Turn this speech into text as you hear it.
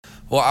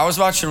Well, I was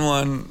watching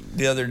one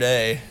the other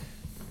day,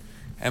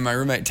 and my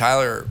roommate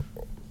Tyler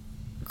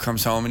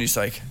comes home, and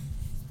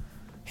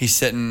he's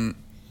sitting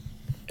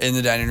in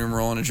the dining room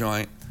rolling a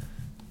joint,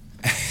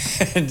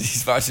 and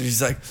he's watching.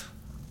 He's like, "Is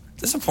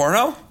this a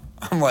porno?"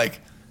 I'm like,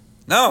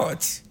 "No,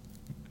 it's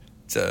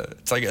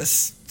like a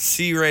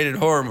C-rated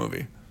horror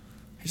movie."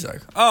 He's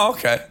like, "Oh,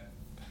 okay."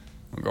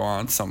 We'll go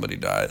on. Somebody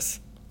dies.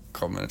 A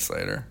couple minutes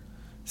later,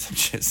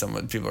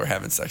 people are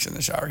having sex in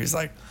the shower. He's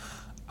like,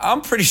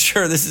 "I'm pretty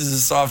sure this is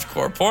a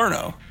softcore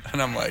porno."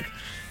 And I'm like,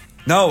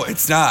 "No,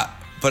 it's not.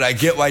 But I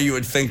get why you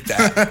would think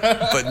that.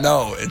 But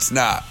no, it's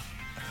not."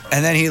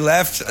 And then he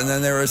left, and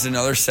then there was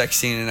another sex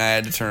scene, and I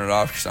had to turn it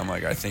off because I'm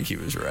like, I think he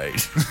was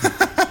right.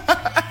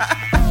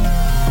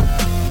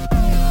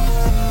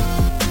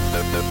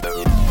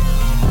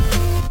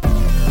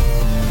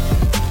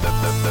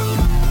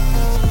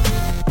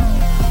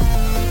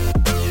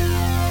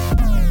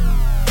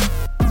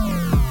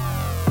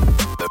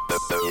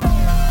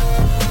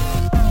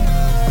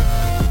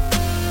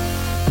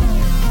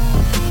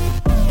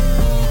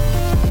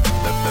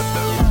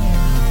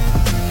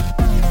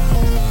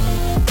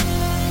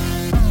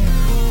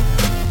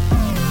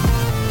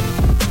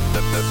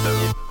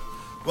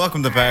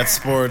 Welcome to Bat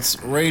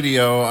Sports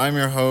Radio. I'm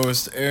your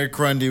host, Eric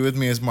Grundy. With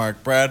me is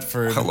Mark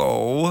Bradford.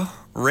 Hello,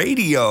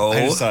 radio.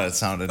 I just thought it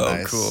sounded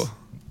nice. Oh, cool.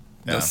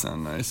 Yeah. That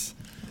sounds nice.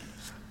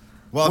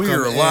 Welcome.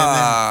 We're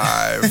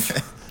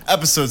live.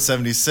 Episode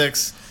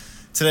 76.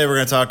 Today we're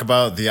going to talk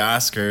about the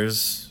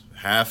Oscars.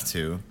 Have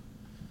to.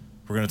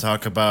 We're going to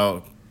talk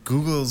about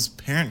Google's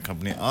parent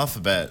company,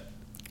 Alphabet.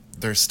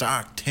 Their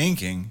stock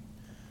tanking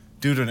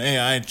due to an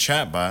AI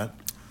chatbot.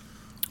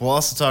 We'll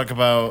also talk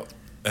about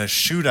a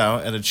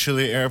shootout at a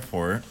Chile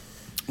airport.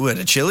 Ooh, at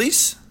a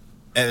Chili's?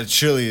 At a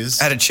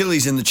Chili's. At a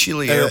Chili's in the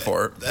Chile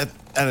airport. At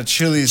a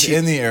Chili's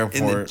in the airport.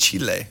 In the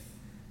Chile.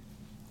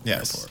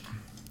 Yes. Airport.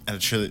 At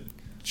a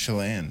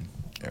Chilean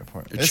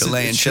airport. A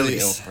Chilean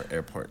Chili's.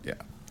 Airport, yeah.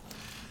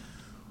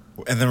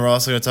 And then we're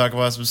also going to talk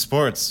about some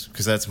sports,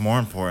 because that's more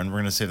important.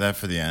 We're going to save that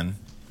for the end.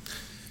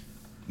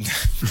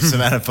 Some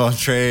NFL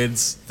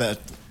trades, that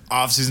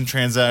off-season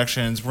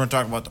transactions. We're going to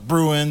talk about the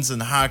Bruins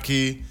and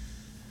hockey.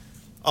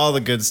 All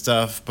the good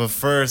stuff. But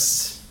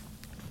first,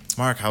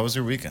 Mark, how was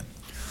your weekend?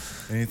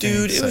 Anything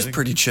Dude, exciting? it was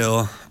pretty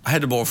chill. I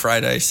had to bowl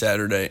Friday,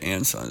 Saturday,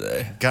 and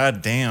Sunday.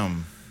 God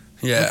damn.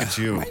 Yeah. Look at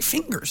you. My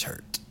fingers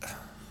hurt.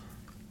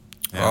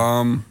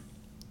 Yeah.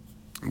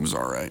 It was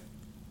all right.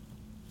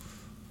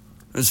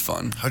 It was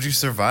fun. How'd you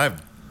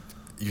survive?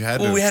 You had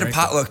we had a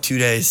potluck 2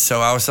 days,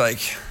 so I was like,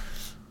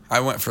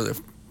 I went for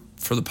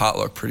the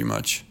potluck pretty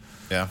much.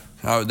 Yeah.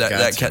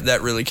 That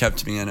really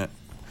kept me in it.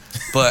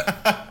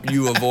 But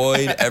you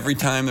avoid every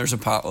time there's a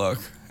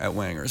potluck at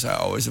Wanger's. I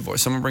always avoid.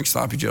 Someone brings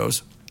sloppy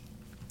joes.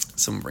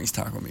 Someone brings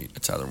taco meat.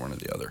 It's either one or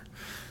the other.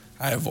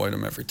 I avoid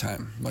them every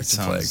time, like the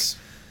plague.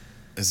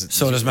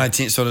 So does my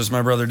team. So does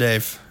my brother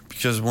Dave.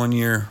 Because one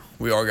year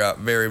we all got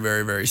very,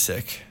 very, very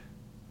sick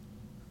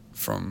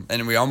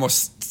and we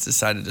almost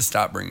decided to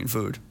stop bringing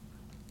food.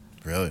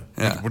 Really?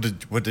 Yeah.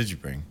 What did you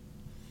bring?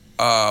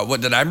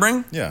 What did I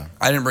bring? Yeah.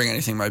 I didn't bring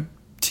anything. My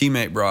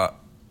teammate brought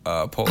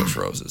Polish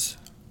roses.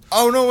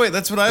 Oh no! Wait,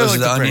 that's what I Those like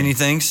are the to bring. oniony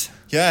things.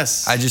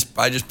 Yes. I just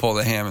pull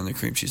the ham and the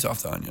cream cheese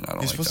off the onion. I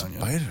don't like the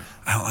onion. Bite it.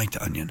 I don't like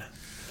the onion.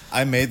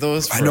 I made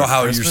those. For I know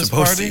how you're Christmas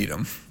supposed party, to eat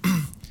them,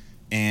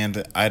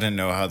 and I didn't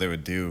know how they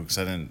would do because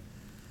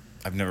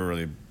I've never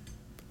really.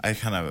 I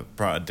kind of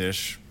brought a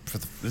dish for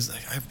this.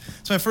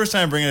 It's my first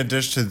time bringing a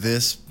dish to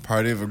this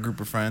party of a group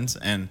of friends,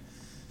 and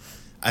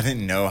I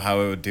didn't know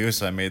how it would do,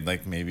 so I made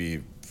like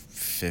maybe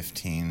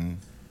 15,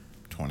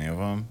 20 of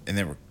them, and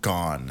they were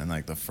gone in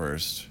like the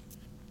first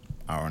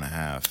hour and a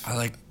half. I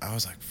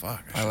was like,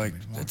 fuck.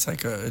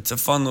 it's a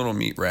fun little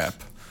meat wrap,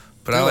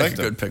 but I like a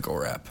good pickle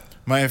wrap.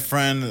 My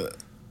friend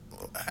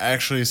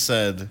actually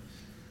said,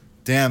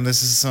 "Damn,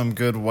 this is some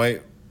good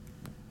white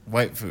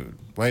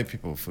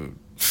people food."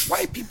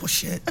 White people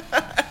shit.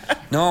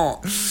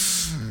 No,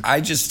 I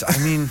just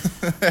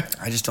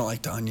don't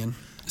like the onion.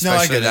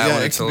 Especially that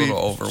one. It's a little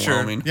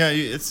overwhelming. Sure.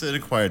 Yeah, it's an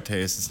acquired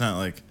taste. It's not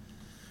like,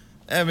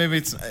 maybe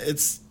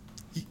it's.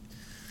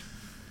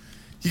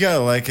 You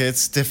gotta like it.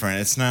 It's different.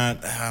 It's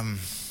not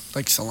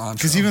like cilantro.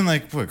 Because even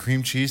like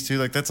cream cheese too.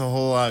 Like that's a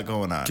whole lot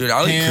going on. Dude,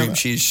 I'll eat cream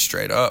cheese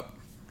straight up,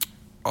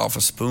 off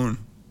a spoon.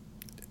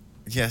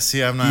 Yeah.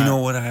 See, I'm not.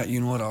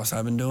 You know what else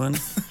I've been doing?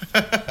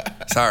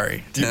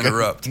 Sorry to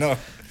interrupt. No.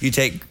 You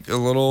take the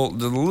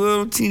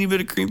little teeny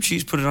bit of cream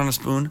cheese, put it on a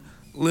spoon,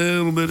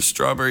 little bit of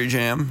strawberry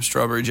jam,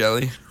 strawberry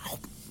jelly.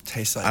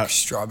 Tastes like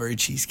strawberry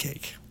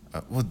cheesecake.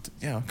 Well,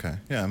 yeah, okay,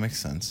 yeah, that makes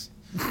sense.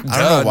 I don't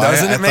know why.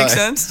 Doesn't it make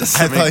sense?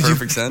 Doesn't it make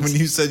perfect sense? When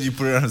you said you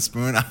put it on a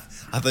spoon, I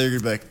thought you were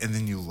gonna be like, and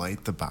then you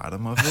light the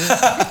bottom of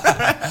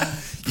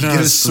it. You get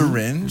a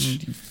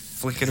syringe, you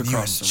flick it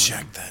across.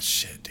 Check that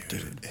shit,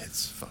 dude.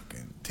 It's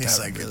fucking tastes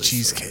like a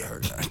cheesecake.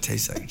 It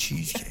tastes like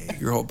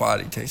cheesecake. Your whole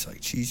body tastes like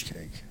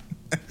cheesecake.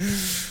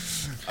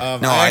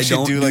 No, I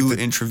don't do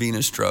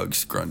intravenous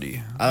drugs,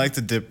 Grundy. I like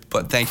to dip.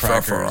 But thank you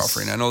for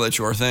offering. I know that's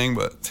your thing,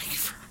 but thank you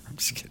for. I'm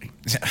just kidding.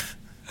 Yeah.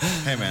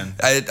 Hey, man.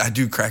 I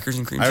do crackers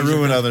and cream cheese. I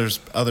ruin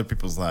other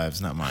people's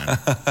lives, not mine.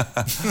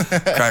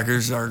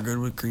 Crackers are good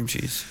with cream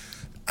cheese.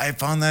 I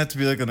found that to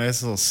be like a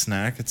nice little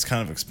snack. It's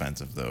kind of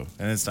expensive, though.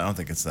 And I don't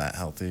think it's that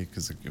healthy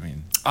because,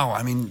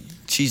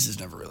 Cheese is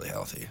never really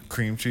healthy.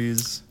 Cream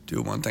cheese.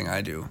 Dude, one thing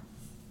I do.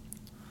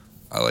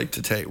 I like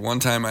to take... One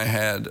time I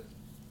had...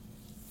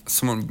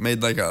 Someone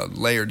made like a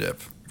layer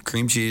dip.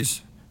 Cream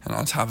cheese. And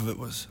on top of it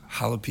was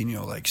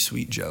jalapeno, like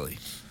sweet jelly.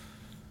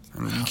 I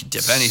mean, you could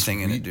dip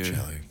anything in it, dude.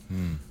 Jelly.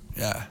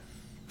 Yeah.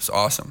 It's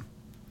awesome.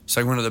 It's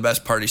like one of the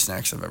best party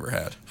snacks I've ever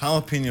had.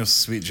 Jalapeno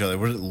sweet jelly.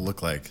 What did it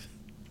look like?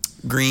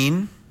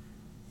 Green.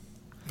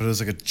 But it was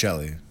like a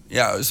jelly.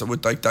 Yeah, it was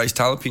with like diced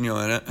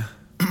jalapeno in it.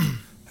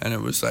 And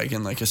it was like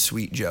in like a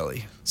sweet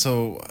jelly.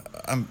 So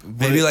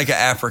maybe like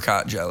an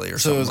apricot jelly or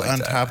something like that. So it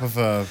was on top of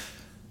a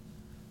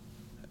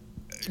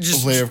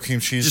layer of cream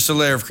cheese? Just a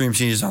layer of cream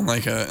cheese on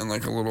like a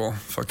little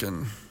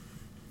fucking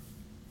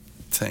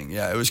thing.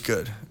 Yeah, it was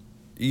good.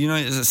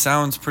 It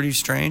sounds pretty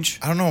strange.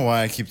 I don't know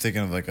why I keep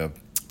thinking of like a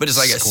But it's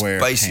like square a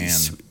spicy...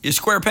 pan. A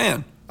square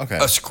pan. Okay.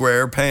 A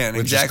square pan,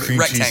 with exactly.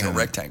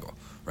 Rectangle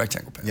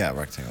pan. Yeah,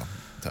 rectangle.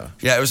 Duh.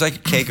 Yeah, it was like a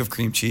cake of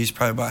cream cheese,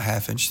 probably about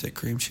half-inch thick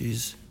cream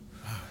cheese.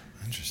 Oh,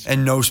 interesting.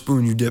 And no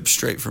spoon, you dip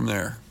straight from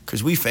there.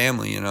 Because we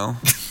family, Go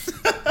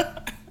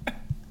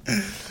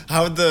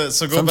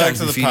Sometimes back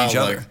to we the feed each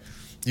other. potluck.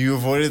 You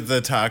avoided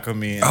the taco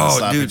meat and the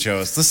sloppy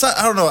joes.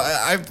 I don't know.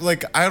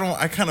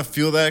 I kind of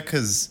feel that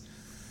because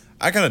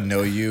I gotta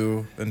know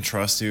you and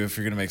trust you if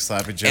you're gonna make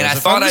sloppy joes. And I if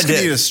thought I'm just I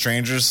gonna did. eat a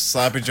stranger's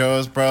sloppy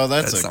joes, bro.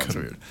 That sounds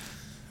weird.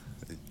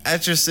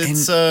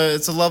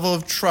 It's a level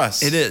of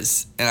trust. It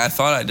is, and I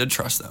thought I did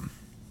trust them,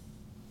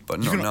 but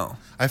no.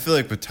 I feel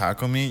like with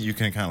taco meat, you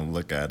can kind of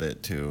look at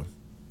it too.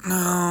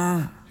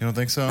 No, you don't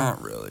think so?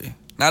 Not really.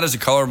 Not as a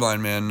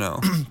colorblind man,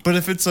 no. But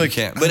if it's like,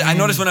 you can't. But I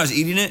noticed when I was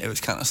eating it, it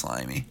was kind of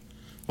slimy.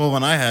 Well,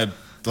 when I had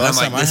last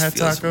time I had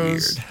tacos,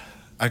 weird.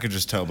 I could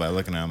just tell by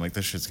looking at them, like,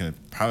 this shit's gonna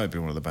probably be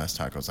one of the best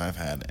tacos I've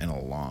had in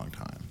a long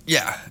time.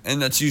 Yeah,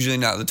 and that's usually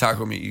not the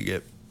taco meat you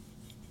get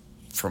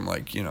from a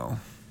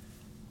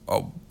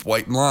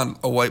white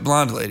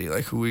blonde lady,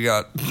 like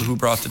who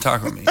brought the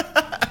taco meat.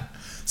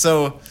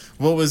 So,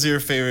 what was your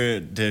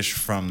favorite dish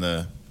from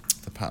the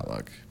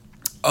potluck?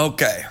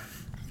 Okay.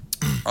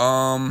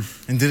 And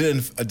did it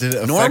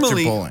affect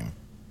normally, your bowling?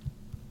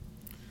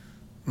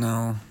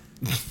 No.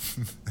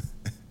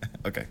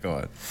 Okay, go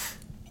ahead.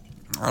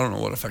 I don't know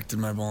what affected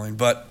my bowling,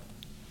 but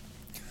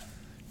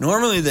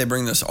normally they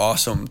bring this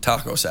awesome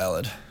taco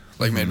salad,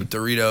 like made with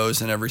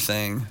Doritos and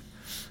everything.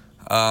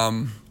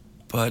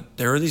 But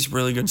there were these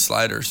really good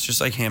sliders, just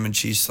like ham and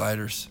cheese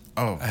sliders.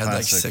 Oh, I had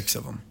like 6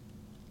 of them.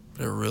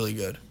 They were really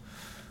good.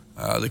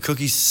 The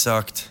cookies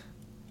sucked.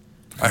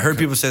 I heard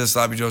people say the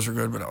sloppy joes were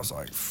good, but I was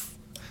like,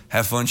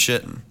 have fun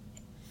shitting.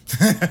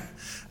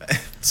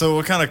 So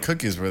what kind of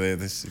cookies were they?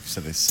 You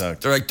said they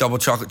sucked. They're like double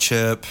chocolate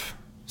chip.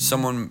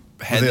 Someone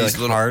had were they these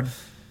like little... hard?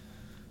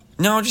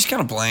 No, just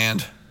kind of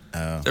bland.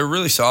 Oh. They're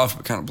really soft,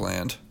 but kind of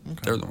bland.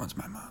 Okay. They're the ones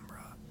my mom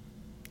brought.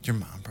 Your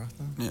mom brought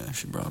them? Yeah,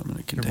 she brought them in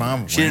a container. Your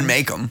mom She didn't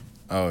make them.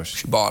 Oh,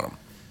 she bought them.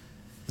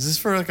 Is this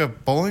for like a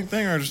bowling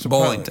thing or just a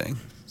bowling thing?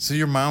 So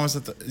your mom's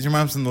in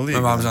the league?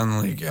 My mom's on the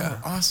league,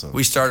 yeah. Oh, awesome.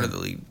 We started the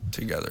league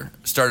together.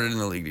 Started in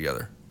the league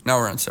together. Now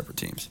we're on separate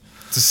teams.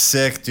 It's a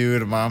sick,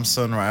 dude. A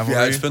mom-son rivalry.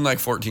 Yeah, it's been like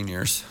 14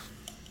 years.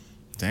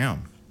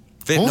 Damn.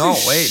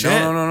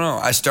 No.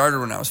 I started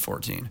when I was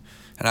 14,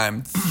 and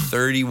I'm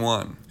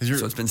 31.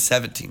 So it's been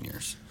 17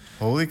 years.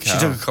 Holy cow. She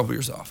took a couple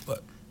years off,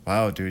 but...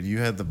 Wow, dude, you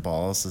had the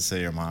balls to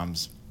say your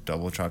mom's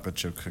double chocolate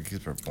chip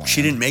cookies were bland.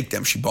 She didn't make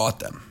them. She bought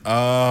them.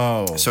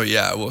 Oh. So,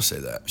 yeah, I will say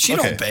that. She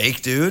don't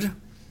bake, dude.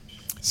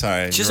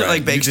 Sorry. She doesn't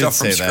like bake stuff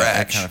from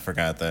scratch. I kind of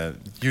forgot that.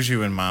 Usually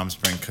when moms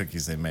bring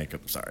cookies, they make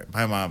them. Sorry.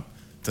 My mom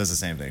does the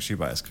same thing. She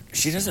buys cookies.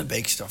 She doesn't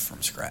bake stuff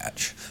from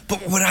scratch.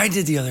 But what I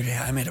did the other day,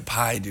 I made a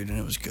pie, dude, and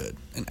it was good.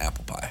 An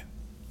apple pie.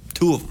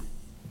 2 of them.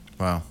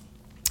 Wow.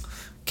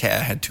 Okay,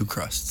 I had 2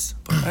 crusts.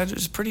 But it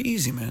was pretty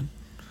easy, man.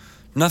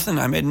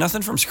 I made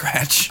nothing from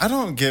scratch. I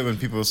don't get when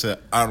people say,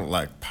 I don't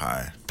like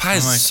pie. Pie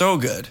is so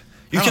good.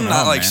 You can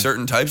not like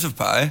certain types of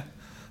pie.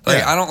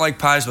 Like, I don't like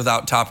pies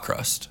without top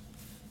crust.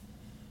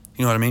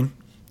 You know what I mean?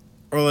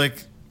 Or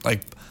like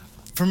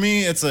for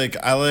me, it's like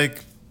I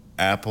like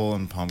apple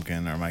and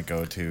pumpkin are my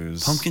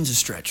go-tos. Pumpkin's a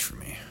stretch for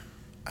me.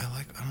 I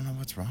don't know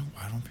what's wrong.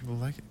 Why don't people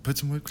like it? Put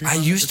some whipped cream on it.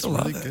 I used to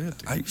love it. Good,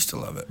 dude. I used to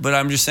love it. But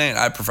I'm just saying,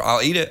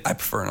 I'll eat it. I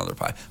prefer another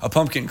pie. A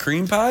pumpkin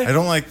cream pie? I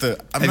don't like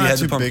I'm not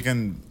too big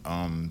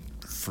on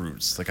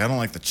fruits. Like, I don't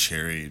like the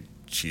cherry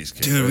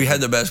cheesecake. Dude, we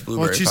had the best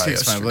blueberry pie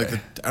yesterday.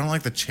 Fine, but I don't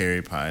like the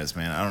cherry pies,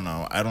 man. I don't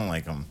know. I don't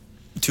like them.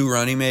 Too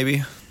runny,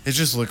 maybe? It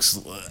just looks...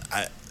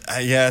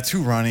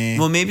 too runny.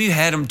 Well, maybe you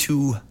had them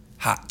too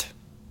hot.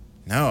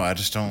 No, I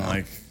just don't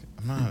like...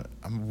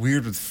 I'm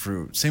weird with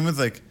fruit. Same with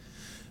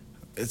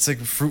it's like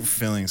fruit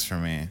fillings for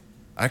me.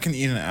 I can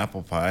eat an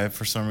apple pie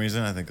for some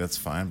reason. I think that's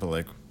fine. But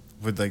like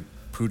with like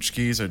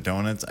poochkies or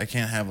donuts, I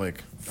can't have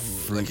like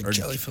fruit like a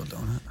jelly-filled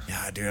donut.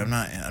 Yeah, dude,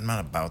 I'm not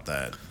about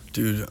that.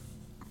 Dude,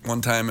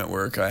 one time at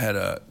work,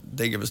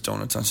 they give us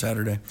donuts on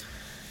Saturday,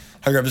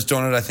 I grab this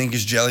donut I think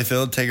is jelly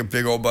filled, take a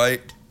big old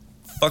bite.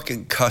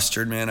 Fucking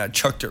custard, man. I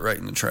chucked it right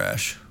in the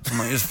trash. I'm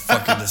like, it's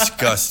fucking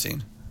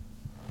disgusting.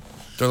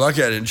 They're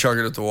lucky I didn't chuck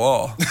it at the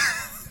wall.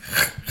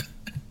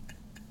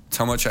 That's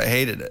how much I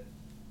hated it.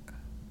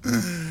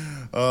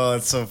 Oh,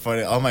 that's so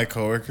funny. All my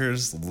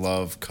coworkers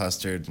love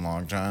custard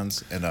Long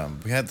Johns,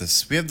 and we have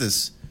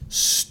this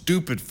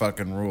stupid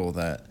fucking rule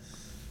that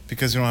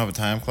because we don't have a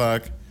time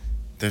clock,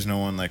 there's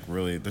nothing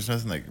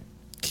like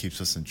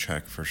keeps us in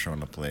check for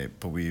showing up late,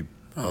 but we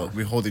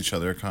hold each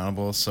other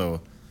accountable.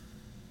 So,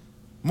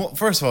 well,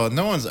 first of all,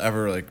 no one's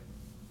ever like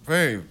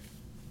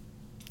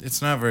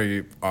it's not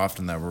very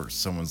often that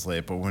someone's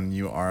late, but when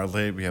you are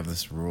late, we have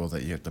this rule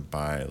that you have to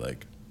buy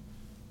like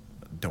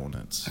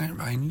donuts. I ain't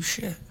buying you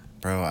shit.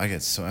 Bro, I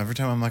get so every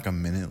time I'm like a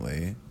minute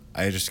late,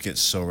 I just get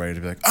so ready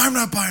to be like, I'm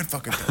not buying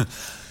fucking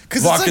donuts.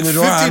 Walk in the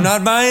door, I'm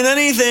not buying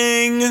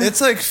anything. It's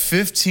like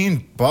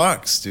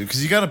 $15, dude.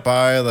 Because you got to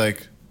buy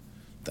like,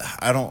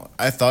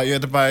 I thought you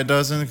had to buy a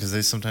dozen because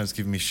they sometimes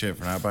give me shit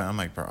for not buying. I'm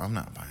like, bro, I'm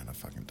not buying a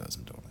fucking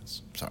dozen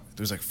donuts. Sorry,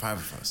 there's like 5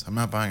 of us. I'm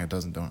not buying a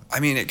dozen donuts. I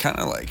mean, it kind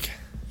of like.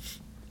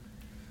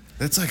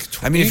 It's like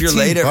if you're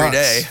late every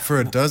day for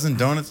a dozen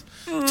donuts,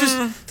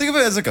 just think of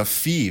it as like a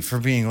fee for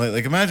being late.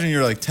 Like imagine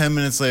you're like 10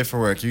 minutes late for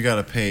work. You got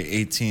to pay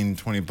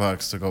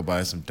 $18-$20 to go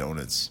buy some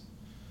donuts.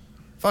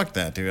 Fuck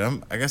that,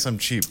 dude. I guess I'm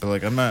cheap, but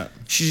like I'm not.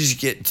 You just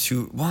get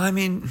too. Well, I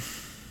mean,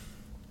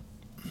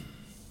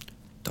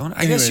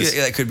 I guess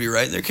that could be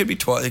right. There could be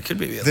 12. It could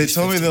be. They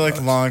told me they like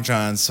Long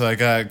Johns, so I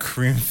got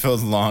cream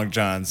filled Long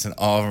Johns, and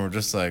all of them were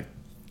just like,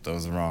 that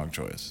was the wrong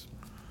choice.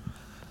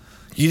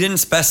 You didn't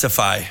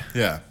specify.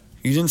 Yeah.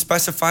 You didn't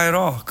specify at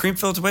all. Cream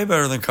filled's way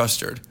better than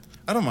custard.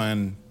 I don't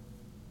mind.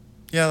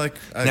 Yeah, like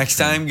next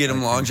time, get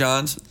them Long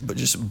Johns, but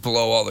just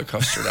blow all the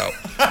custard out,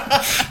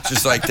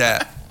 just like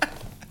that,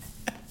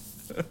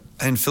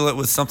 and fill it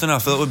with something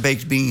else. Fill it with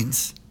baked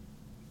beans.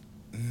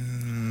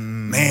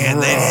 Man,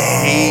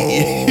 they'd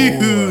hate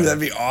you. That'd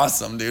be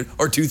awesome, dude.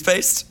 Or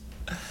toothpaste.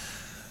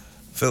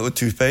 Fill it with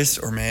toothpaste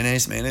or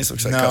mayonnaise. Mayonnaise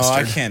looks like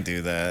custard. No, I can't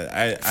do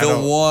that.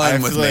 Fill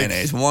one with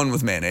mayonnaise,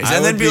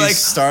 and then be like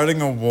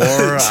starting a war.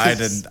 I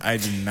do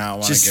not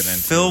want to get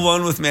into. Fill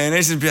one with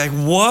mayonnaise and be like,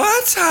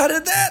 what? How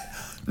did that?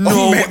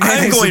 No,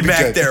 I'm going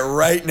back there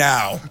right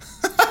now.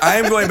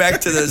 I'm going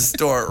back to the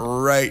store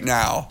right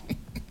now.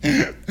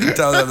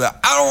 Tell them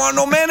that I don't want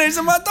no mayonnaise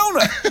in my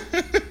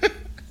donut.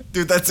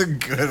 Dude, that's a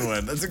good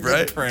one. That's a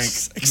good prank.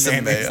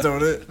 Mayonnaise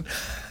donut.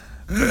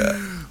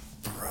 Yeah.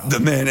 The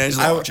mayonnaise.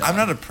 I'm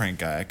not a prank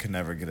guy. I could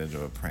never get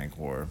into a prank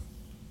war.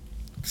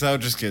 Because I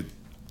would just get...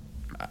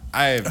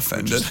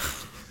 offended.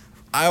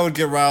 I would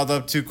get riled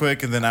up too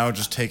quick, and then I would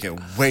just take it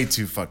way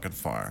too fucking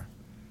far.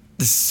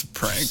 This is a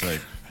prank. Just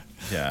like,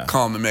 yeah.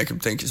 Call him and make him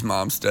think his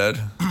mom's dead.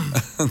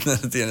 And then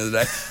at the end of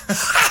the day...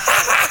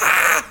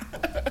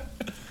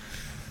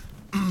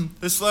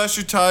 They slash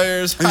your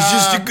tires. It's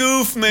just a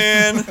goof,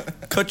 man.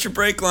 Cut your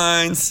brake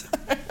lines.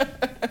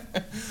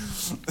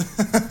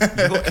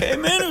 Okay,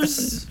 man. It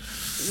was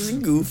a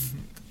goof.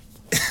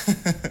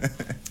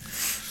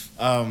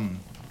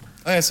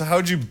 Okay, so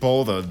how'd you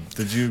bowl though?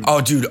 Did you?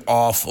 Oh, dude,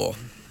 awful.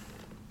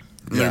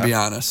 I'm gonna be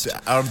honest.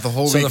 Out of the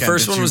whole weekend, the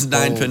first one was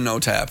 9-pin no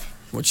tap,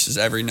 which is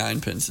every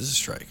 9 pins is a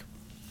strike.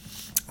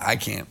 I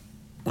can't.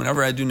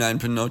 Whenever I do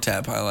 9-pin no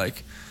tap, I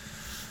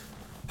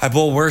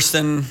bowl worse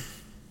than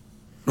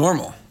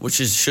normal, which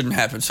shouldn't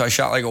happen. So I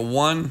shot like a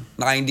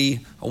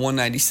 190, a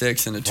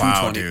 196, and a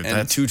 220, dude, and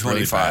a 225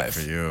 really bad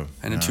for you.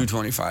 And a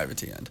 225 at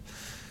the end.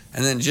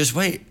 And then just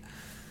wait.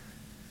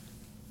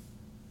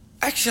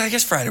 Actually, I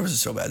guess Friday wasn't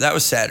so bad. That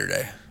was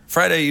Saturday.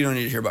 Friday, you don't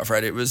need to hear about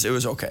Friday. It was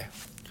okay.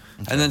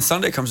 And then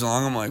Sunday comes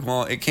along. I'm like,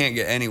 well, it can't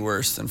get any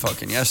worse than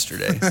fucking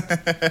yesterday.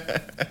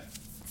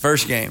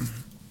 First game,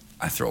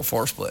 I throw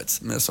 4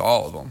 splits, miss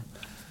all of them.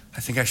 I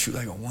think I shoot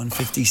like a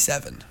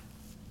 157.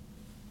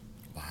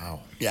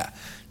 Wow. Yeah,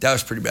 that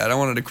was pretty bad. I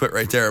wanted to quit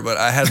right there, but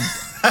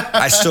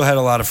I still had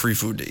a lot of free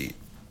food to eat,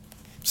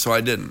 so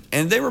I didn't.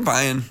 And they were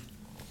buying.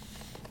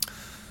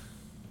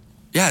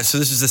 Yeah, so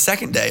this is the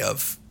second day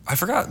of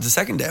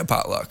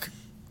potluck.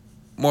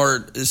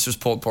 This was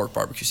pulled pork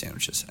barbecue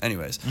sandwiches.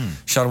 Anyways,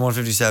 shot a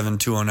 157,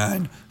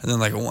 209, and then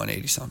like a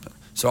 180 something.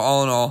 So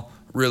all in all,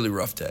 really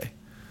rough day.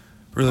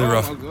 Really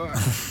rough. Oh, my God.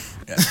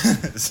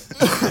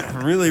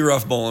 Yeah. Really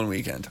rough bowling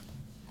weekend.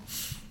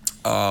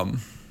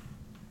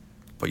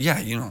 But yeah,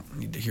 you don't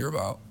need to hear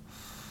about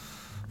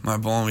my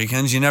bowling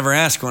weekends. You never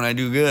ask when I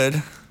do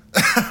good.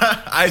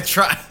 I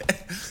try.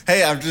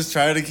 Hey, I'm just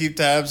trying to keep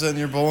tabs on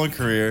your bowling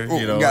career.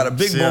 We got a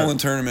big bowling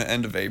tournament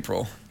end of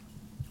April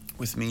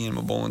with me and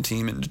my bowling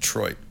team in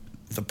Detroit.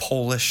 The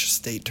Polish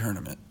state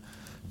tournament.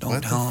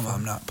 Don't tell them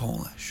I'm not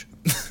Polish.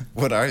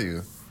 What are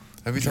you?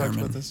 Have you German.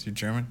 talked about this? You're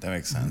German? That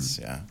makes sense,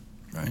 yeah.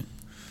 Right.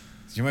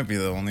 You might be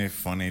the only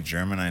funny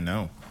German I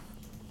know.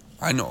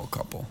 I know a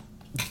couple.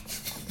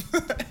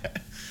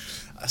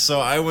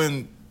 So I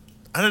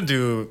didn't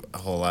do a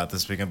whole lot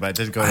this weekend, but I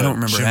did go to I don't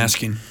remember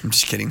asking. I'm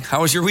just kidding. How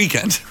was your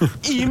weekend?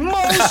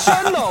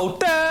 Emotional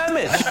damage.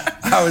 blemish.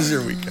 How was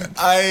your weekend?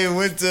 I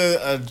went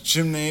to a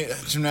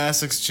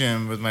gymnastics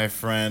gym with my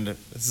friend.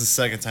 This is the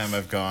second time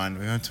I've gone.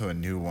 We went to a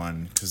new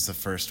one because the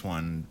first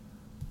one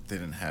they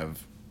didn't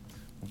have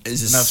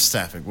enough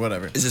staffing.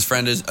 Whatever. Is this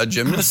friend a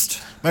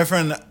gymnast? My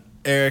friend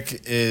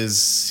Eric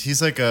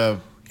he's like a...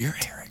 You're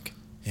Eric.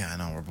 Yeah, I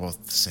know. We're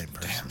both the same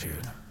person. Damn,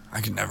 dude.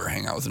 I could never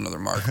hang out with another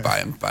Mark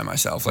by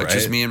myself. Like, Right?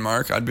 just me and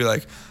Mark, I'd be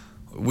like,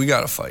 we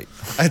got to fight.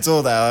 I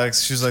told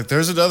Alex, she's like,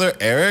 there's another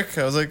Eric?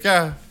 I was like,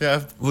 yeah.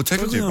 Well,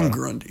 technically Told you I'm about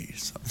Grundy.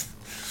 So.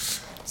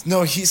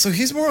 No,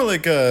 he's more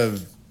like he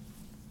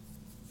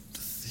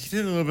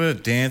did a little bit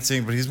of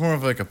dancing, but he's more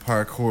of like a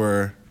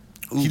parkour.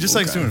 He just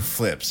likes doing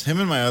flips. Him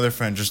and my other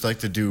friend just like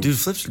to do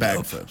flips are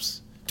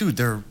backflips. Dude,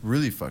 they're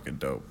really fucking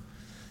dope.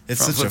 It's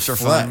Front such a flips are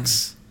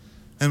flex.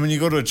 And when you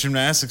go to a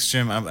gymnastics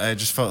gym, I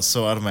just felt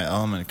so out of my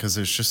element because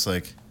there's just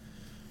like,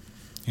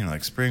 you know,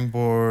 like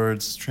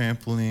springboards,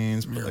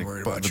 trampolines, You're like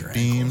worried about the your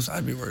beams. ankles.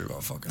 I'd be worried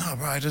about fucking. No,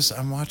 bro,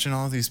 I'm watching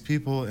all these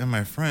people and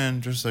my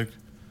friend just like,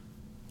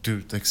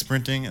 dude, like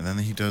sprinting, and then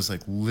he does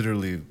like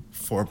literally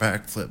 4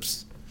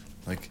 backflips,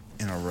 like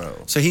in a row.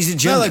 So he's a Not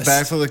gymnast. like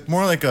backflip, like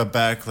more like a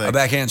back, like A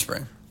back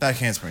handspring. back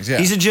handsprings. Yeah,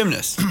 He's a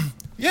gymnast.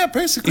 yeah,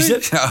 basically.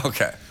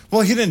 Okay.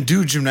 Well, he didn't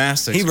do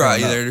gymnastics. He brought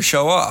you growing there up. to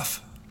show off.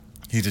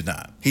 He did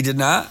not. He did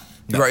not?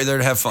 He No. brought you there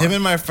to have fun. Him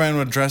and my friend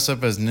would dress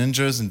up as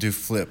ninjas and do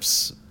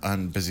flips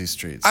on busy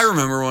streets. I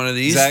remember one of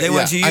these. They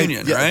went to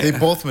Union, right? They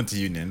both went to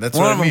Union. That's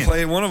One what of I them mean.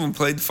 played. One of them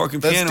played the fucking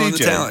That's piano in the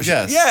DJ, talent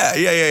show. yes.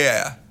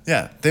 Yeah.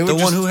 Yeah, they would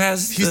The one who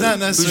has. He's not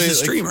necessarily who's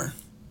the like- streamer.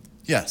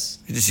 Yes.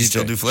 Does he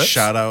still DJ. do flips?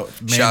 Shout out,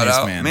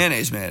 man.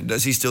 Mayonnaise Man.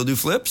 Does he still do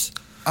flips?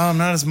 Not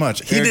as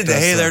much. He Eric did the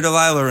does Hey There stuff.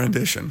 Delilah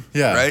rendition.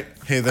 Yeah. Right?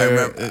 Hey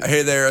There,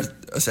 Hey There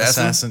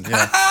Assassin. Assassin.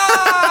 Yeah.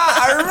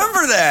 I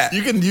remember that.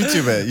 You can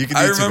YouTube it. You can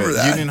I YouTube remember it.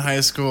 that. Union High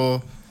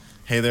School.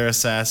 Hey There,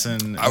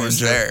 Assassin. I was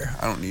Ninja. there.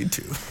 I don't need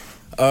to.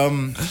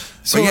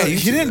 So But yeah, he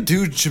YouTube didn't it.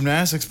 do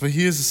gymnastics, but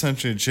he is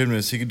essentially a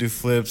gymnast. He could do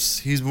flips.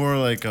 He's more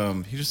like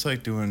he just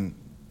like doing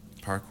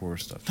parkour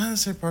stuff. Not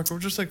necessarily parkour,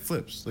 just like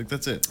flips. Like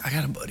that's it. I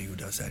got a buddy who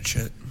does that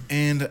shit.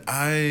 And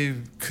I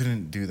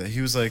couldn't do that. He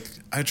was like,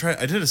 I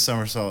did a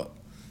somersault,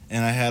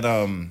 and I had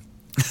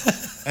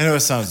I know it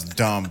sounds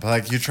dumb, but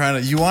like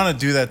you want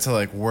to do that to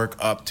like work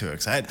up to it.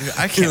 'Cause I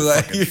can't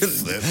fucking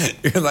flip.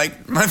 You're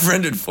like, my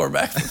friend did 4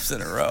 backflips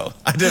in a row.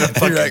 I did a You're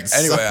fucking like,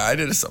 anyway, I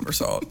did a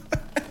somersault.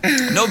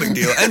 No big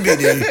deal.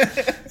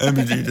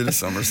 NBD did a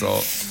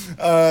somersault.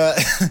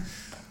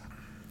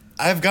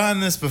 I've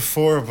gotten this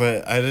before,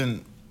 but I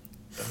didn't.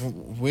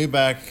 Way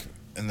back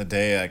in the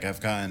day, like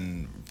I've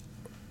gotten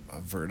a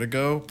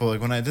vertigo, but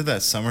like when I did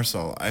that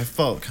somersault, I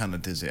felt kind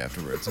of dizzy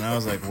afterwards, and I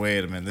was like,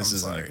 "Wait a minute, this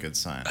isn't a good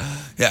sign."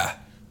 Yeah.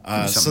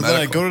 So then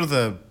I go to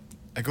the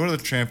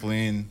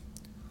trampoline.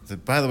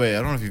 By the way,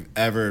 I don't know if you've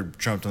ever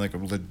jumped on like a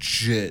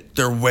legit.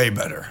 They're way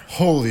better.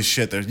 Holy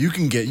shit! There you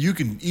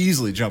can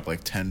easily jump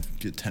like 10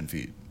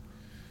 feet.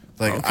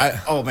 Like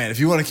Okay. if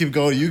you want to keep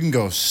going, you can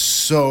go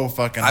so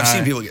fucking high. I've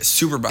seen people get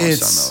super bounced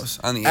It's on those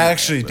on the internet,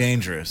 actually but-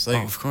 dangerous. Like,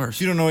 Oh, of course.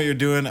 if you don't know what you're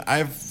doing,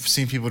 I've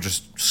seen people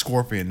just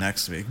scorpion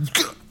next to me.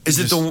 Is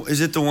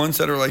it the ones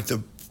that are like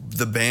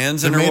the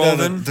bands They're made out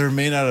interwoven? of, they're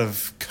made out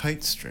of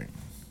kite string.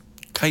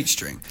 Kite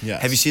string.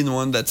 Yes. Have you seen the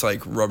one that's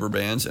like rubber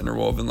bands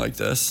interwoven like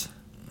this?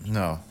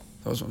 No,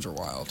 Those ones are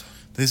wild.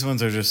 these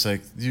ones are just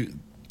like you.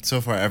 So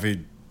far, I've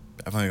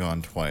only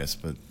gone twice,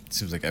 but it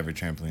seems like every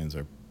trampolines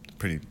are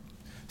pretty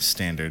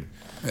standard.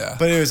 Yeah.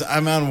 But anyways,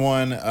 I'm on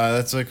one.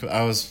 That's like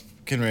I was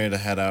getting ready to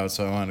head out,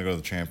 so I wanted to go to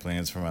the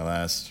trampolines for my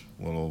last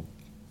little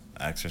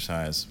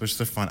exercise, which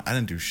they're fun. I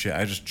didn't do shit.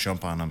 I just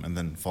jump on them and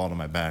then fall to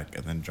my back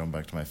and then jump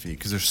back to my feet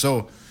because they're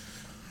so.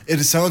 It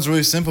sounds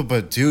really simple,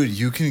 but dude,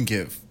 you can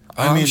get.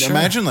 I mean, sure.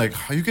 imagine like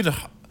how you could.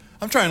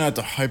 I'm trying not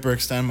to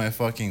hyperextend my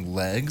fucking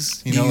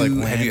legs. You know, like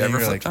have you ever landing or,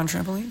 flipped like, on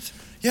trampolines?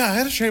 yeah, I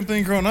had a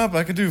trampoline growing up.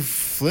 I could do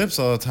flips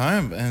all the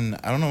time, and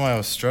I don't know why I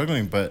was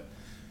struggling, but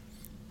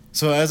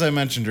so as I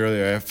mentioned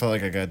earlier, I felt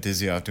like I got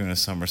dizzy off doing a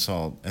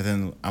somersault, and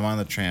then I'm on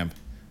the tramp.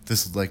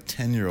 This like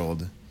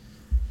 10-year-old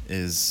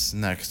is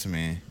next to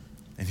me,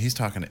 and he's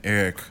talking to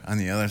Eric on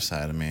the other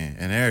side of me,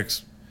 and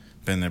Eric's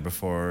been there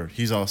before.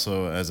 He's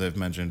also, as I've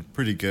mentioned,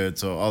 pretty good,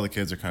 so all the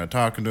kids are kind of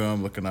talking to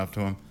him, looking up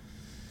to him,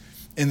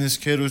 and this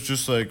kid was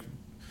just like,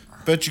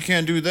 bet you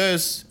can't do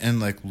this, and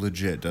like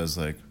legit does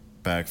like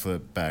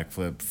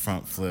backflip,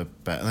 front flip,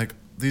 back. Like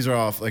these are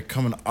off, like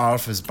coming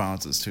off his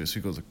bounces too. So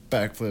he goes like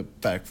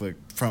backflip,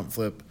 front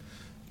flip,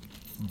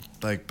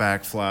 like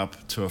back flop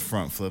to a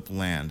front flip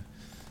land,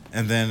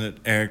 and then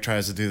Eric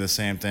tries to do the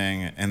same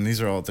thing. And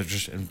these are all they're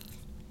just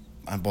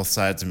on both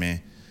sides of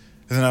me.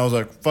 And then I was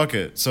like, fuck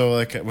it. So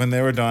like when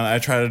they were done, I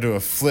tried to do a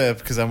flip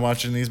because I'm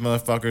watching these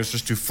motherfuckers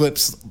just do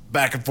flips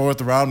back and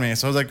forth around me.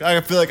 So I was like, I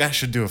feel like I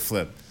should do a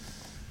flip.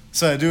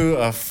 So I do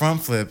a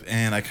front flip,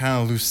 and I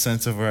kind of lose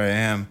sense of where I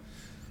am,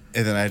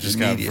 and then I just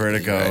got Immediately,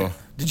 vertigo. right?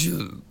 Did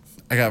you?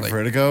 I got like-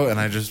 vertigo,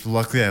 and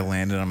luckily I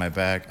landed on my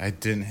back. I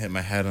didn't hit my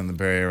head on the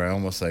barrier. I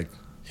almost like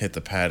hit the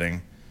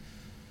padding,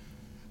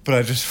 but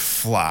I just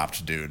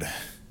flopped, dude.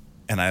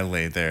 And I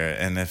laid there,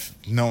 and if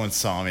no one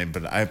saw me,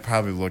 but I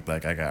probably looked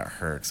like I got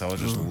hurt because I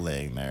was just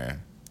laying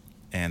there,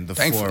 and the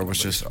floor was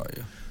just saw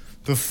you.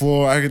 the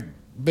floor. I could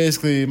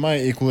basically my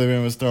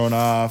equilibrium was thrown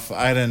off.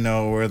 I didn't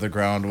know where the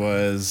ground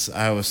was.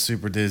 I was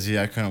super dizzy.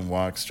 I couldn't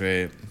walk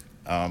straight.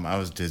 I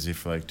was dizzy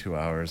for like 2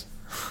 hours.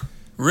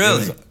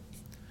 Really?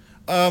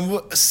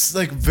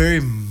 Like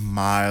very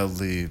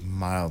mildly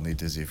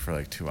dizzy for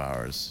like 2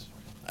 hours.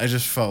 I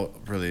just felt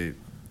really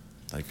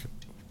like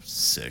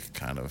sick,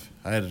 kind of.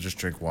 I had to just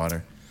drink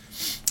water.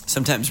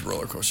 Sometimes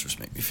roller coasters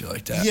make me feel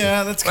like that.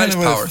 Yeah, that's kind of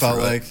what it felt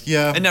like.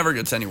 Yeah, it never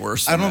gets any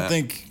worse. I don't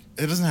think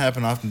it doesn't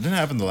happen often. It didn't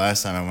happen the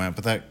last time I went,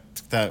 but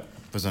that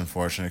was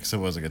unfortunate because it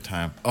was a good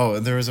time. Oh,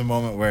 and there was a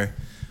moment where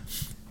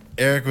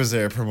Eric was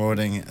there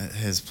promoting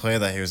his play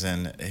that he was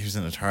in. He was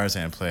in a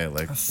Tarzan play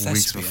like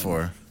weeks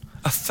before.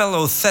 A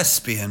fellow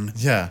thespian.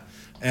 Yeah,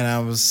 and I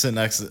was sitting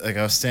I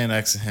was standing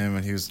next to him,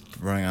 and he was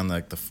running on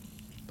like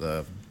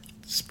the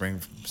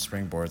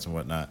springboards and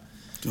whatnot.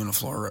 Doing a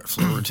floor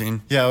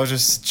routine. Yeah, I was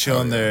just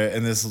chilling there,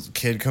 and this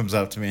kid comes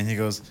up to me, and he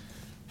goes,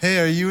 "Hey,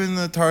 are you in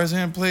the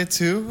Tarzan play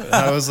too?" And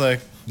I was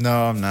like,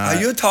 "No, I'm not."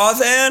 Are you a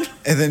Tarzan?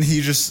 And then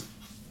he just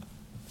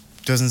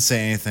doesn't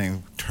say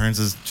anything,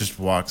 just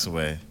walks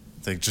away.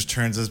 Like, just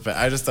turns his back.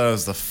 I just thought it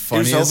was the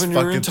funniest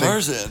fucking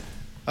thing.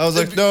 I was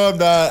like, no, I'm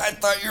not. I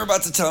thought you were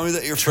about to tell me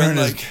that your friend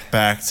his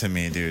back to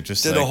me, dude.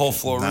 Just did a whole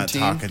floor not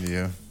routine. Not talking to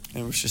you.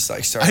 And it was just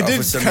like started off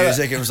with some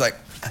music. It was like,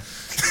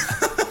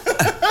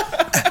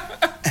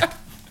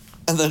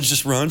 and then it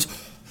just runs.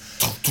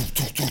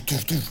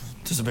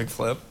 Does a big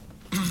flip,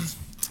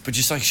 but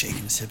just like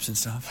shaking his hips and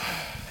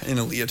stuff in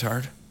a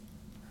leotard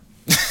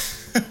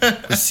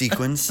with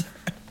sequins.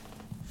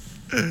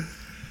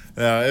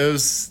 Yeah, it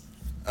was.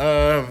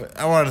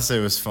 I wanted to say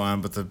it was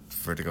fun, but the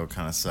vertigo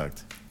kind of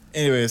sucked.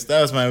 Anyways,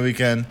 that was my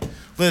weekend.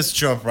 Let's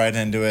jump right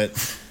into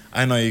it.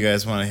 I know you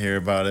guys want to hear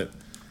about it.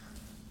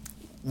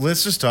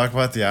 Let's just talk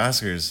about the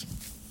Oscars.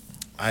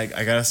 I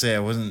gotta say,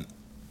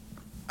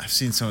 I've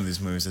seen some of these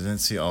movies. I didn't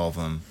see all of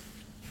them.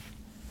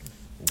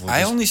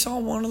 I only saw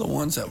one of the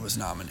ones that was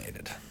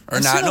nominated.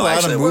 I've seen a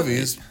lot of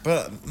movies,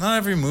 but not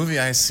every movie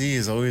I see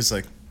is always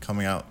like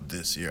coming out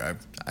this year.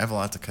 I have a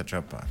lot to catch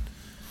up on.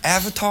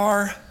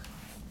 Avatar,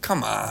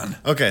 come on.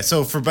 Okay,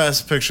 so for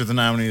Best Picture, the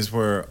nominees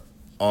were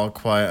All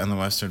Quiet on the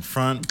Western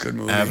Front, good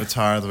movie.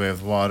 Avatar, The Way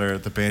of Water,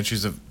 The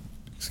Banshees of,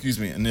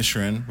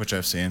 Inisherin, which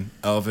I've seen,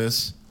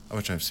 Elvis,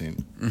 which I've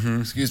seen, The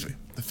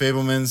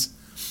Fabelmans,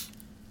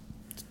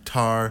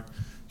 Tar,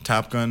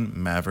 Top Gun,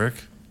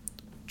 Maverick,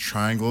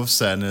 Triangle of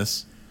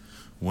Sadness,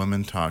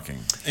 Women Talking,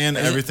 and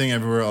Everything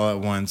Everywhere All at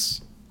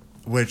Once,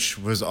 which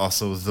was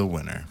also the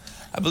winner.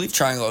 I believe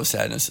Triangle of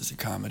Sadness is a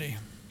comedy.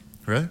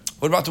 Really?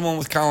 What about the one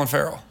with Colin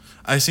Farrell?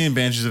 I seen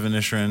Banshees of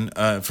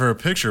Inisherin. For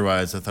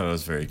picture-wise, I thought it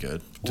was very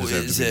good.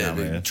 Is it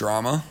a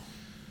drama?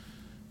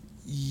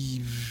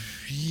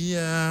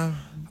 Yeah.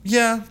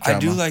 Drama. I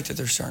do like that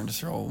they're starting to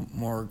throw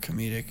more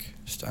comedic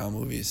style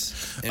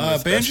movies.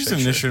 Banshees of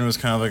Inisherin was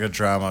kind of like a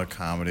drama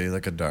comedy,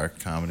 like a dark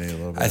comedy a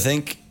little bit. I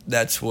think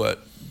that's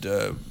what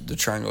the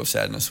Triangle of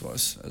Sadness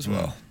was as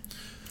well.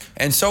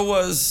 And so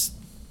was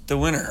the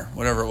winner,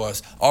 whatever it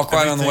was. All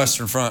Quiet on the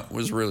Western Front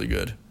was really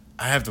good.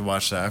 I have to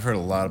watch that. I've heard a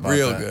lot about that.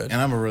 Real good.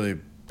 And I'm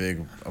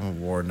a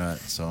war nut,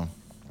 so.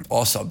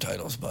 All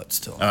subtitles, but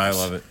still. Oh, I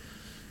love it.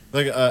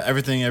 Like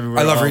Everything Everywhere.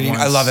 I love reading.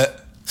 I love it.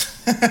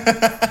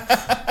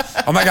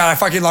 Oh my God, I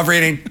fucking love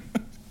reading.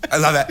 I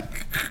love it.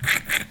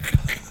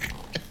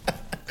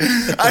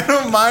 I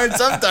don't mind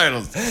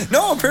subtitles.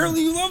 No,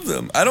 apparently you love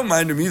them. I don't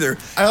mind them either.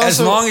 As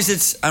long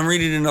as I'm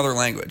reading another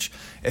language.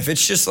 If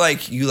it's just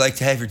like you like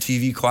to have your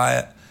TV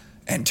quiet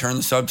and turn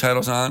the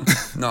subtitles on,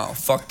 no,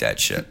 fuck that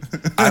shit.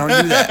 I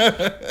don't do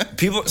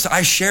that. So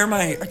I share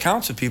my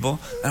accounts with people,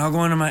 and I'll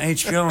go into my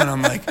HBO, and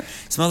I'm like,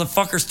 this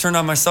motherfucker's turned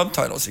on my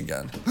subtitles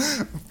again.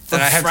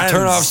 Then I have to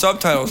turn off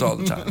subtitles all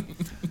the time.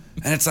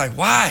 And it's like,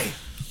 why?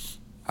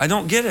 I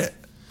don't get it.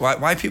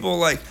 Why people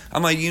like,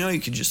 I'm like, you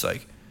could just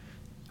like,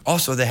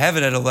 also they have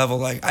it at a level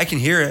like, I can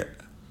hear it.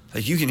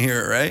 Like, you can hear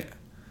it, right?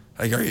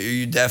 Like, are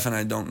you deaf and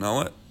I don't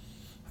know it?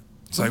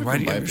 It's like, why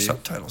do you have your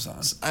subtitles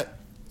on?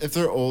 If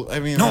they're old, I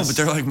mean... No, but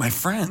they're like my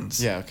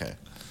friends. Yeah, okay.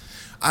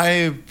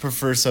 I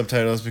prefer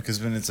subtitles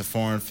because when it's a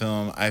foreign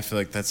film, I feel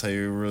like that's how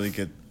you really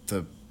get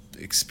the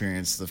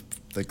experience, the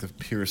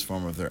purest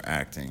form of their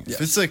acting. Yes.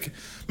 If it's like,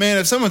 man,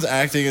 if someone's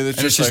acting and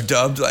it's just like...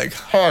 dubbed like...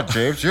 Oh,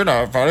 James, you're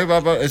not funny, blah,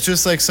 blah. It's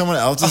just like someone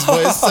else's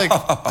voice. It's like...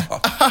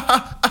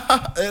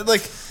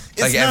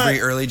 like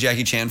every early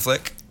Jackie Chan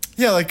flick?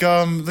 Yeah, like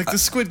the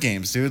Squid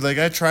Games, dude. Like,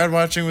 I tried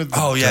watching with the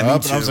dub, me too. And I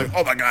was like,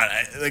 oh my God.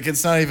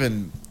 It's not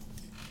even...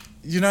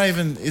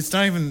 It's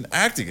not even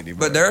acting anymore.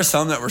 But there are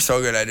some that were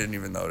so good I didn't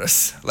even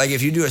notice. Like,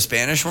 if you do a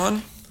Spanish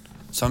one,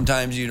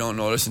 sometimes you don't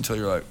notice until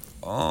you're like,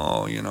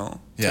 oh, Yeah.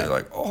 You're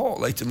like, oh,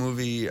 like the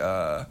movie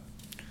The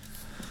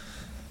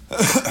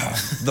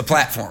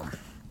Platform.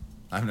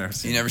 I've never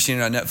seen it. You never seen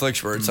it on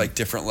Netflix where it's like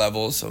different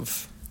levels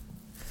of...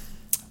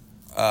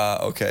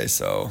 okay,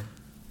 so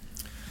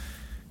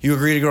you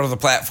agree to go to the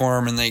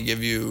platform and they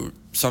give you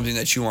something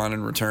that you want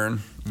in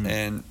return.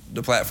 And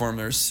the platform,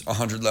 there's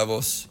 100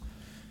 levels.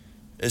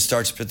 It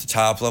starts up at the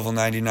top, level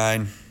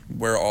 99,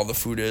 where all the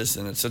food is.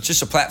 And it's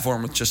just a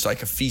platform with just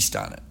like a feast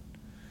on it.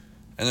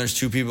 And there's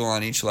 2 people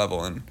on each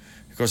level. And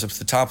it goes up to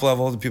the top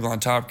level. The people on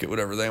top get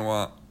whatever they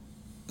want.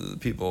 The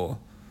people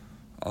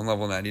on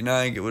level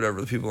 99 get whatever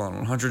the people on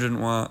 100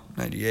 didn't want.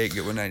 98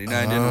 get what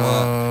 99 didn't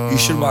want. You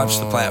should watch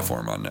the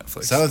platform on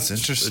Netflix. Sounds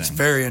interesting. It's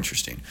very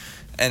interesting.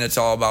 And it's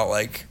all about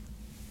like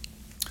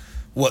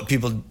what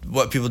people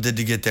did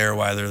to get there,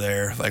 why they're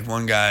there. Like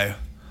one guy,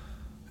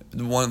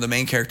 one of the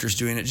main characters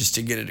doing it just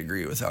to get a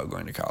degree without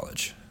going to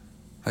college.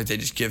 Like they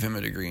just give him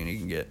a degree and he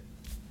can get,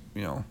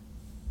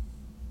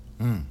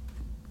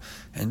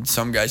 And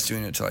some guy's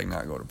doing it to like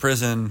not go to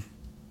prison,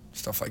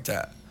 stuff like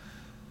that.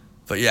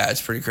 But yeah,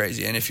 it's pretty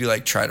crazy. And if you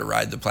like try to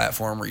ride the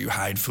platform or you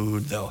hide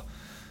food,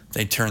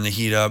 they turn the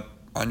heat up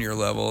on your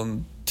level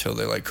until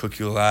they like cook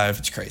you alive.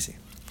 It's crazy.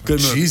 Good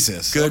movie.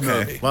 Jesus. Good okay.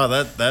 movie. Wow,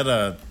 that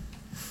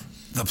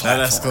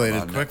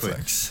escalated quickly.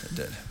 Netflix. It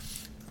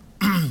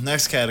did.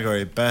 Next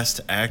category,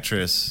 Best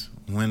Actress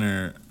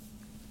winner.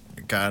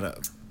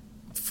 God,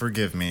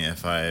 forgive me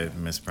if I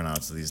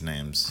mispronounce these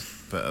names.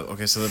 But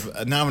okay, so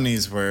the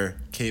nominees were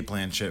Cate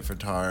Blanchett for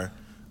Tar,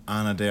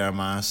 Ana de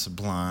Armas,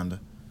 Blonde,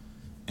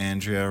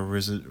 Andrea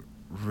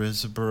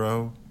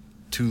Riseborough,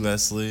 To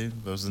Leslie,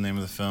 that was the name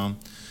of the film,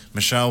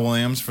 Michelle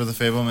Williams for The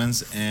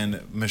Fabelmans,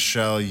 and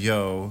Michelle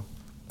Yeoh,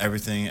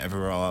 Everything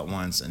Everywhere All at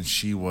Once, and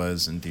she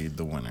was indeed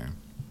the winner.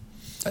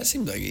 That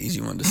seemed like an easy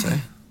one to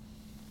say.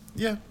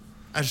 Yeah,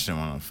 I just didn't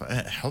want to.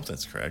 I hope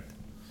that's correct.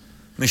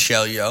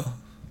 Michelle Yeoh.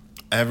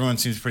 Everyone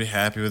seems pretty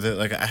happy with it.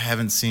 Like I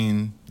haven't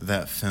seen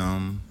that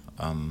film.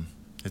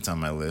 It's on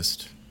my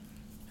list.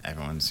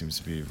 Everyone seems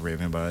to be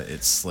raving about it.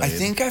 It's Slade. I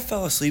think I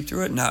fell asleep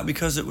through it, not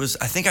because it was.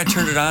 I think I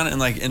turned it on and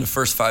like in the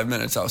first 5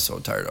 minutes I was so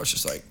tired. I was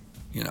just like,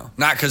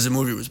 not because the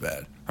movie was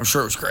bad. I'm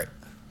sure it was great.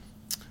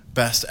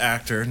 Best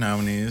Actor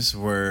nominees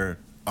were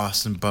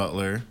Austin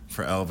Butler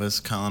for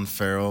Elvis, Colin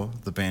Farrell,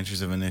 The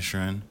Banshees of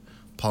Inisherin,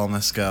 Paul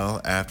Mescal,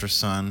 After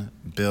Sun,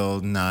 Bill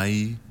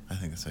Nighy, I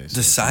think that's how you say it.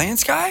 The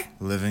science guy?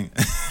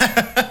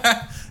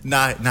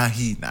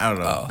 Nighy, I don't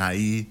know.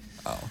 Nighy.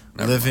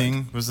 Living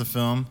mind. was the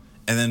film.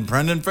 And then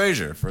Brendan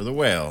Fraser for The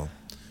Whale,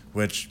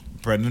 which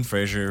Brendan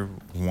Fraser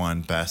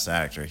won Best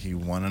Actor. He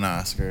won an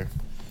Oscar.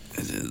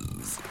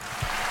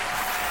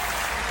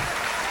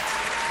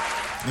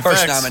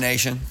 First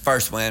nomination,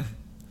 first win.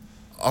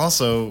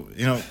 Also,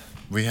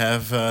 we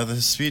have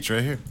this speech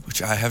right here.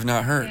 Which I have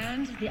not heard.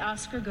 And the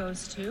Oscar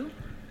goes to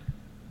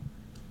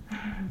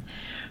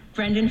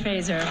Brendan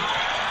Fraser.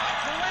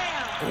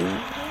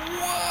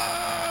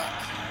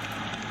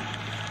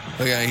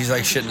 Look at him, he's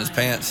like shitting his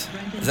pants.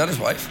 Is that his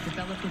wife?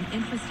 Developed an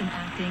interest in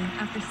acting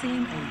after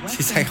seeing a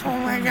She's like, oh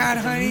my God,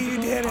 honey, you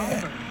did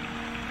it.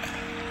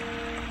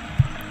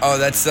 Oh,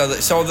 that's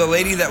so the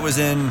lady that was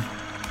in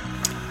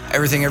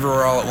Everything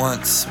Everywhere All at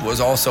Once was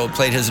also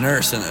played his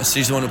nurse in this.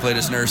 She's the one who played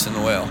his nurse in The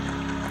Whale.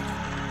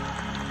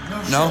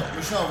 No?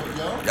 Michelle, would it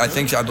go? I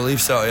think I believe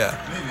so, yeah.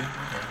 Maybe.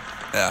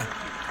 Okay. Yeah.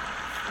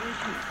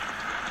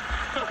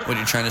 What are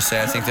you trying to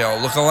say? I think they all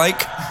look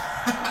alike?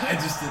 I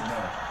just didn't know.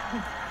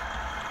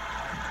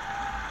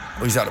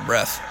 Oh, he's out of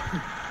breath.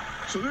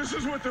 So this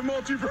is what the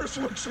multiverse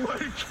looks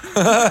like.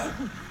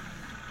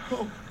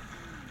 Oh,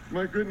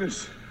 my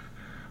goodness.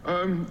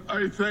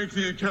 I thank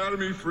the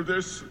Academy for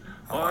this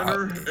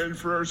honor and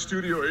for our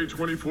studio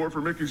A24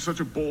 for making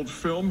such a bold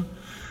film.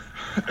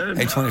 And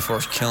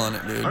A24's killing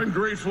it, dude. I'm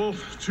grateful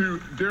to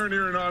Darren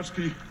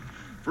Aronofsky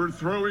for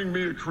throwing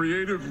me a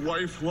creative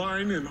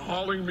lifeline and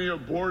hauling me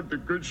aboard the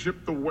good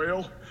ship, The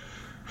Whale,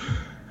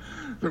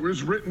 that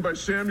was written by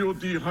Samuel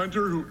D.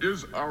 Hunter, who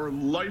is our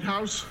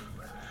lighthouse.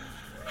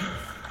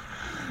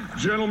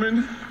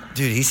 Gentlemen,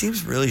 Dude, he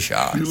seems really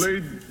shocked. you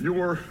laid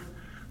your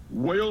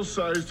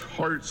whale-sized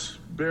hearts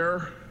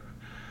bare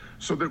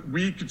so that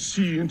we could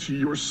see into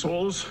your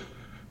souls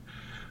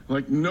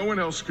like no one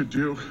else could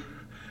do.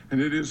 And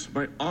it is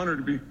my honor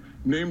to be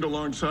named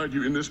alongside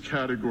you in this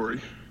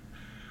category.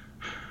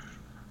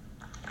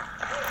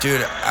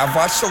 Dude, I've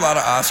watched a lot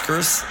of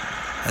Oscars,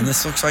 and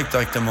this looks like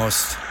the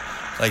most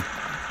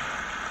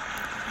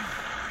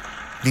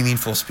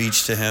meaningful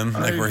speech to him,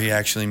 where he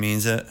actually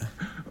means it.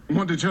 I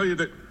want to tell you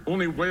that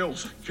only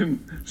whales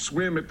can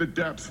swim at the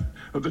depth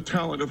of the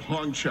talent of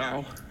Hong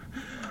Chow.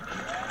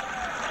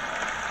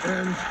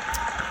 And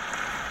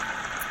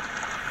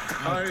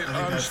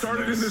I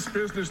started in this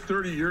business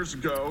 30 years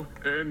ago,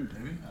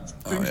 and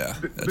Oh yeah,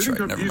 that's right.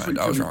 Never mind.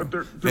 I was wrong.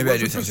 Maybe I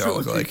do think they all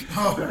look alike.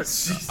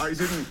 I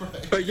didn't.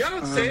 But y'all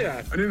don't say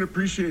that. I didn't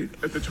appreciate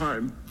at the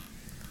time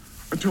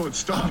until it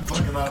stopped.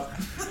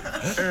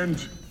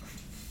 And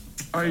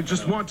I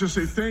just want to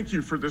say thank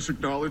you for this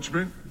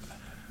acknowledgement,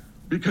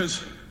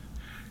 because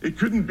it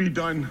couldn't be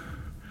done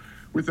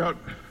without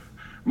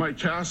my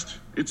cast.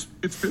 It's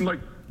been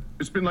like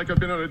I've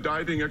been on a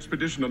diving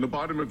expedition on the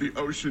bottom of the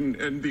ocean,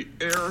 and the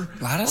air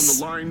on the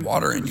line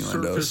water to the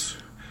innuendos. surface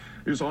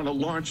is on a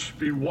launch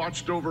being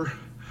watched over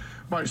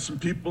by some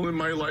people in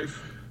my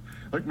life,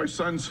 like my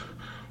sons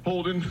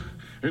Holden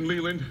and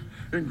Leland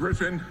and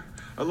Griffin.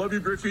 I love you,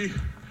 Griffey.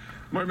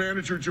 my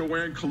manager,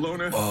 Joanne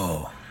Colonna,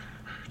 Oh.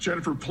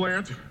 Jennifer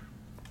Plant,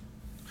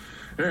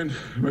 and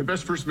my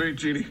best first mate,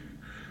 Jeannie.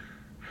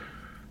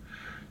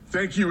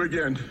 Thank you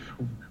again,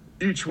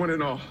 each one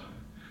and all.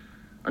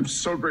 I'm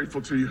so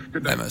grateful to you.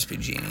 Good night. That must be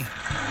Jeannie.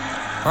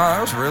 Wow,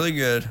 that was really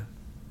good.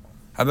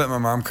 I bet my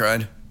mom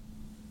cried.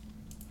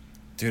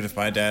 Dude, if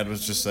my dad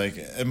was just like,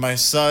 and my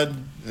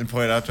son, and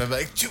pointed out to him,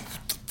 like,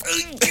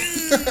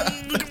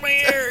 Look at my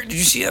hair. Did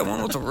you see that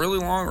one with the really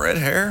long red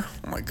hair?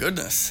 Oh my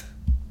goodness.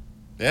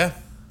 yeah.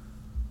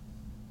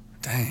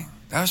 Dang.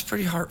 That was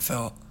pretty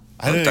heartfelt.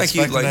 I didn't Looked like he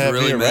expect him to have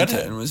really be a meant it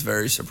redhead. and was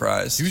very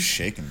surprised. He was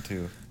shaking,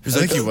 too. was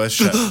I like, think he was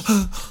shocked.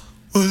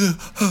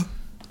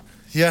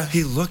 Yeah.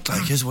 He looked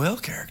like his whale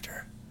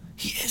character.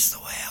 He is the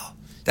whale.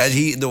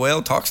 The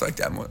whale talks like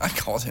that. I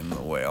called him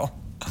the whale.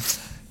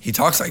 He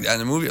talks like that in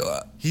the movie a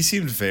lot. He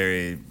seemed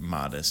very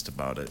modest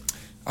about it.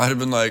 I'd have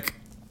been like,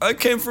 I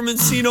came from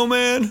Encino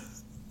Man,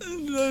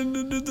 and I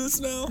did this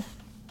now. All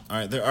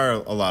right, there are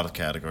a lot of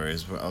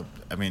categories. But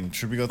I mean,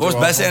 should we go through What was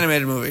all best of them?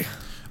 animated movie?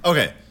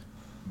 Okay.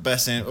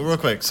 Real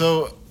quick.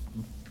 So,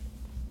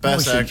 best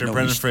we should- actor, no, we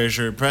Brendan should-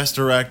 Fraser. Best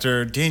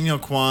director, Daniel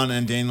Kwan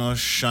and Daniel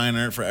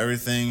Scheinert for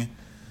Everything.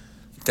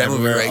 That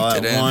movie Everywhere All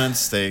raked it at in.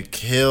 Once. They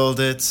killed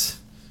it.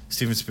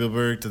 Steven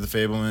Spielberg to The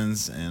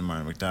Fablemans and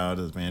Martin McDowell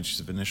to The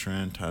Banshees of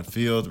Inisherin. Todd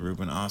Field,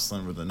 Ruben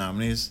Östlund were the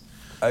nominees.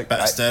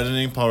 Best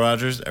editing, Paul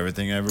Rogers,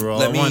 Everything Everywhere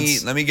All at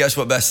Once. Let me guess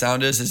what best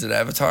sound is. Is it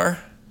Avatar?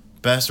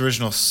 Best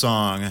original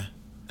song,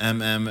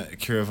 M.M.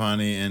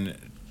 Kiravani and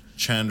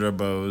Chandra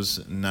Bose,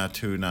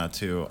 Natu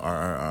Natu,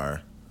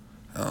 RRR.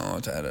 I don't know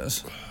what that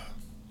is.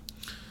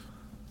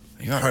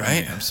 You all Pardon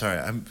right? me, I'm sorry.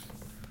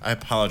 I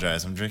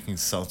apologize. I'm drinking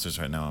seltzers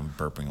right now. I'm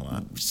burping a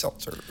lot.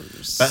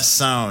 Seltzers. Best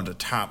sound,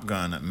 Top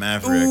Gun,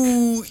 Maverick.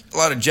 Ooh, a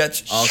lot of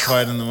jets. All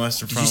Quiet on the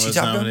Western Did you Front see was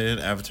Top Gun? nominated.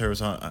 Avatar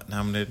was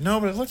nominated. No,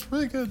 but it looks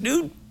really good.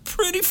 Dude,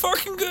 pretty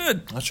fucking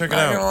good. I'll check it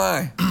Not out. gonna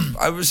lie.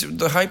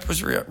 The hype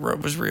was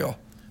real.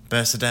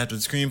 Best adapted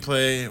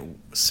screenplay,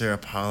 Sarah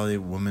Polley,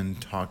 Woman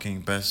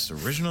Talking. Best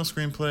original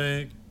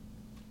screenplay,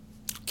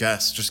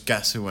 just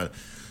guess who won.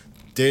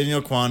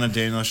 Daniel Kwan and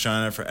Daniel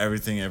Scheinert for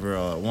Everything Everywhere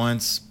All at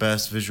Once.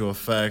 Best visual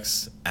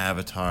effects,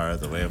 Avatar,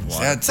 The Way of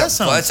Water.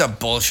 That's a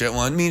bullshit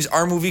one. It means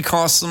our movie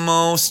costs the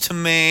most to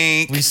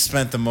make. We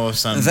spent the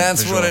most on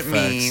That's visual what it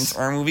effects. means.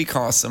 Our movie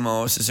costs the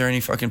most. Is there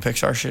any fucking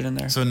Pixar shit in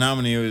there? So the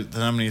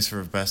nominees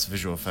for best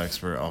visual effects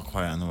were All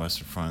Quiet on the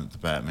Western Front, The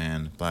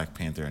Batman, Black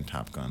Panther, and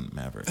Top Gun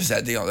Maverick. Is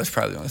that that's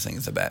probably the only thing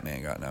that the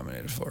Batman got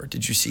nominated for.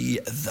 Did you see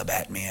The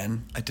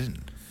Batman? I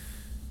didn't.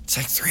 It's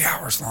like 3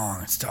 hours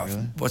long. It's tough.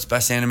 Really? What's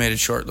best animated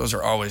short? Those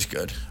are always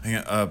good.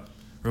 Real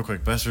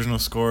quick, best original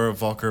score,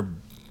 Volker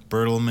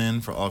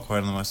Bertelmann for All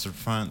Quiet on the Western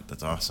Front.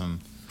 That's awesome.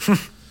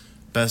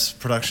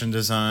 Best production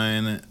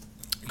design,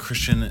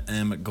 Christian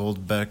M.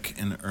 Goldbeck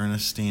and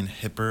Ernestine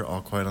Hipper,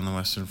 All Quiet on the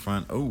Western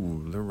Front.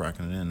 Oh, they're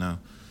rocking it in now.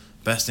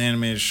 Best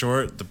animated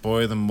short, The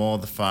Boy, the Mole,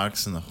 the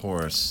Fox, and the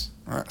Horse.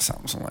 That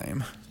sounds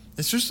lame.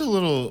 It's just a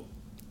little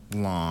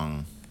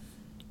long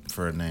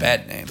for a name.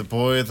 Bad name. The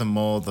Boy, the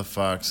Mole, the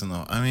Fox, and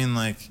the...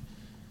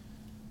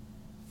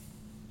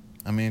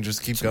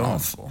 just keep It's going.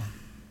 awful.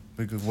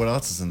 Because what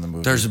else is in the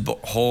movie? There's a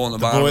hole in the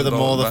The bottom. boy, of the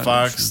mole, the bottom.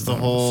 fox, the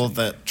hole,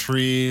 that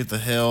tree, the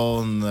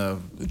hill, and the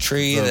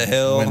tree, the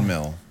hill.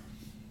 windmill.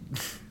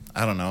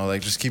 I don't know.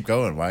 Like, just keep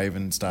going. Why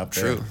even stop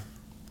there? True.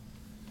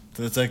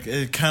 It's like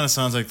it kind of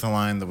sounds like the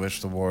line, "The Witch,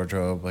 the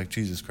Wardrobe." Like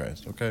Jesus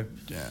Christ. Okay.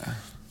 Yeah.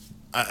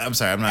 I'm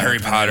sorry. I'm not. Harry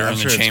Potter I'm and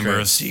sure the it's Chamber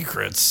great. of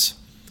Secrets.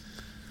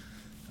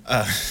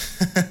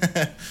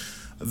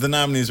 The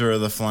nominees were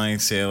The Flying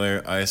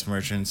Sailor, Ice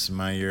Merchants,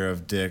 My Year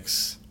of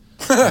Dicks.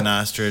 An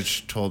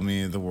ostrich told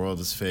me the world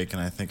is fake,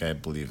 and I think I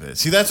believe it.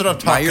 See, that's what I'm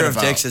talking My about. Year of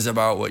Dicks is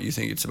about what you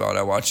think it's about.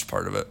 I watched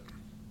part of it.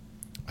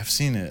 I've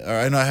seen it. Or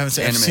I know I haven't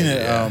seen. I've seen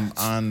Animated, it yeah.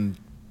 On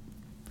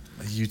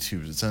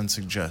YouTube. It's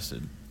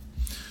unsuggested.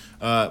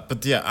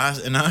 But yeah,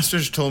 an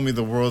ostrich told me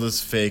the world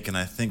is fake, and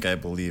I think I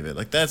believe it.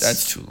 Like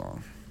That's too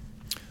long.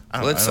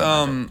 Let's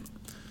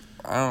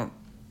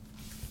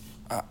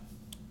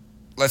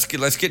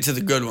get to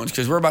the good ones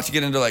because we're about to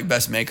get into like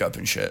best makeup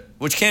and shit,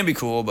 which can be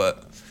cool,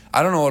 but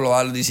I don't know what a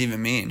lot of these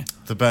even mean.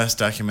 The best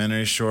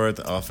documentary short,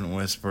 The Elephant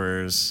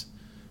Whisperers.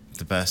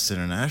 The best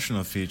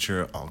international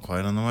feature, All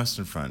Quiet on the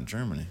Western Front,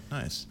 Germany.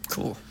 Nice.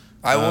 Cool.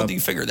 You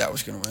figured that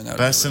was going to win. That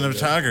Best would be really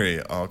good.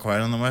 cinematography, All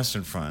Quiet on the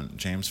Western Front,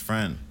 James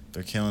Friend.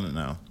 They're killing it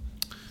now.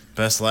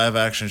 Best live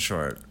action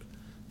short,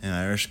 An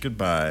Irish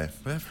Goodbye.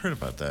 I've heard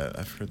about that.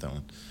 I've heard that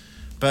one.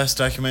 Best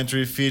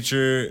documentary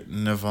feature,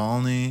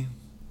 Navalny.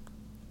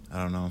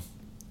 I don't know.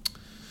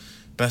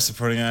 Best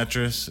supporting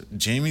actress,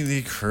 Jamie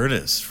Lee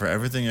Curtis for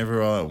Everything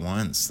Everywhere All at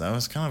Once. That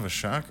was kind of a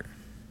shocker.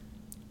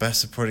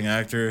 Best supporting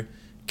actor,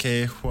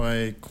 Ke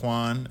Huy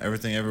Quan,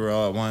 Everything Everywhere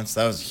All at Once.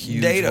 That was a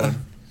huge Data.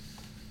 one.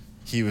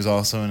 He was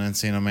also in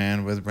Encino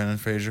Man with Brendan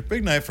Fraser.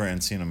 Big night for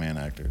Encino Man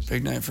actors.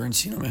 Big night for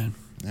Encino Man.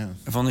 Yeah.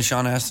 If only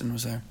Sean Astin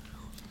was there.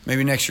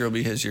 Maybe next year will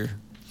be his year.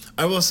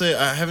 I will say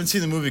I haven't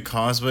seen the movie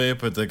Causeway,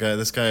 but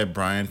this guy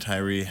Brian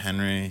Tyree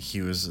Henry,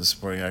 he was a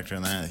supporting actor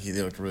in that. He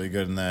looked really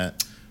good in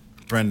that.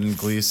 Brendan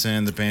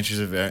Gleeson, The Banshees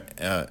of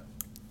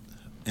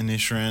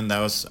Inisherin. That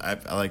was I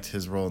liked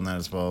his role in that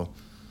as well.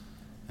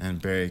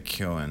 And Barry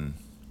Keoghan,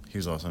 he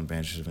was also in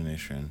Banshees of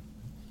Inisherin.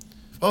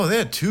 Oh, they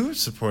had 2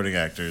 supporting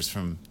actors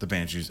from the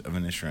Banshees of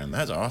Inisherin.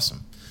 That's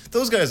awesome.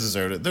 Those guys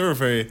deserved it. They were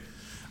very.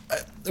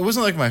 It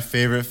wasn't like my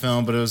favorite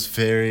film, but it was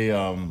very.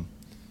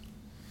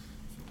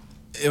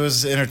 It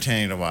was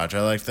entertaining to watch.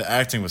 I liked the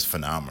acting was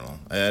phenomenal.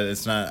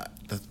 It's not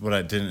what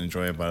I didn't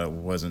enjoy about it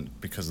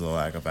wasn't because of the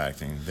lack of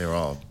acting. They were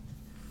all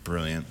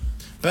brilliant.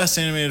 Best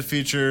animated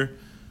feature,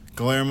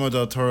 Guillermo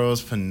del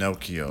Toro's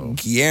Pinocchio.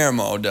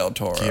 Guillermo del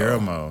Toro.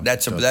 Guillermo.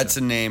 That's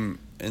a name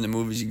in the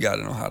movies you got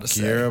to know how to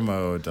say.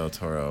 Guillermo del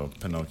Toro,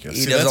 Pinocchio.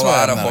 He does a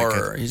lot of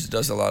horror. He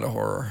does a lot of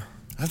horror.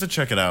 I have to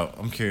check it out.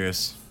 I'm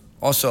curious.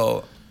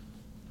 Also,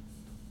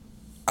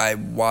 I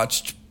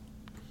watched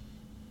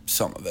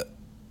some of it.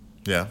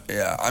 Yeah.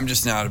 Yeah, I'm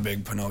just not a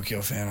big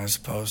Pinocchio fan, I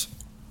suppose.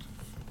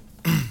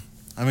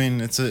 I mean,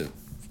 it's a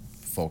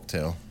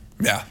folktale.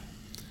 Yeah.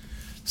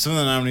 Some of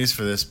the nominees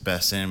for this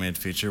Best Animated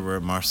Feature were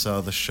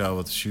Marcel the Shell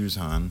with Shoes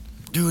On.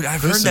 Dude,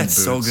 I've Puss heard in that's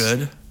so Boots.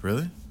 good.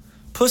 Really?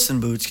 Puss in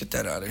Boots, get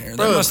that out of here.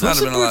 Bro, There must not Puss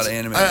have in been a lot of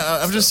Boots- anime.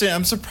 I'm just saying,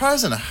 I'm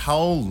surprised at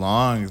how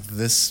long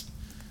this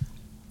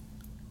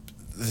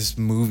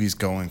movie's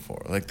going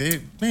for. Like,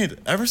 they made,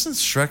 ever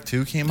since Shrek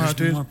 2 came There's out,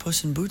 been dude, more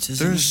Puss in Boots than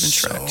there's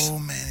there's been Shreks. so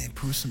many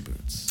Puss in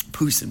Boots.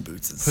 Puss in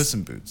Boots. Puss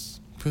in Boots.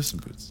 Puss in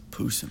Boots.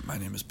 My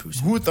name is Puss.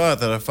 Who thought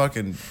that a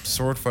fucking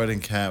sword-fighting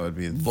cat would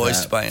be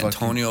Voiced that by fucking-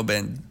 Antonio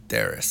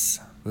Banderas.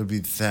 Would be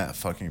that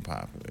fucking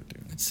popular,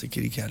 dude. It's the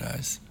kitty cat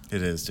eyes.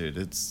 It is, dude.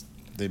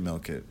 They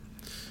milk it.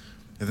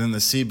 And then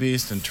the Sea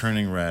Beast and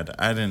Turning Red.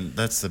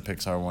 That's the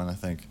Pixar one, I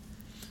think.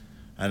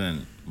 I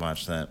didn't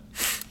watch that.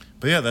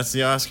 But yeah, that's the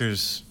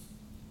Oscars.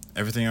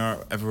 Everything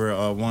Everywhere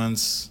All at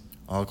Once.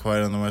 All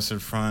Quiet on the Western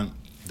Front.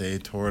 They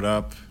tore it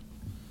up.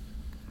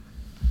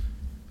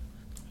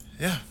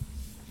 Yeah.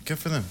 Good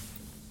for them.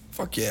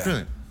 Fuck yeah.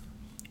 Brilliant.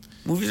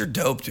 Movies are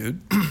dope, dude.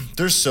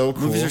 They're so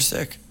cool. Movies are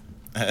sick.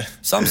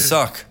 Some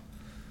suck.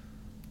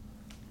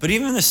 But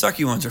even the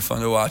sucky ones are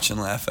fun to watch and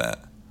laugh at.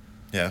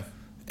 Yeah.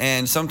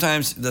 And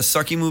sometimes the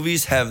sucky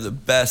movies have the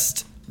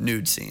best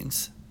nude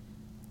scenes.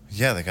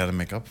 Yeah, they got to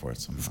make up for it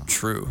somehow.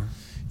 True.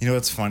 You know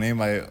what's funny?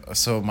 My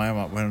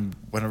mom,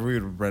 whenever we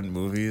would rent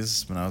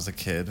movies when I was a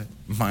kid,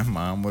 my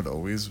mom would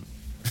always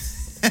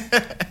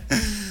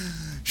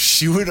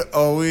she would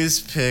always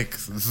pick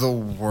the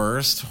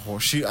worst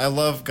I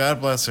love,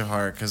 God bless her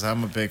heart, because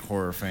I'm a big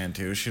horror fan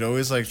too. She'd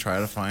always like try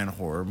to find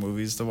horror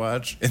movies to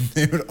watch, and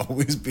they would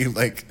always be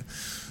like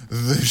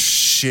the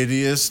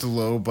shittiest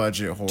low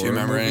budget horror. Do you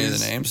remember movies. any of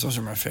the names? Those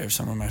are my favorite.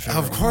 Some of my favorite.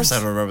 Of course, ones. I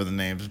don't remember the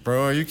names,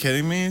 bro. Are you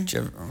kidding me?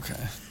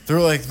 Okay. They're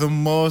like the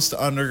most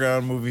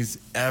underground movies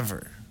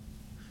ever.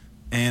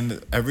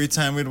 And every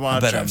time we'd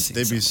watch bet them, I've seen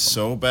they'd be some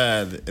so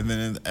bad. And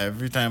then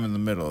every time in the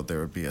middle, there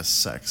would be a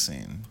sex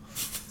scene.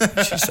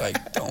 She's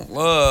like, don't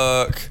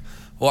look.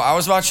 Well, I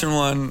was watching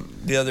one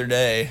the other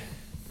day,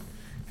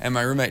 and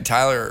my roommate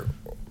Tyler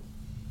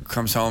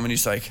comes home, and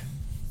he's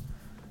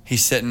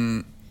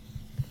sitting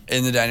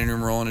in the dining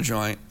room rolling a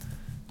joint,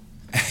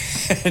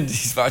 and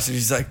he's watching.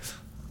 He's like, "Is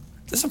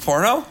this a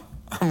porno?"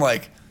 I'm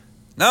like,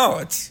 "No,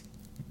 it's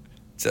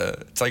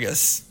like a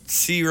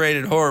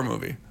C-rated horror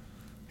movie."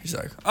 He's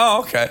like, "Oh,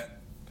 okay."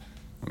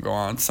 I'll go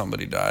on.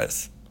 Somebody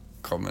dies.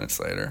 A couple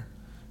minutes later,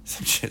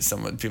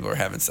 people are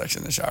having sex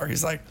in the shower.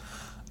 He's like,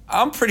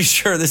 "I'm pretty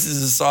sure this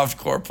is a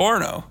softcore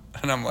porno,"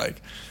 and I'm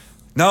like,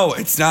 "No,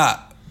 it's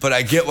not. But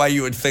I get why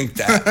you would think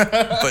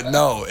that. But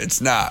no,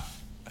 it's not."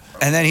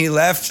 And then he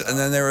left, and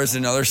then there was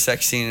another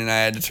sex scene, and I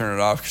had to turn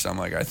it off because I'm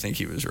like, I think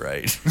he was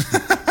right.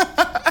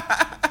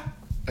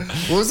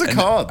 What was it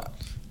called?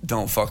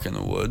 Don't Fuck in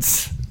the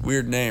Woods.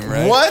 Weird name,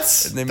 right?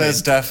 What? They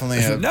That's definitely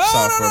a no,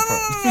 software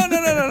porno.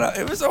 No.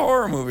 It was a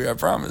horror movie, I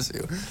promise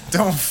you.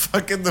 Don't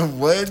Fuck in the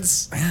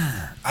Woods?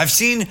 I've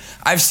seen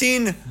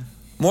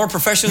more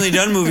professionally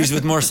done movies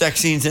with more sex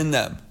scenes in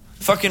them.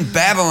 Fucking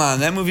Babylon.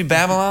 That movie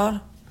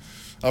Babylon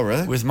Oh,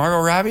 really? with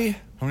Margot Robbie.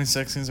 How many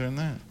sex scenes are in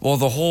that? Well,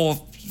 the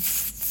whole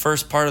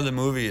first part of the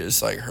movie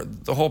is like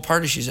the whole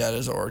party she's at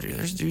is an orgy.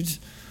 There's dudes.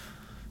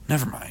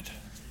 Never mind.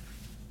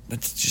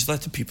 Let's just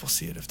let the people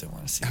see it if they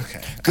want to see it.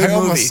 Okay. Good I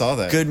movie. almost saw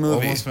that. Good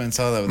movie. Almost went and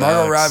saw that with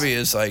Margot Alex. Robbie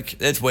is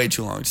like, it's way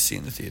too long to see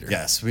in the theater.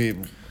 Yes.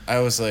 I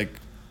was like,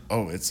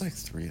 oh, it's like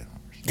 3 hours.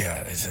 Yeah,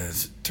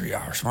 it's 3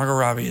 hours. Margot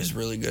Robbie is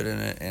really good in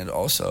it, and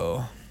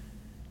also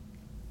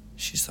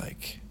she's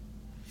like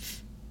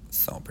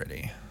so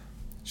pretty.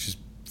 She's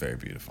very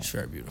beautiful. She's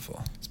very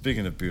beautiful.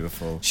 Speaking of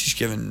beautiful, She's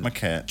given my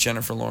cat.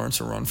 Jennifer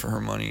Lawrence a run for her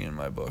money in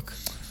my book.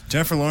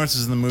 Jennifer Lawrence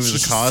is in the movie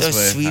She's The Causeway.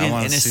 so sweet I and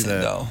want to see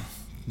innocent, that. though.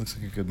 Looks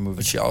like a good movie.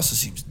 But she also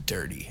seems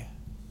dirty.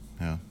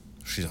 Yeah.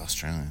 She's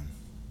Australian.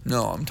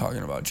 No, I'm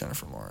talking about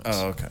Jennifer Lawrence.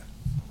 Oh, okay.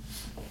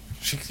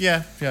 She could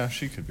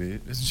be.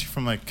 Isn't she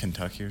from like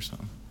Kentucky or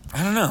something?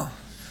 I don't know.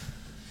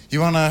 You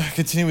want to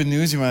continue with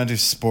news? You want to do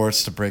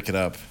sports to break it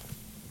up?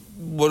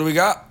 What do we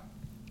got?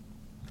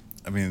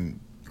 I mean,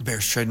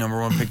 Bears trade number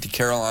 1 pick to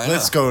Carolina.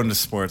 let's go into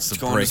sports to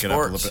Let's go break into it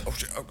up a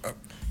sports. little bit. Oh,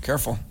 shit.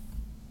 Careful.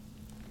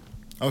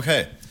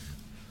 Okay.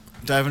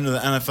 Dive into the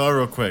NFL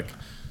real quick.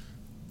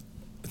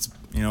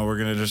 we're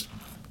going to just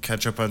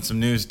catch up on some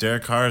news.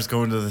 Derek Carr is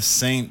going to the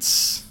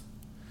Saints.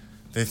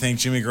 They think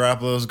Jimmy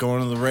Garoppolo is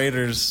going to the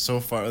Raiders so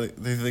far.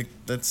 They think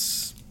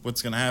that's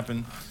what's going to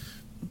happen.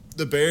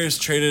 The Bears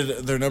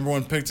traded their number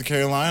 1 pick to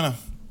Carolina.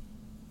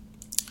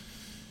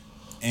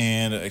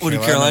 And What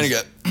did Carolina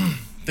get?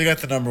 They got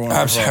the number 1 I'm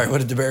overall. sorry. What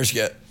did the Bears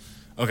get?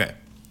 Okay.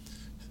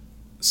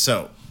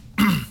 So,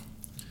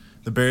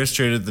 the Bears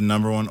traded the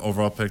number 1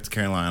 overall pick to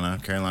Carolina.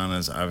 Carolina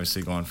is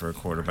obviously going for a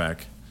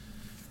quarterback.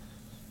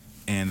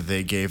 And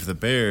they gave the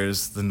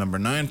Bears the number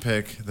 9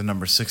 pick, the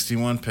number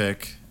 61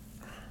 pick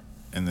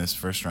in this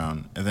first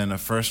round, and then a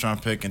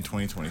first-round pick in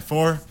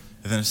 2024, and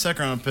then a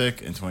second-round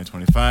pick in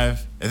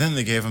 2025, and then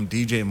they gave them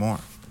DJ Moore,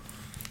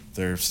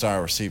 their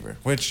star receiver,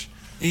 which...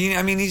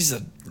 he's a...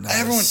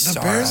 The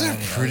Bears are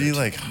pretty,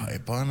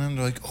 hype on him.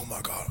 They're like, oh,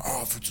 my God,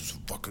 our offense is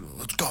fucking...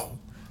 Let's go.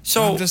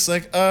 So... I'm just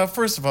like,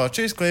 first of all,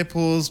 Chase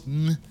Claypool's...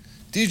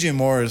 DJ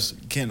Moore is...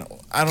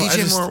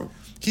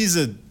 He's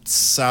a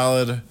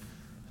solid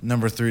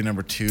number 3,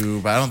 number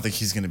 2, but I don't think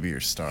he's going to be your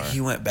star. He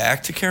went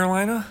back to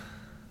Carolina?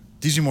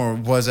 DJ Moore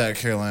was at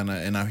Carolina,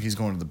 and now he's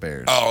going to the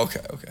Bears. Oh,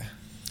 okay.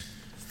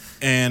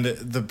 And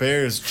the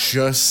Bears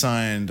just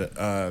signed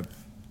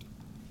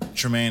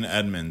Tremaine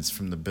Edmonds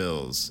from the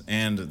Bills,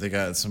 and they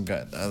got some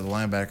guy, the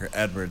linebacker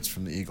Edwards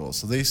from the Eagles.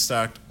 So they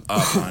stocked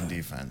up on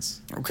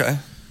defense. Okay.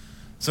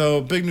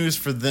 So big news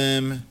for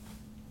them.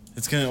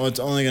 It's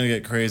only gonna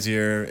get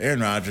crazier.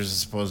 Aaron Rodgers is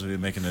supposed to be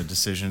making a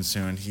decision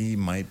soon. He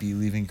might be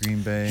leaving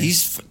Green Bay.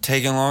 He's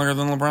taking longer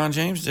than LeBron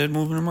James did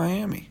moving to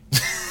Miami.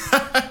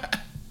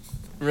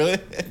 Really?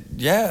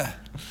 Yeah.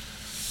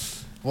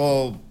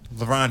 Well,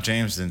 LeBron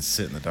James didn't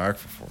sit in the dark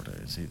for 4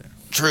 days either.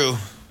 True.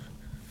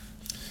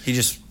 He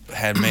just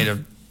had made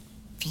a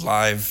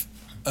live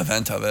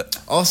event of it.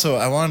 Also,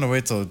 I wanted to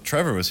wait till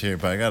Trevor was here,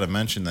 but I got to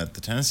mention that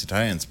the Tennessee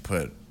Titans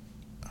put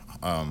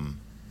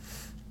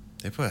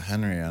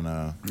Henry on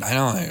a... I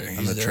know.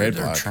 On the trade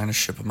block. They're trying to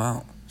ship him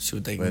out. See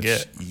what they can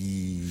get.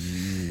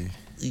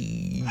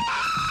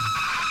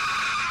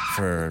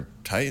 For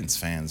Titans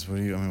fans, what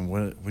do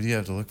you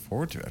have to look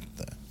forward to after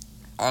that?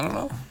 I don't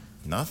know.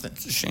 Nothing.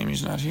 It's a shame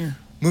he's not here.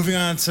 Moving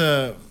on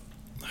to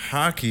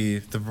hockey,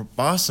 the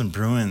Boston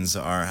Bruins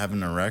are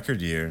having a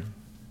record year.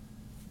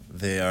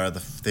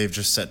 They've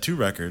just set 2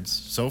 records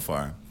so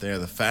far. They are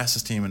the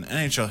fastest team in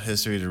NHL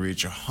history to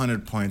reach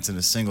 100 points in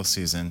a single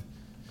season.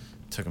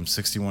 It took them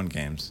 61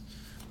 games.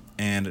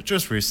 And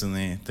just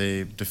recently,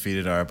 they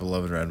defeated our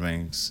beloved Red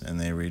Wings, and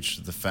they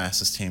reached the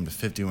fastest team to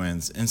 50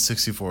 wins in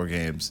 64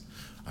 games.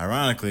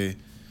 Ironically,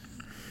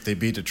 they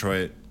beat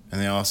Detroit,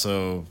 and they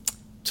also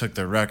took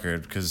their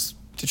record because...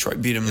 Detroit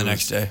beat him the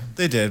next day.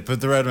 They did, but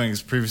the Red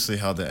Wings previously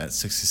held it at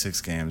 66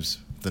 games.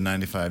 The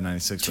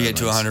 95-96 To get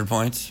to 100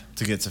 points?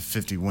 To get to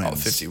 50 wins. Oh,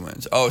 50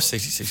 wins. Oh,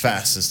 66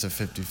 Fastest to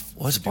 50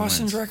 What's 50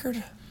 Boston's wins.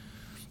 record?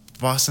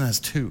 Boston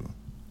has 2.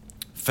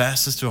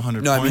 Fastest to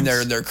 100 No, points. I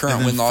mean their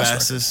current win-loss record.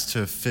 Fastest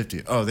to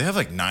 50. Oh, they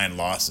have 9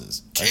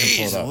 losses.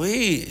 Jeez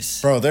Louise.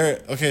 Bro,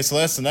 okay, so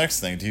that's the next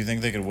thing. Do you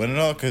think they could win it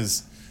all?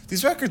 Because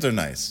these records are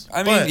nice.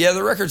 I mean, yeah,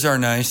 the records are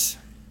nice.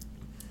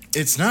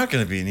 It's not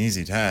going to be an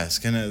easy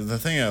task. And the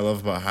thing I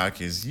love about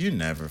hockey is you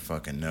never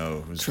fucking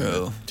know who's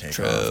going to take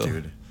off,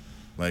 dude.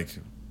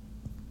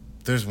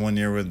 There's one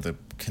year where the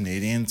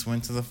Canadians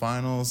went to the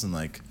finals and,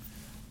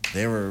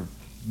 they were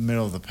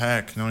middle of the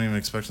pack. No one even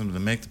expects them to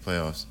make the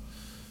playoffs.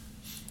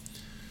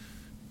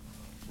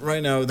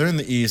 Right now, they're in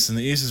the East, and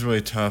the East is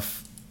really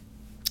tough.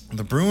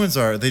 The Bruins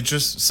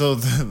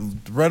the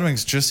Red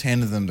Wings just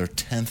handed them their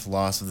 10th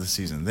loss of the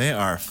season. They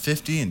are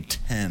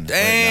 50-10 right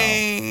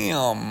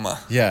Damn. now.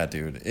 Yeah,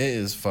 dude. It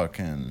is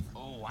fucking...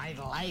 Oh, I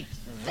like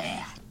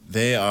that.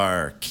 They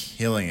are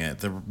killing it.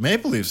 The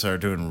Maple Leafs are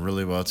doing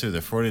really well, too.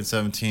 They're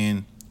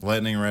 40-17.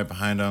 Lightning right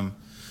behind them.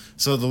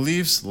 So the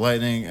Leafs,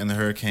 Lightning, and the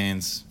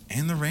Hurricanes,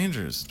 and the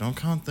Rangers, don't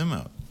count them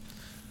out.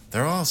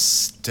 They're all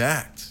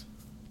stacked.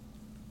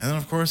 And then,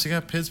 of course, you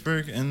got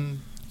Pittsburgh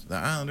and the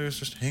Islanders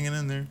just hanging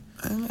in there.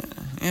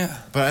 Yeah.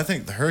 But I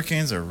think the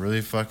Hurricanes are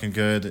really fucking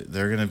good.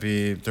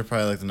 They're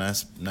probably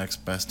the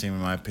next best team, in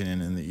my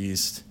opinion, in the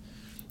East.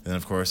 And then,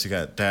 of course, you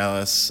got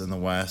Dallas in the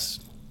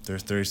West. They're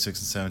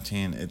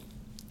 36-17.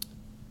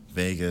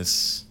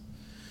 Vegas.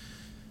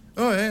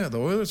 Oh, yeah, the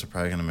Oilers are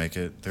probably going to make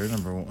it. They're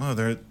number 1.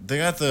 Oh, they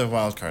got the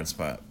wild card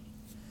spot.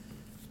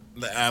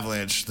 The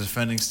Avalanche, the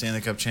defending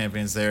Stanley Cup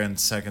champions, they're in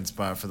second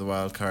spot for the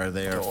wild card.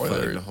 They are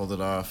fighting to hold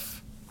it off.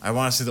 I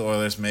want to see the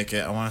Oilers make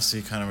it. I want to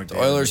see Connor McDavid.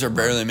 The Oilers are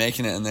barely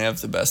making it, and they have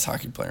the best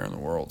hockey player in the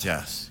world.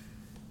 Yes.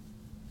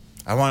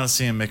 I want to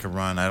see him make a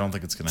run. I don't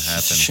think it's going to happen.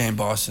 It's a shame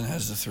Boston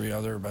has the 3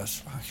 other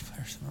best hockey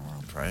players in the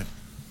world. Right.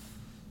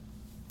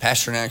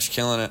 Pasternak's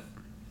killing it.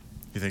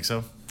 You think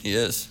so? He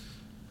is.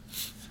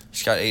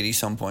 He's got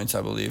 80-some points,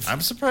 I believe.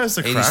 I'm surprised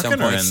the 80-some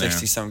Kraken are in points, there.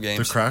 60-some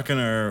games. The Kraken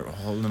are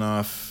holding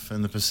off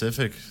in the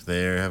Pacific.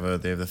 They have the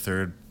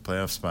 3rd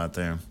playoff spot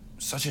there.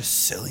 Such a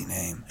silly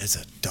name. It's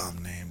a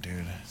dumb name,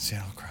 dude.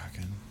 Seattle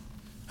Kraken.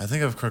 I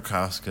think of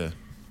Krakowska,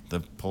 the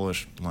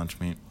Polish lunch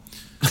meat.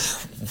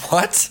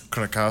 What?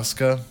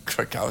 Krakowska.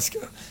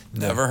 Krakowska?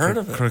 Never heard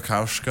of it.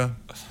 Krakowska.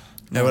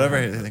 Yeah, whatever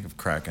I think of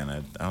Kraken,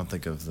 I don't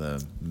think of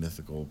the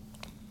mythical,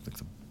 like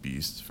the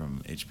beast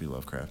from H.P.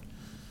 Lovecraft.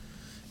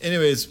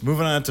 Anyways,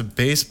 moving on to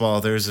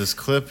baseball, there's this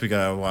clip we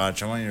gotta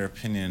watch. I want your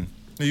opinion.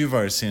 You've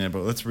already seen it,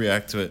 but let's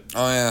react to it.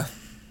 Oh, yeah.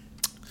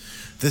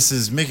 This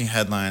is making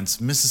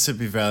headlines.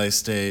 Mississippi Valley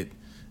State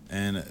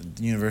and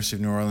the University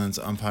of New Orleans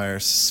umpire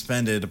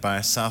suspended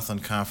by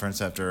Southland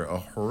Conference after a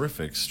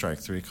horrific strike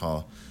 3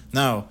 call.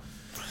 Now,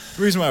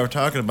 the reason why we're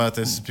talking about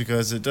this is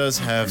because it does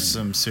have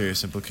some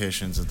serious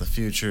implications of the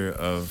future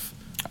of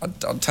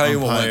I'll tell you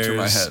what went through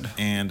my umpires head.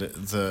 and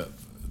the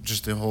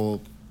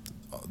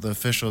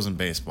officials in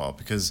baseball,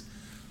 because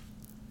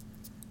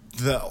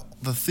the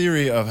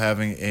theory of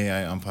having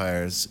AI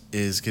umpires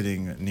is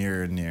getting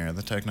nearer and nearer.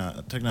 The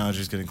technology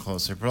is getting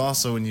closer, but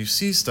also when you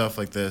see stuff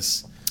like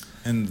this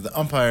and the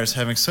umpires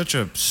having such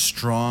a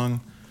strong,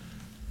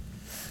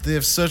 they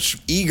have such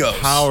Egos.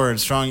 power and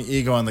strong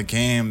ego on the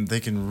game, they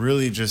can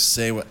really just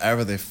say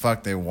whatever they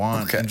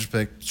want and just be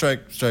like,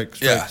 strike.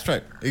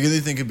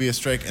 Anything could be a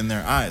strike in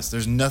their eyes.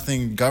 There's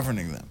nothing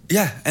governing them.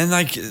 Yeah, and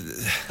like,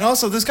 And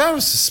also, this guy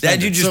was suspended.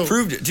 that you just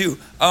proved it too.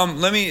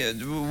 Let me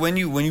when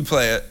you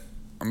play it,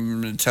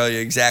 I'm gonna tell you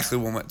exactly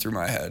what went through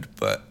my head.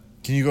 But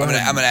Can you go ahead?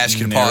 I'm gonna ask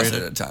you to pause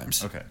it at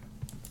times. Okay.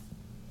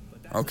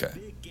 Okay.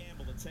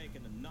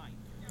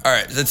 All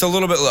right, it's a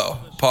little bit low.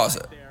 Pause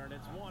it.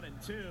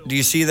 Do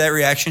you see that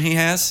reaction he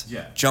has?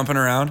 Yeah. Jumping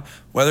around.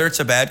 Whether it's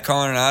a bad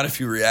call or not, if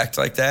you react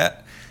like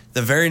that,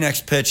 the very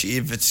next pitch,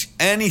 if it's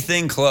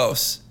anything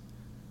close,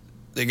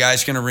 the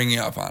guy's going to ring you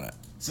up on it.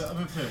 So I'm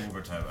going to play it one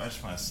more time. I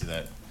just want to see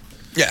that.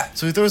 Yeah.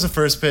 So he throws the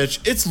first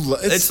pitch. It's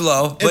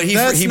low, but he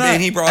brought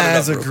it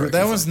up real quick.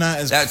 That was not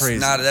as crazy.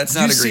 That's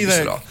not egregious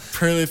at all.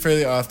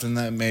 Fairly often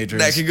that majors.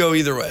 That could go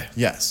either way.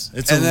 Yes.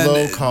 It's a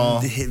low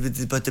call.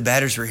 But the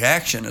batter's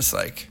reaction is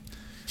like...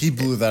 He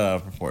blew that out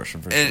of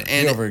proportion for sure.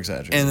 He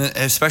over-exaggerated. And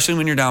especially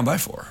when you're down by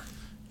 4.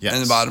 Yes.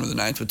 In the bottom of the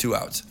 9th with 2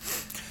 outs.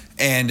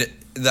 And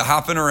the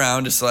hopping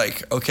around is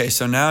like, okay,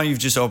 so now you've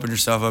just opened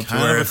yourself up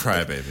kind to where... of a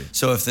crybaby.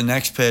 So if the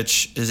next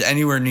pitch is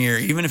anywhere near,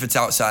 even if it's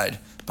outside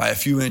by a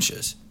few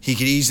inches, he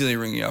could easily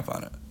ring you up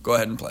on it. Go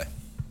ahead and play.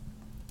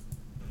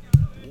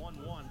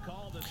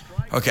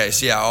 Okay,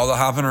 so yeah, all the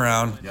hopping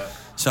around. Yep.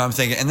 So I'm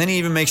thinking, and then he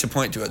even makes a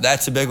point to it.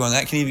 That's a big one.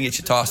 That can even get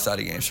you tossed out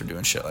of games for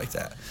doing shit like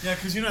that. Yeah,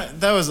 because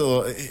that was a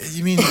little...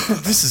 You mean,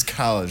 this is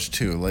college,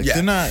 too. Like, Yeah.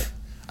 they're not...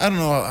 I don't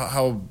know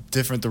how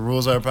different the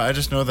rules are, but I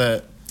just know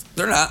that...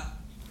 They're not.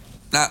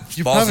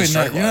 You're balls probably and not...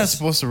 strike You're not wise.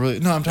 supposed to really...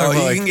 No, I'm talking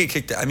about, you like... can get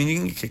kicked out. I mean, you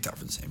can get kicked out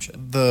for the same shit.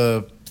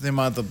 The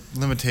amount of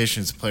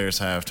limitations players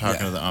have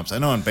talking to the umps. I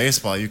know in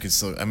baseball you can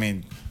still... I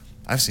mean,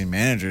 I've seen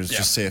managers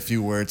just say a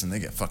few words and they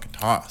get fucking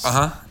tossed.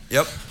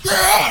 Yep.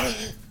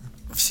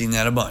 I've seen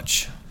that a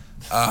bunch.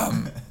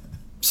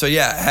 So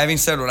yeah, having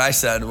said what I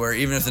said, where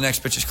even if the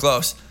next pitch is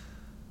close,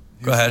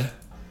 go ahead.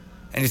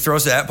 And he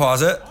throws that,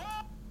 pause it.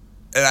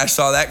 And I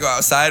saw that go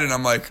outside and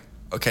I'm like,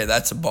 okay,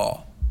 that's a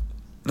ball.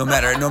 No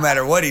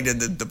matter what he did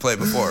the play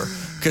before.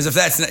 Because if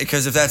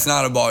that's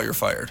not a ball, you're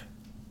fired.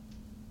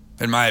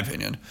 In my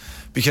opinion.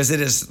 Because it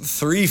is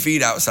 3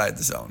 feet outside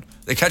the zone.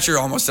 The catcher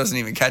almost doesn't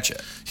even catch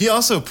it. He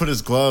also put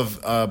his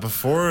glove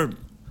before...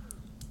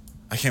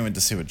 I can't wait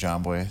to see what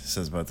John Boy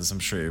says about this. I'm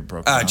sure he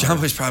broke it down. John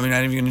Boy's probably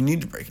not even going to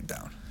need to break it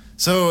down.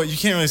 So you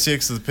can't really see it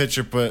because of the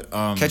pitcher, but...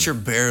 Catcher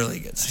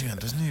barely gets to yeah, it.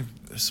 doesn't he...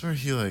 I swear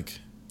he, like...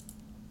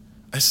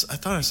 I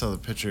thought I saw the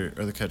pitcher,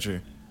 or the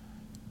catcher...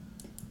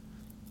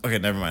 Okay,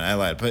 never mind. I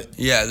lied. But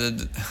Yeah,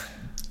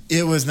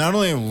 it was not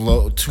only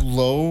too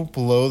low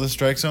below the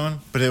strike zone,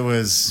 but it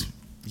was,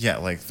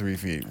 like 3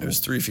 feet it was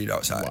 3 feet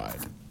outside.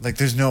 wide. Like,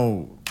 there's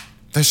no...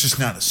 That's just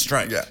not a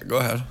strike. Yeah, go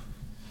ahead.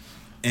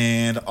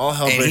 And all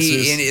hell And breaks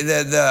loose.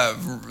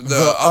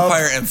 the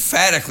umpire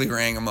emphatically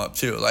rang him up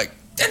too, like,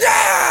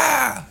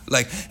 da-da!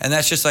 Like, and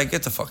that's just like,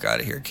 get the fuck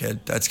out of here,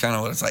 kid. That's kind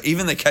of what it's like.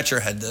 Even the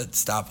catcher had to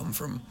stop him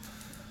from.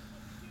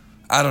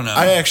 I don't know.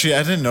 I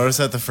didn't notice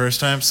that the first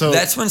time. So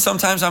that's when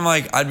sometimes I'm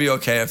like, I'd be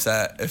okay if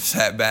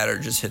that batter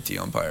just hit the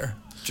umpire,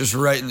 just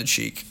right in the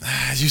cheek.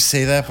 You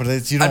say that, but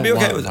you don't I'd be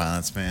okay want with it.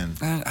 violence, man.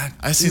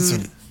 I seen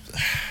some.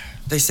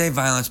 They say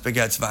violence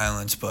begets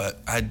violence,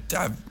 but I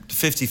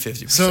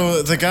 50-50%.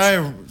 So the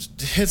guy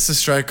hits the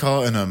strike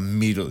call and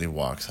immediately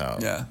walks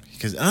out. Yeah.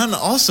 And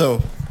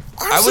also,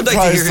 I would like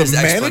to hear his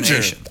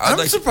explanation.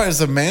 I'm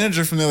surprised the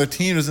manager from the other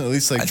team doesn't at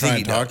least like I try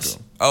think and he talk does. to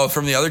him. Oh,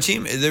 from the other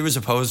team, it was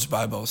opposed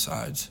by both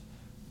sides.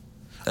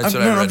 That's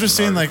what I read. I'm just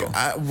from saying, the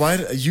like,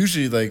 article.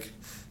 usually, like,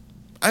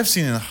 I've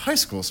seen in high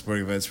school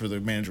sporting events where the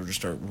manager would just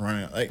start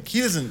running. Like, he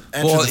doesn't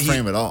enter the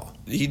frame at all.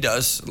 He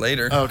does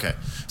later. Oh, okay.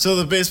 So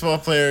the baseball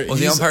player, Well,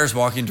 the umpire's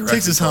walking directly.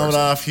 takes his helmet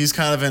off. He's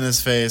kind of in his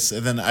face,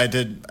 and then I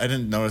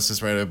didn't notice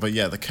this right away, but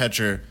yeah, the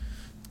catcher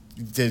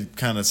did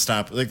kind of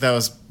stop. Like, that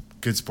was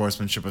good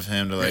sportsmanship of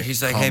him to like. Right,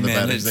 he's like, calm hey the man,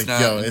 batter. it's He's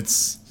like, not. yo,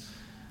 it's.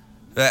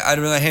 I'd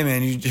be like, hey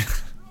man, you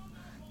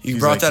He's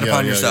brought like, that yo,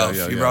 upon yo, yourself.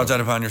 yo, yo, You yo. brought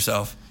that upon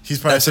yourself. He's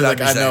probably That's said what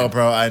like, I'd be I know, saying.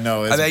 bro, I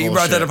know. It's I bet you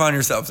brought that bullshit. upon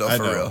yourself though, I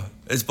for know. real.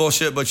 It's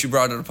bullshit, but you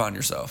brought it upon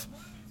yourself.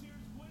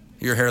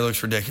 Your hair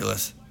looks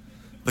ridiculous,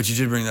 but you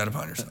did bring that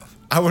upon yourself.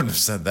 I wouldn't have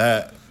said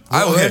that.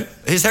 I would. Okay.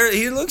 His hair,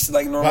 he looks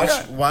like a normal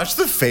guy. Watch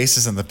the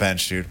faces on the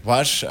bench, dude.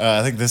 Watch,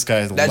 I think this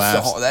guy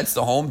That's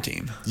the home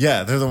team.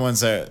 Yeah, they're the ones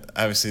that,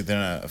 obviously, they're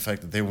not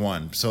affected. They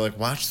won. So, like,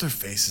 watch their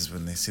faces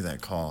when they see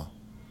that call.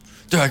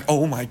 They're like,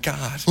 oh my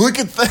God. Look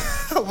at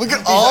that. Look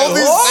at all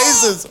these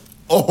faces.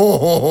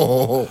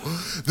 Oh,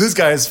 this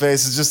guy's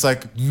face is just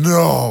like,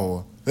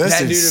 no. This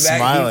That dude's dude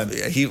smiling.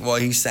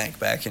 he sank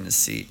back in his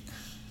seat.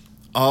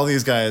 All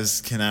these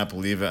guys cannot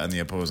believe it on the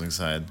opposing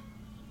side.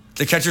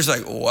 The catcher's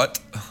like, what?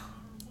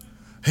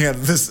 Hang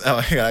on,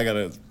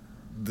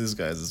 this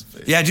guy's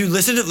face. Yeah, dude,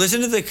 listen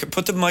to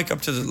put the mic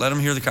up to let him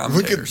hear the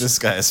commentators. Look at this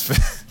guy's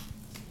face.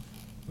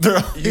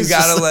 You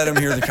gotta let him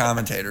hear the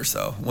commentators,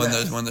 though, when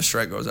the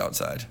strike goes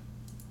outside.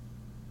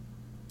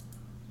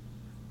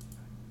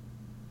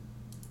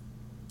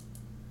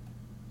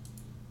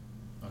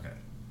 Okay.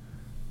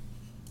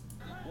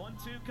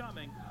 1-2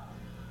 coming.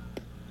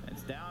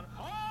 It's down.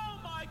 Oh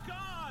my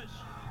gosh!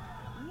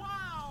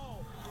 Wow!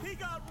 He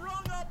got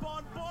rung up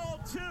on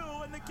ball 2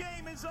 and the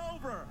game is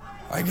over.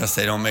 I guess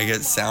they don't make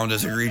it sound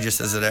as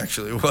egregious as it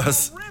actually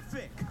was.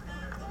 Terrific.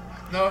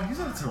 No, he's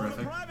not The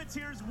terrific.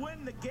 Privateers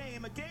win the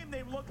game. A game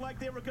they looked like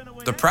they were going to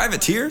win. The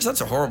Privateers?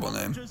 That's a horrible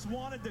name. Just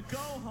wanted to go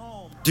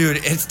home. Dude,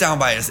 it's down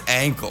by his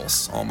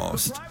ankles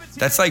almost.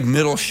 That's like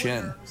middle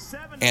shin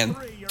and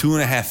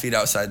 2.5 feet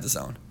outside the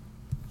zone.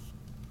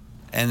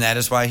 And that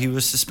is why he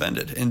was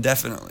suspended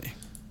indefinitely.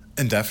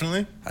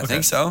 Indefinitely? I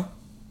think so.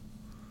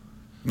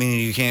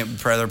 Meaning you can't.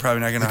 They're probably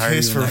not going to The hire you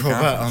case in for that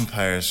robot conference.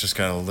 umpires just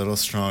got a little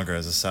stronger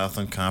as the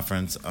Southland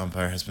Conference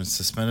umpire has been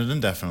suspended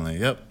indefinitely.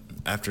 Yep.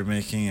 After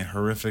making a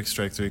horrific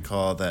strike 3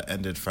 call that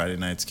ended Friday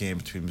night's game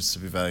between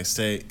Mississippi Valley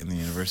State and the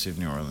University of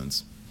New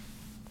Orleans.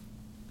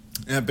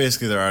 Yeah,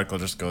 basically their article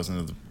just goes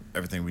into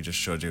everything we just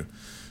showed you.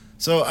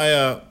 So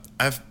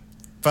I've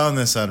found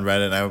this on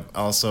Reddit. I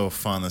also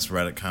found this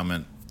Reddit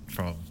comment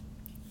from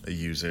a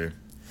user,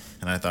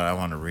 and I thought I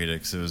wanted to read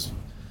it because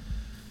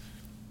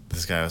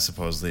this guy was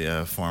supposedly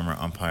a former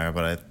umpire,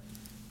 but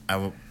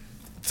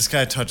this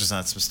guy touches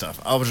on some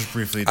stuff. I'll just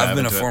briefly dive I've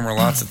been a into it. former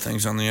lots of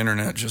things on the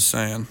internet, just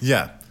saying.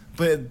 Yeah,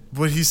 but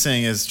what he's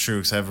saying is true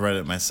because I've read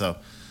it myself.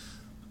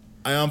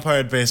 I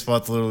umpired baseball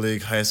at the Little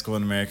League, high school,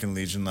 and American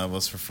Legion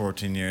levels for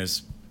 14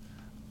 years.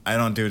 I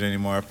don't do it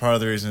anymore. Part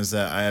of the reason is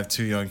that I have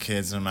 2 young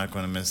kids and I'm not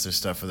going to miss their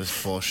stuff for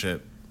this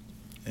bullshit.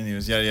 And he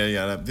was yada, yada,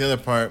 yada. The other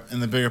part,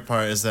 and the bigger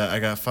part, is that I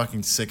got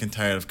fucking sick and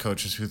tired of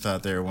coaches who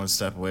thought they were one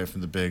step away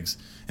from the bigs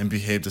and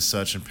behaved as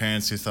such, and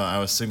parents who thought I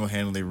was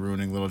single-handedly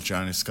ruining little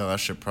Johnny's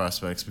scholarship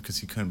prospects because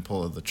he couldn't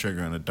pull the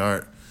trigger on a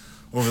dart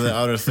over the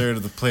outer third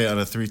of the plate on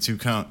a 3-2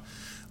 count.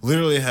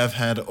 Literally have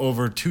had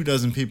over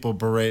 24 people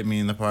berate me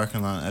in the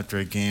parking lot after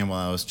a game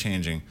while I was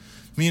changing.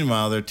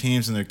 Meanwhile, their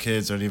teams and their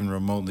kids aren't even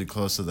remotely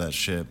close to that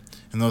shit.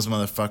 And those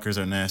motherfuckers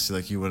are nasty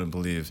like you wouldn't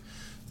believe.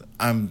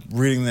 I'm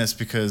reading this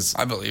because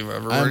I believe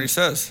every word he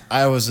says.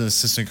 I was an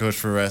assistant coach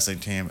for a wrestling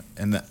team,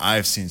 and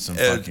I've seen some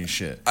fucking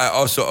shit. I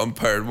also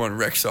umpired one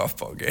rec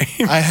softball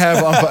game. I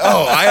have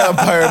I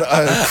umpired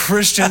a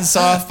Christian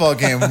softball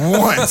game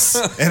once,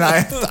 and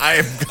I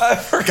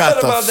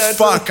got the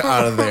fuck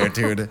out of there,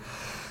 dude.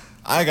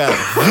 I got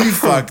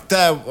refucked.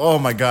 That, oh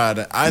my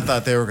god, I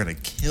thought they were gonna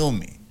kill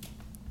me,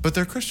 but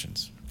they're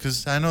Christians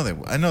because I know they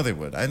would. I know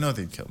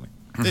they'd kill me.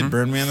 They'd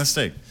burn me on the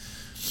stake.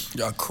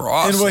 A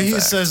cross. And what he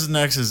says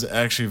next is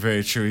actually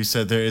very true. He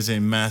said there is a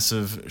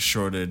massive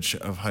shortage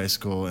of high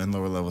school and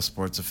lower level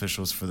sports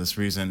officials for this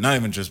reason. Not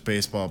even just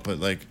baseball, but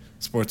like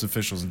sports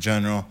officials in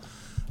general.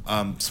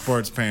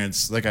 Sports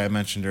parents, like I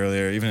mentioned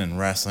earlier, even in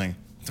wrestling.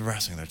 The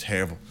wrestling, they're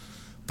terrible.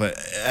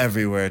 But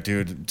everywhere,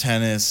 dude.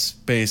 Tennis,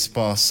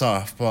 baseball,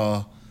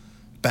 softball,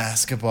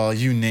 basketball,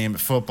 you name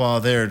it, football.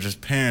 They're just,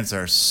 parents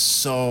are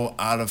so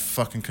out of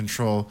fucking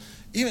control.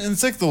 Even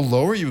it's like the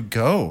lower you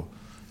go.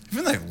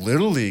 Even like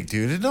Little League,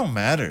 dude, it don't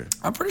matter.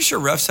 I'm pretty sure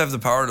refs have the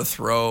power to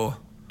throw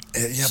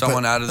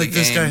someone out of the like game.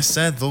 Like this guy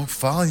said, they'll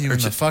follow you in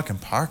the fucking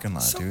parking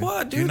lot, So dude.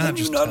 what, dude?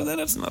 Then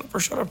it's not for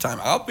shut up time.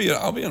 I'll be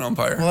an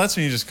umpire. Well, that's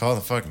when you just call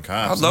the fucking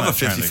cops. I'd love a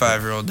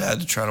 55-year-old dad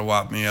to try to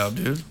whop me up,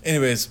 dude.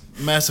 Anyways,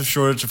 massive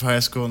shortage of high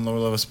school and lower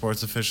level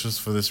sports officials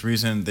for this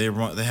reason. They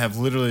have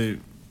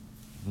literally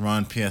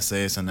run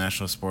PSAs on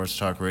national sports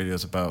talk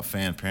radios about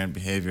fan-parent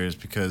behaviors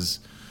because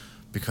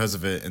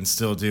of it, and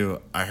still do.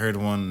 I heard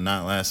one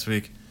not last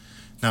week.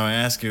 Now I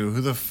ask you,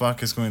 who the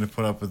fuck is going to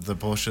put up with the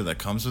bullshit that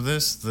comes with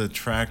this? The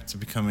track to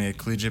becoming a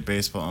collegiate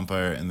baseball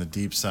umpire in the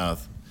Deep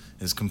South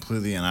is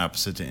completely an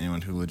opposite to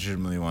anyone who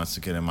legitimately wants to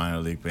get a minor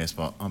league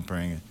baseball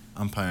umpiring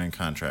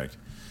contract.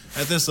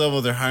 At this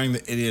level, they're hiring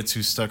the idiots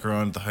who stuck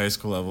around at the high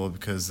school level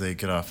because they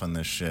get off on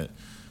this shit.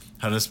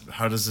 How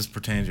does this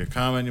pertain to your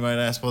comment, you might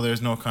ask? Well,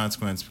 there's no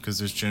consequence because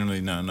there's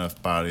generally not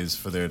enough bodies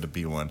for there to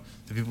be one.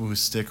 The people who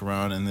stick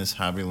around in this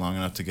hobby long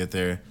enough to get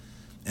there,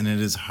 and it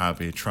is a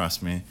hobby,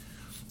 trust me,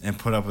 and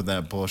put up with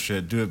that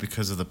bullshit, do it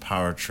because of the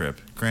power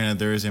trip. Granted,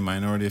 there is a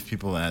minority of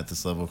people at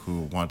this level who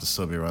want to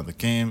still be around the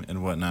game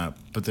and whatnot,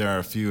 but there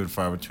are few and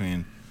far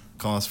between.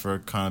 Calls for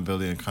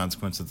accountability and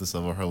consequence at this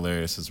level are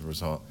hilarious as a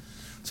result.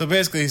 So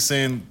basically he's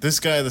saying this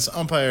guy, this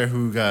umpire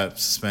who got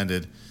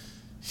suspended,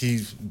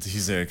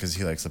 He's there because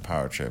he likes the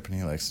power trip and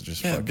he likes to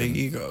just fucking, big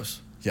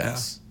egos.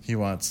 Yes, he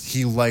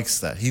likes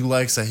that. He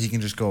likes that he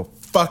can just go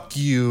fuck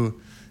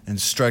you and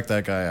strike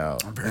that guy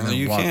out. Apparently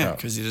you can't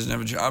because he doesn't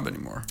have a job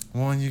anymore.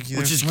 Well, which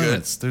is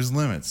limits. good. There's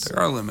limits. There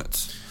are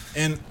limits.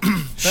 And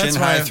Shin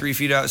high 3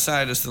 feet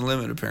outside is the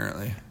limit,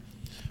 apparently.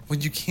 Well,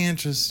 you can't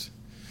just.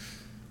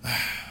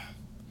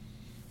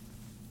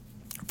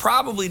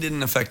 Probably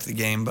didn't affect the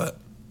game, but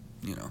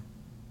No.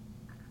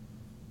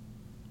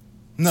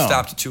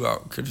 Stopped a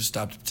 2-out. Could have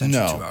stopped a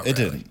potential 2-out. No, it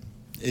didn't.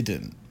 It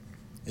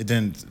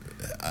didn't.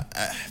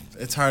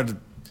 It's hard to.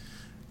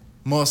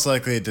 Most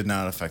likely, it did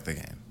not affect the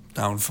game.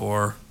 Down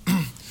 4.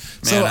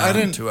 So I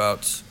didn't. 2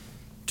 outs.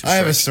 I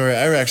have a story.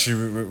 I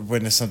actually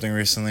witnessed something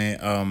recently.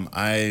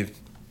 I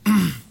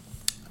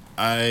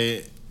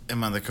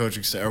am on the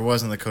coaching staff, or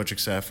was on the coaching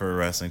staff for a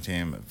wrestling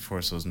team at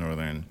Forest Hills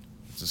Northern.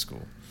 It's a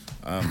school.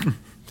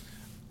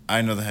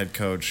 I know the head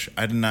coach.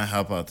 I did not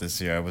help out this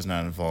year. I was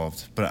not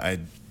involved, but I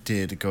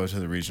did go to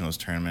the regionals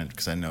tournament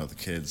because I know the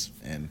kids,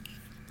 and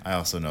I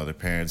also know their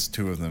parents.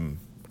 2 of them,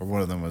 or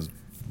one of them was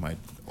my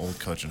old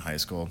coach in high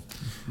school,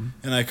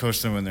 and I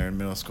coached them when they were in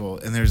middle school.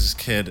 And there's this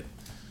kid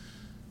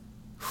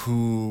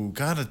who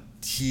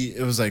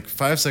it was like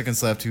 5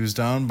 seconds left. He was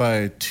down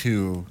by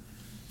 2,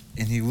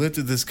 and he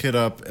lifted this kid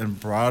up and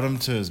brought him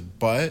to his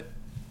butt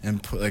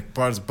and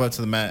brought his butt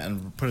to the mat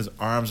and put his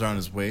arms around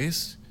his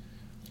waist.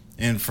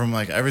 And from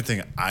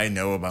everything I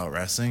know about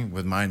wrestling,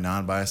 with my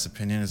non-biased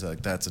opinion, is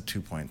that's a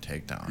 2-point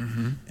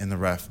takedown, and the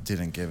ref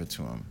didn't give it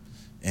to him,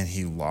 and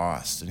he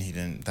lost, and he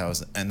didn't.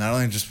 And not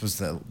only just was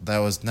that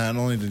was not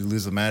only did he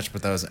lose the match,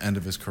 but that was the end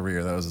of his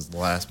career. That was his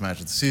last match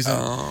of the season.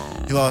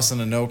 Oh. He lost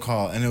on a no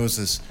call, and it was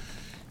this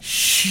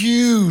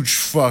huge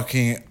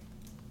fucking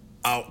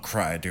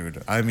outcry,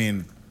 dude. I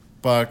mean,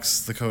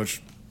 Bucks, the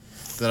coach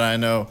that I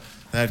know,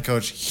 the head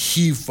coach,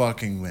 he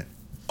fucking went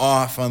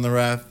off on the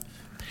ref.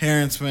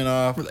 Parents went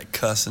off. Were they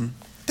cussing?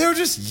 They were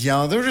just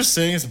yelling. They were just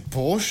saying it's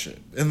bullshit.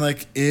 And,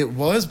 it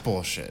was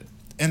bullshit.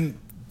 And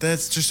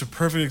that's just a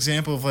perfect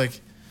example of,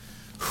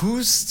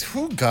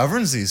 who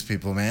governs these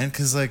people, man?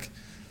 Because,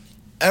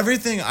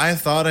 everything I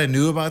thought I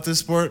knew about this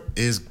sport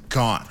is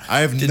gone.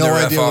 I have no idea. Did the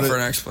ref offer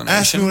an explanation?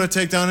 Ask me what a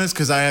takedown is,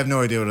 because I have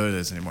no idea what it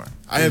is anymore.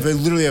 I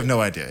literally have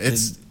no idea.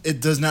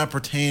 It does not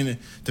pertain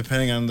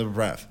depending on the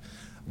ref.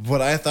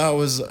 What I thought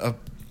was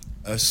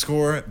a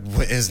score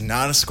is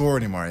not a score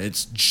anymore.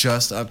 It's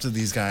just up to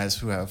these guys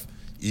who have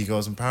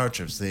egos and power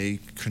trips. They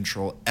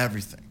control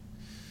everything.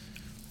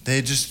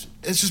 It's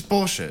just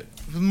bullshit.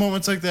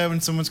 Moments like that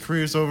when someone's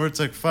career's over,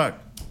 it's fuck.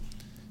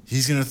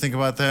 He's going to think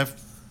about that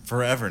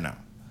forever now.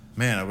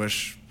 Man, I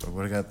wish I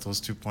would have got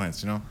those 2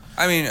 points,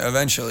 I mean,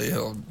 eventually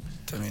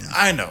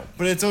I know,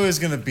 but it's always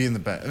going to be in the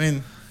back. I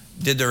mean.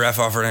 Did the ref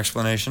offer an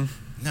explanation?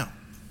 No.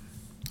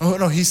 Oh,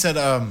 no, he said,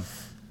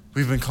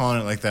 we've been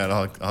calling it like that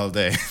all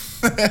day.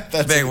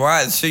 That's big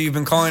why? So you've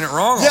been calling it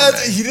wrong all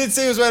day. He didn't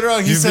say it was right or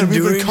wrong. He said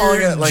we've been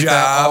calling it like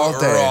that all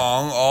day.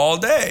 Wrong all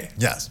day.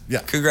 Yes. Yeah.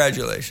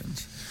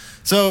 Congratulations.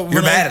 So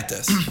you're bad at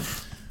this.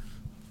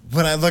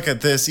 When I look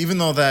at this, even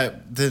though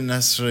that didn't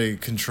necessarily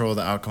control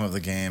the outcome of the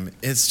game,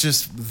 it's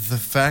just the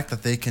fact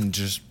that they can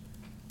just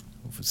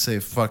say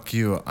 "fuck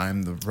you,"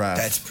 I'm the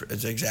ref.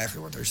 That's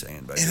exactly what they're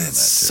saying. By and doing it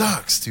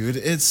sucks, dude.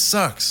 It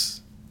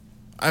sucks.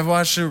 I've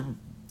watched it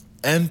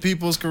end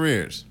people's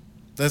careers.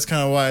 That's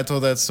kind of why I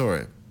told that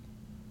story.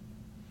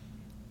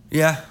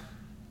 Yeah.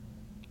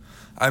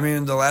 I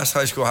mean, the last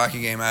high school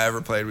hockey game I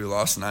ever played, we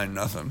lost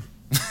 9-0.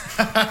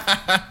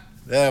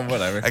 Yeah,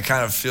 whatever. It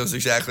kind of feels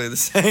exactly the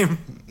same.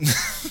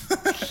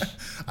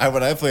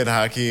 When I played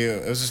hockey,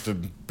 it was just a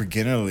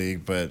beginner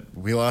league, but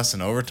we lost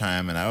in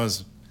overtime, and I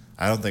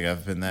don't think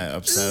I've been that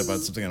upset about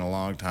something in a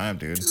long time,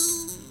 dude.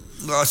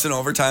 Lost in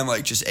overtime,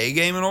 just a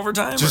game in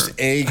overtime? Just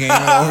a game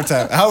in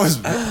overtime. I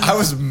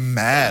was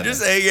mad.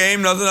 Just a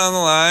game, nothing on the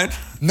line?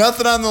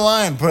 Nothing on the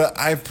line, but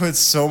I put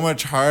so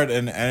much heart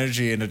and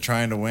energy into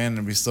trying to win,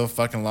 and we still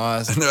fucking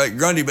lost. And they're like,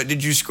 Grundy, but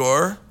did you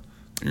score?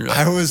 And you're like,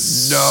 I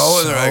was no.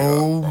 And they're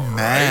so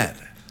mad.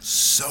 Right.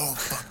 So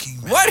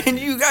fucking mad. Why didn't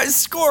you guys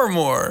score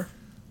more?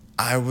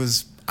 I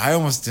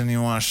almost didn't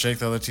even want to shake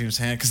the other team's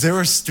hand because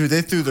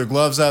they threw their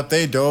gloves up,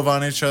 they dove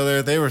on each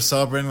other, they were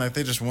celebrating like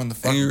they just won the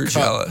fucking cup. And you were cup.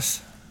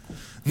 Jealous.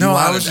 No,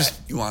 I was just.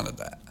 You wanted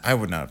that. I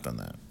would not have done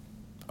that.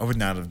 I would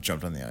not have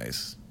jumped on the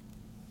ice.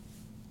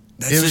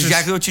 That's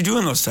exactly what you do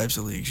in those types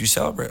of leagues. You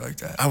celebrate like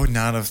that. I would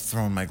not have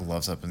thrown my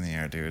gloves up in the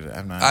air, dude.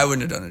 I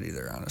wouldn't have done it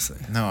either, honestly.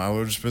 No, I would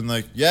have just been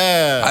like,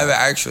 yeah. I've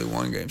actually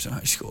won games in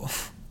high school.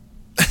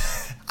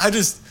 I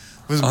was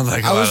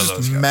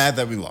just mad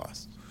that we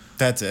lost.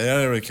 That's it. I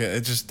don't really care.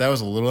 That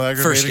was a little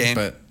aggravating. First game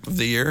of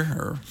the year,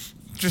 or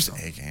just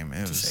a game.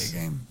 Just a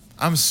game.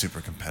 I'm super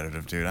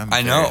competitive, dude.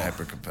 I know.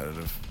 Hyper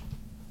competitive.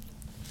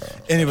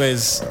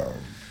 Anyways,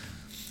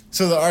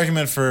 so the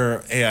argument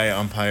for AI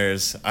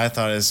umpires, I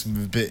thought is a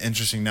bit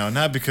interesting now.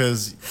 Not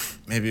because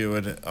maybe it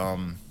would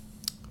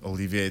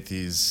alleviate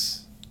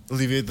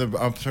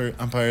the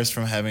umpires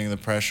from having the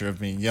pressure of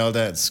being yelled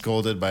at,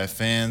 scolded by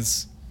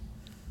fans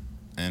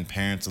and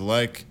parents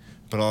alike,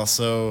 but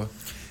also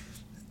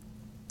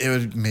it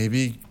would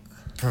maybe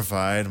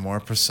provide more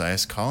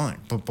precise calling.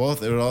 But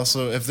both, it would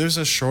also, if there's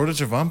a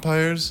shortage of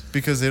umpires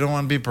because they don't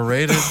want to be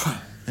berated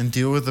and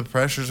deal with the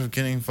pressures of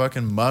getting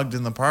fucking mugged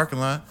in the parking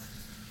lot,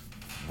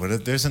 what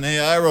if there's an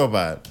AI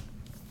robot?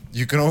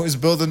 You can always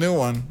build a new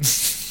one.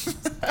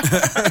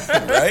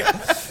 Right?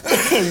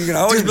 You can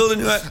always build a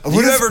new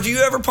one. Do you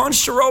ever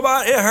punch a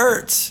robot? It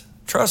hurts.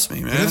 Trust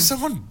me, man. What if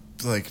someone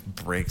like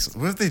breaks?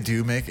 What if they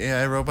do make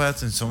AI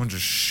robots and someone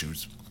just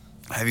shoots?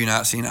 Have you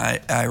not seen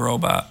I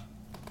Robot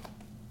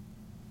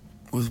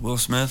with Will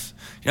Smith?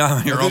 You know how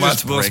many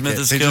robots Will Smith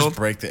has killed? They just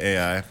break the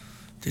AI.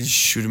 They just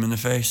shoot him in the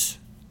face.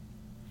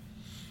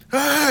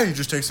 Ah, he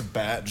just takes a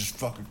bat and just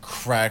fucking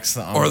cracks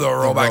the or the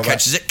robot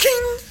catches it,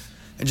 king,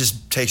 and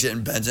just takes it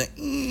and bends it.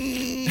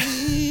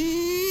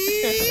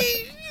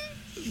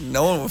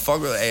 No one would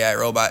fuck with an AI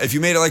robot. If you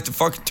made it like the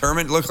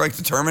fucking look like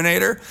the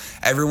Terminator,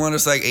 everyone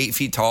is like 8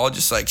 feet tall,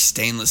 just like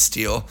stainless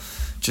steel,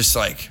 just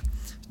like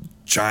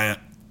giant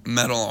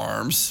metal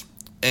arms,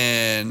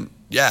 and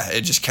yeah,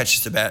 it just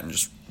catches the bat and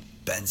just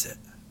bends it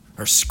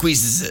or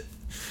squeezes it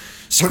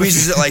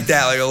it like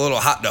that, like a little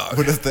hot dog.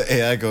 What if the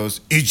AI goes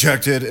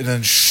ejected and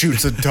then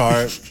shoots a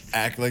dart,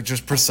 act like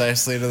just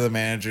precisely to the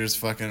manager's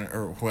fucking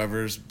or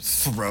whoever's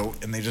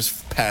throat, and they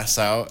just pass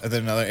out, and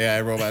then another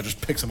AI robot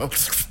just picks them up,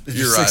 and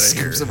You're just, out like, of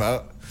scoops here. them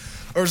out,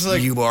 or it's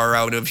like You are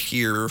out of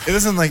here. it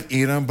doesn't like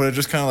eat them, but it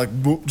just kind of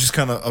like whoop, just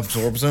kind of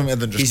absorbs them, and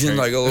then just He's in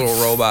like a little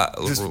robot,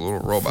 just little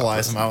robot.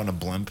 flies them out in a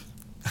blimp.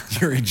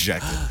 You're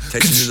ejected.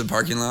 Takes him to the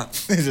parking lot.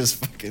 They just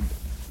fucking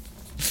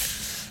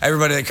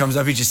Everybody that comes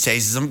up, he just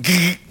tases them.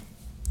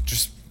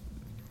 just.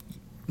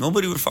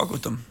 Nobody would fuck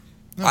with them.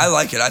 I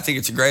like it. I think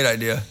it's a great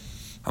idea.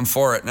 I'm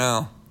for it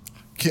now.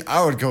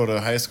 I would go to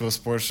high school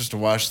sports just to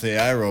watch the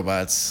AI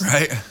robots.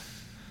 Right?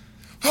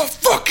 Oh,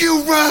 fuck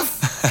you,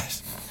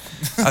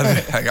 ref!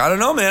 I don't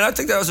know, man. I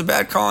think that was a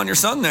bad call on your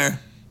son there.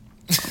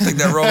 I don't think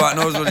that robot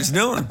knows what he's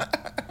doing.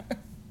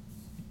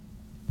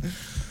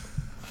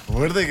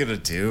 What are they gonna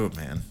do,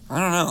 man? I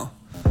don't know.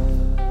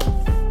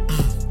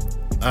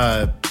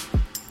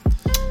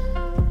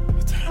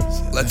 What time is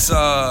it? Let's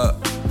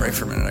break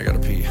for a minute. I gotta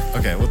pee.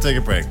 Okay, we'll take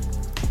a break.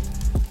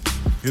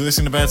 You're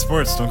listening to Bad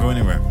Sports. Don't go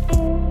anywhere.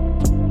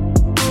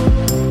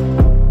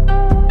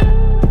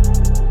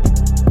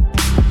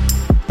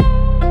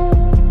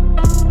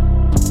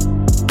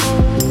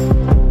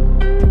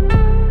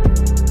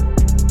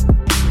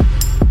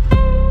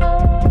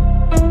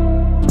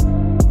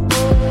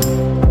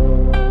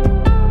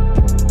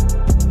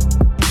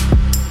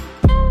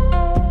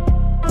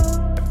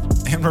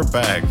 And we're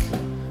back.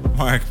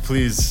 Mark,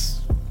 please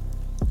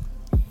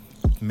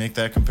make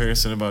that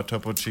comparison about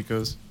Topo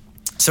Chicos.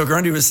 So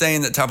Grundy was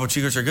saying that Topo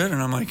Chicos are good,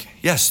 and I'm like,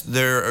 yes,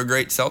 they're a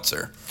great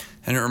seltzer.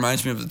 And it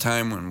reminds me of the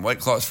time when White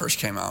Claws first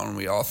came out, and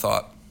we all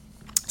thought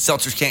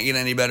seltzers can't get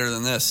any better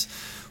than this.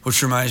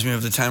 Which reminds me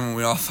of the time when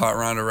we all thought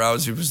Ronda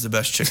Rousey was the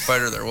best chick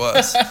fighter there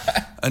was,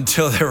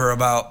 until there were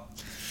about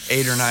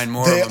 8 or 9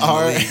 more They of them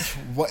are. in the league.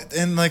 What?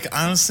 And like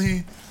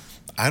honestly,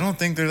 I don't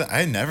think they're.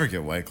 I never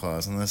get White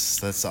Claws unless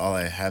that's all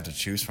I have to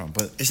choose from.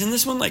 But Isn't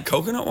this one like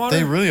coconut water?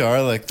 they really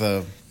are like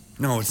the.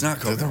 No, it's not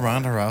They're coconut. the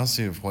Ronda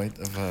Rousey of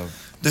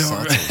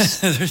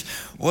seltzers. There's-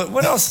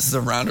 what else is the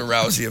Ronda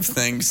Rousey of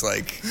things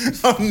like?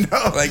 Oh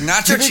no! Like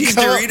nacho Did it cheese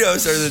come up-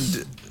 Doritos are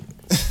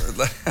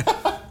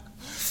the.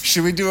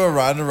 Should we do a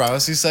Ronda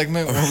Rousey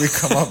segment where we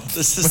come up?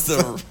 This is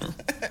the.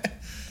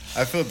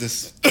 I feel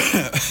this.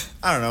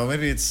 I don't know.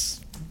 Maybe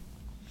it's.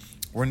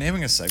 We're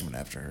naming a segment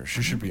after her.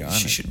 She should be on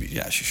She it. should be.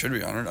 Yeah, she should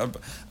be honored.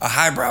 A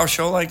highbrow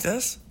show like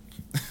this.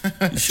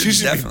 You She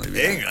should definitely be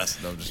be paying on it.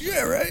 us. No, I'm just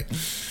Yeah, right.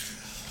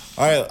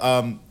 All right.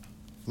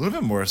 A little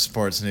bit more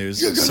sports news.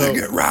 You're gonna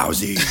get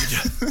Rousey.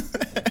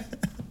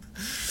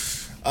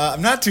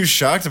 I'm not too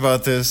shocked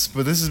about this,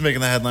 but this is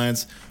making the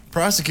headlines.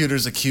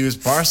 Prosecutors accuse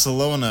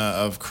Barcelona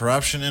of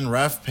corruption in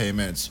ref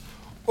payments.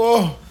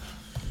 Oh,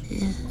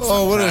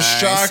 what a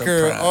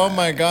shocker. Surprise. Oh,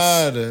 my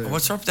God.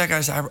 What's up with that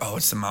guy's eyebrow? Oh,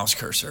 it's the mouse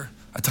cursor.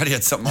 I thought he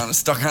had something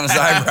stuck on his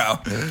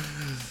eyebrow.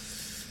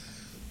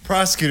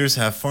 Prosecutors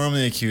have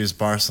formally accused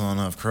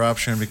Barcelona of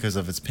corruption because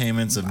of its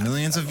payments of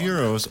millions of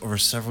euros over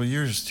several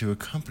years to a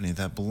company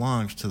that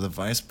belonged to the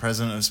vice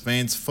president of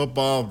Spain's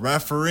football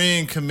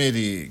refereeing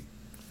committee.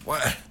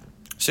 What?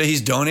 So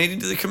he's donating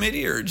to the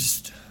committee, or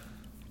just?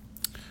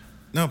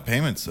 No,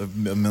 payments of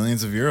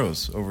millions of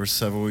euros over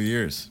several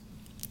years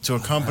to a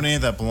company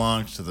that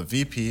belonged to the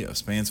VP of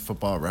Spain's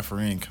football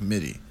refereeing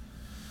committee.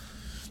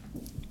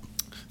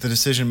 The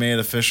decision made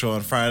official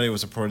on Friday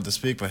was reported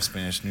this week by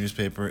Spanish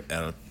newspaper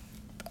El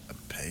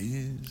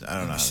País. I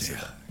don't know how to say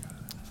that.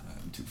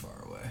 I'm too far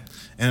away.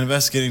 An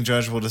investigating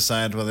judge will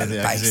decide whether the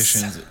El País.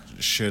 accusations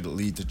should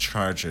lead to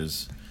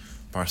charges.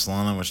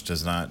 Barcelona, which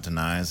does not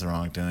deny the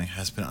wrongdoing,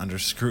 has been under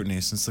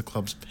scrutiny since the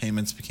club's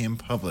payments became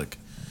public.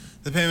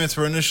 The payments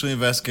were initially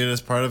investigated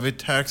as part of a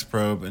tax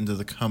probe into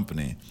the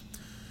company.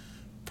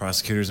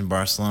 Prosecutors in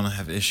Barcelona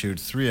have issued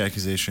 3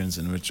 accusations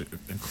in which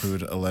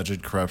include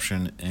alleged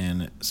corruption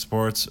in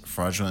sports,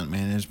 fraudulent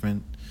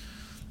management.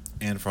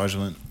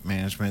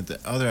 The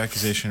other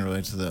accusation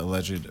relates to the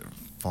alleged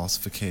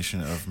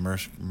falsification of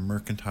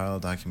mercantile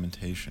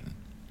documentation.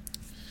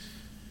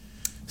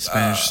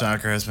 Spanish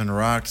soccer has been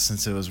rocked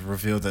since it was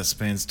revealed that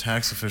Spain's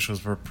tax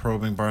officials were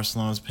probing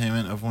Barcelona's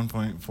payment of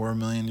 1.4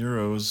 million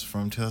euros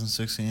from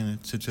 2016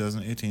 to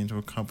 2018 to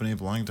a company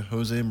belonging to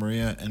Jose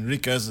Maria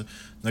Enriquez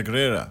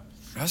Negreira.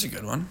 That's a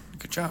good one.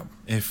 Good job.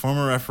 A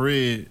former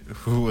referee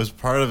who was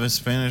part of a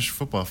Spanish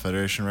Football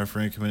Federation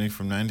refereeing committee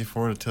from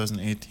 1994 to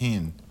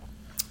 2018.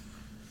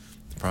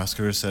 The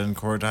prosecutor said in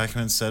court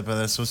documents said by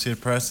the Associated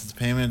Press that the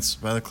payments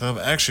by the club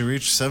actually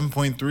reached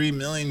 7.3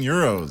 million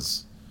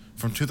euros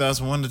from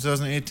 2001 to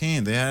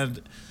 2018. They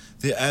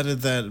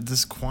added that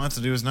this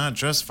quantity was not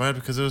justified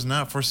because it was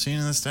not foreseen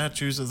in the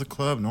statutes of the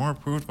club nor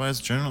approved by its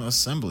General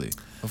Assembly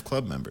of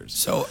club members.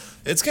 So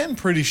it's getting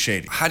pretty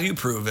shady. how do you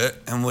prove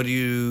it, and how do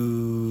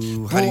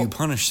you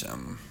punish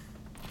them?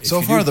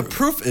 So far, the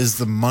proof is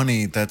the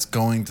money that's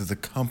going to the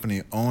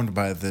company owned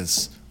by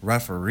this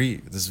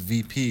referee, this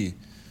VP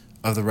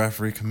of the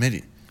referee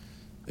committee.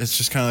 It's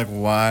just kind of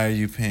like, why are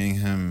you paying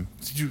him?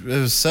 It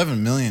was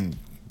 7 million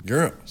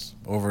euros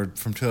over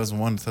from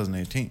 2001 to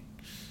 2018.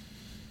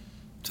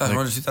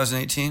 2001 to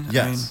 2018?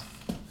 Yes.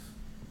 I mean,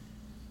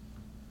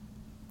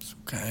 it's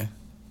okay.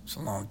 It's a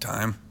long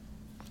time.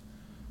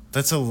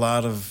 That's a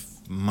lot of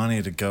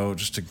money to go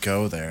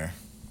there.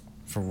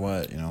 For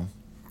what,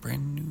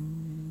 Brand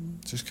new.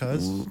 Just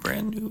cause?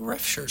 Brand new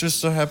ref shirt. Just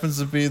so happens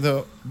to be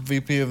the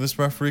VP of this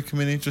referee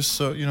committee. Just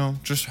so,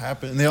 just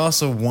happened. And they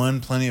also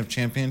won plenty of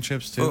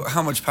championships, too. Well,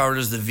 how much power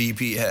does the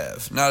VP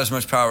have? Not as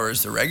much power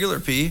as the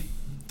regular P.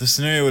 The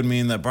scenario would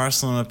mean that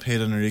Barcelona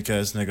paid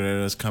Enriquez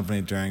Negreira's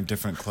company during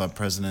different club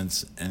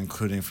presidents,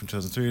 including from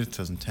 2003 to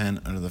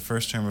 2010, under the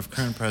first term of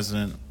current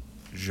president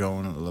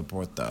Joan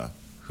Laporta,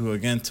 who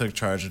again took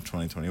charge in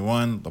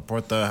 2021.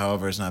 Laporta,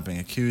 however, is not being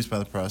accused by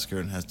the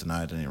prosecutor and has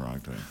denied any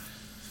wrongdoing.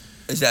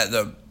 Is that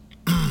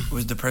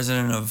was the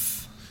president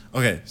of...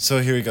 Okay, so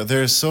here we go.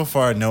 There is so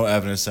far no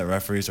evidence that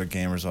referees or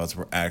game results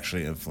were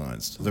actually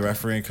influenced. The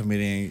refereeing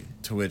committee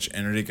to which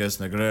Enriquez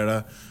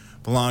Negreira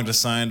belonged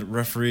assigned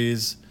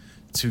referees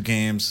to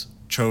games,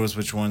 chose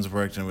which ones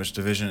worked in which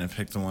division, and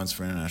picked the ones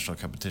for international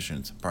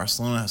competitions.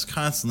 Barcelona has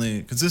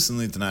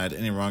consistently denied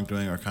any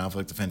wrongdoing or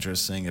conflict of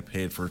interest, saying it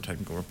paid for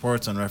technical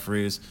reports on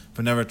referees,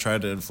 but never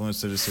tried to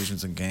influence their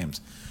decisions in games.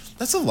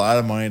 That's a lot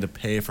of money to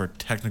pay for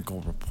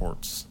technical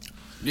reports.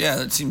 Yeah,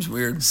 that seems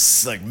weird.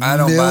 It's like I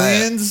don't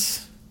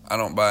millions. I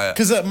don't buy it.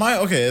 Because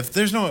if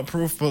there's no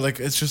proof, but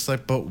it's just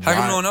like, but why? How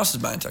come no one else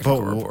is buying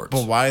technical reports?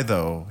 But why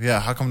though? Yeah,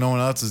 how come no one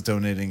else is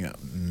donating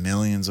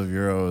millions of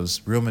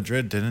euros? Real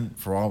Madrid didn't,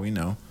 for all we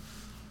know.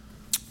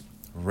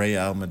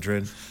 Real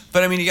Madrid.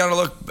 But I mean, you got to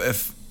look.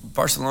 If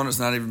Barcelona's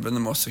not even been the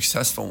most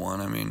successful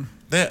one, I mean,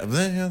 they've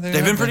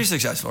been pretty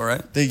successful,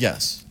 right?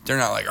 Yes. They're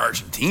not like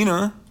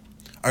Argentina.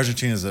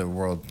 Argentina's a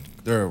world.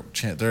 They're a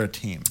team. They're a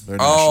team.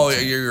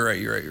 You're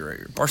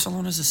right.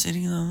 Barcelona's a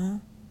city though.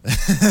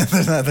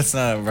 That's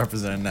not a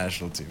represented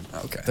national team.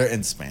 Okay. They're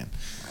in Spain.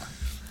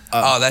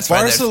 That's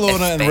why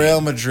Barcelona and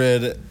Real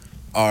Madrid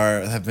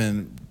have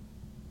been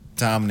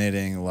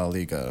dominating La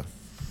Liga,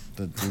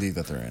 the league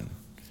that they're in.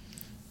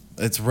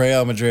 It's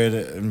Real Madrid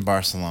and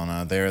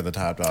Barcelona. They're the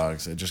top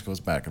dogs. It just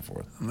goes back and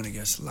forth. I'm gonna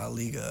guess La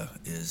Liga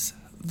is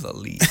the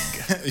league.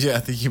 Yeah, I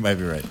think you might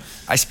be right.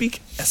 I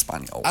speak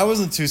Espanol. I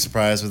wasn't too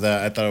surprised with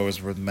that. I thought it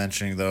was worth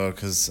mentioning though,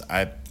 because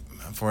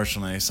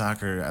unfortunately,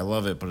 soccer, I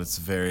love it, but it's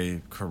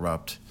very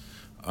corrupt.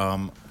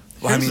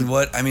 What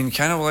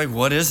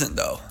isn't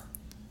though?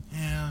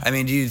 Yeah. I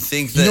mean, do you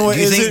think that?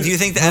 Do you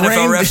think the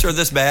NFL refs are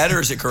this bad, or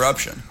is it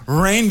corruption?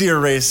 Reindeer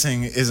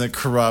racing isn't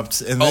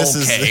corrupt, and this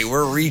is okay.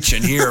 We're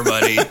reaching here,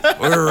 buddy.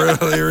 We're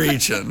really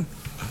reaching.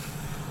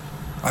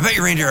 I bet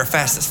your reindeer are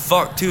fast as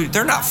fuck, too.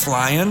 They're not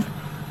flying.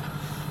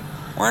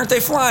 Why aren't they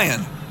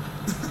flying?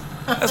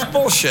 That's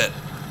bullshit.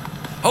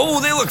 Oh,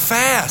 they look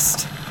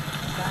fast.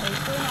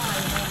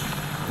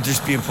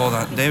 Just being pulled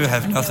on. They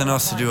have nothing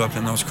else to do up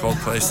in those cold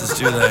places,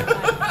 do they?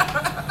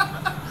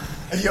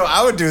 Yo,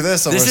 I would do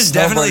this. This is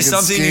definitely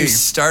something you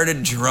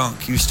started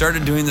drunk. You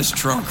started doing this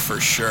drunk for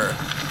sure.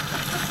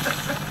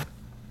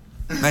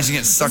 Imagine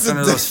getting sucked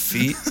under those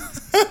feet.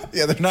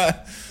 Yeah, they're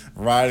not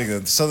riding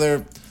them. So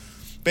they're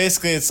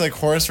basically, it's like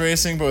horse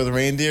racing, but with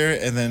reindeer.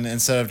 And then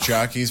instead of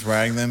jockeys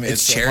riding them,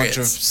 it's a bunch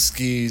of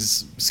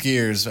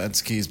skiers and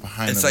skis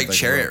behind them. It's like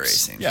chariot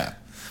racing. Yeah.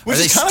 Are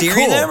they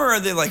steering them, or are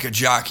they like a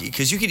jockey?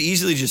 Because you could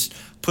easily just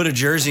put a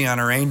jersey on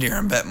a reindeer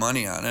and bet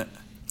money on it.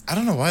 I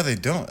don't know why they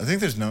don't. I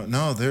think there's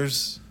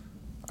there's...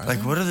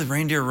 What are the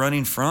reindeer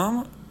running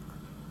from?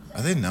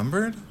 Are they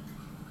numbered?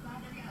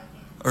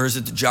 Or is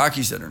it the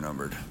jockeys that are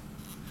numbered?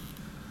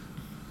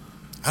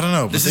 I don't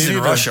know. This is in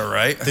Russia,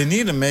 right? They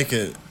need to make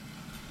it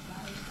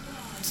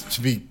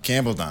to be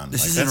gambled on.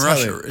 This is in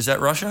Russia. Is that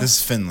Russia? This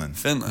is Finland.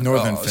 Northern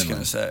Finland. I was going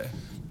to say.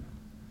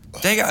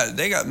 They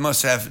got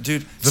must have,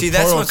 dude. The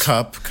Poro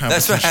Cup competition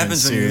that's what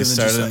happens when you live in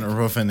started in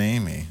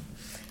Rovaniemi.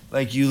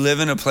 Like, you live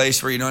in a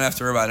place where you don't have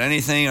to worry about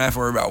anything. You don't have to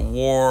worry about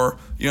war.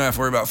 You don't have to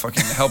worry about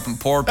fucking helping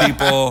poor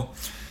people.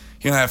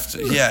 You don't have to,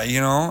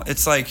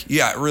 it's like,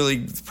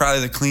 really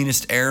probably the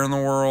cleanest air in the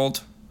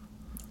world.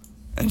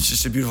 And it's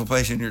just a beautiful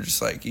place, and you're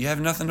just like, you have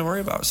nothing to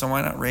worry about. So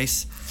why not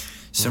race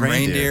some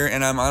reindeer?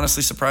 And I'm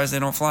honestly surprised they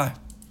don't fly.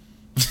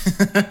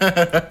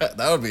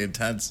 That would be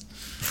intense.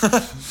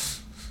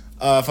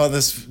 I found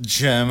this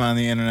gem on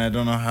the internet. I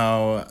don't know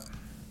how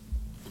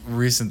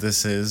recent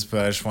this is,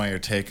 but I just want your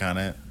take on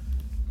it.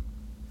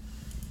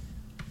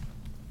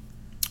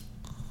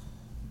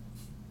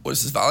 What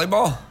is this,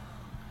 volleyball?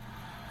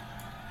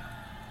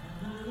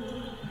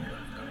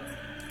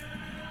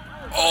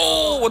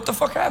 Oh, what the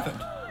fuck happened?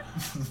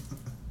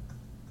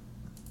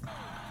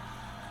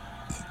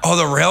 Oh,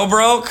 the rail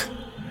broke?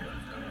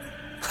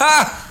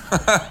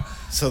 Ha!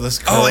 So this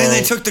girl, Oh, and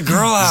they took the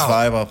girl this out.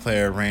 volleyball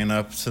player ran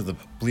up to the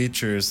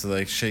bleachers to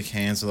like shake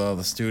hands with all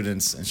the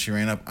students, and she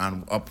ran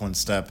up one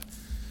step,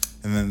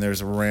 and then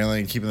there's a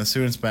railing keeping the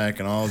students back,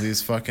 and all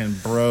these fucking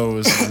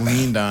bros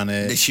leaned on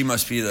it. She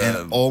must be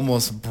the... and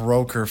almost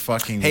broke her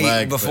fucking Hey,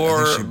 leg.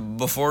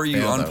 before you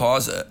bailed out.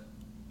 unpause it,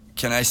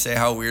 can I say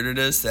how weird it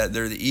is that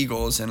they're the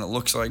Eagles and it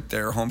looks like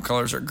their home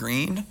colors are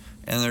green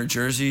and their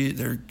jersey,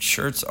 their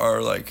shirts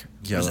are like,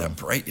 yellow. Is that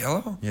bright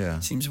yellow? Yeah.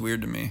 Seems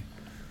weird to me.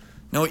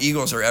 No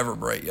Eagles are ever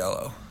bright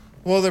yellow.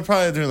 Well, they're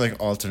probably doing like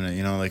alternate,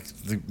 like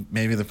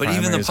maybe the But primary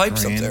even the is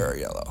pipes green. up there are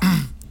yellow.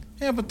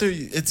 Yeah, but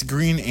it's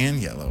green and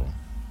yellow,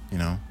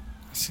 I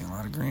see a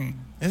lot of green.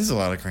 It is a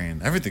lot of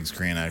green. Everything's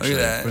green, actually.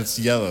 that. But it's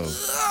yellow.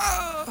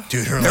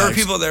 Dude, her There were legs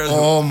people there who-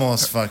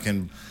 almost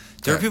fucking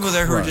There are got people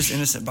there who are just crushed.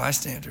 innocent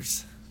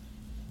bystanders.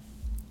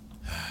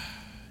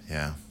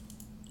 Yeah.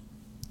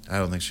 I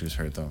don't think she was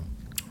hurt, though.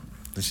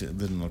 It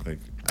didn't look like...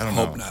 I don't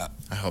Hope know. not.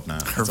 I hope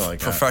not. Her That's all I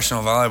got.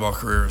 professional volleyball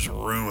career is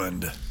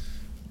ruined.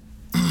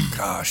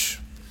 Gosh.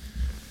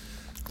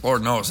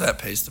 Lord knows that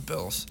pays the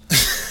bills.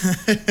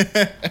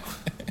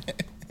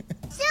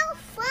 So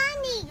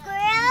funny,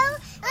 girl.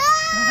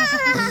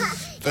 Ah!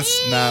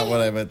 That's not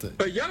what I meant to...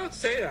 But y'all don't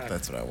say that.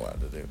 That's what I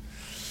wanted to do.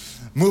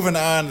 Moving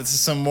on to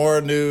some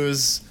more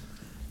news.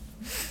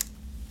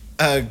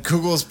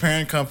 Google's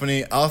parent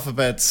company,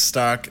 Alphabet's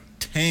stock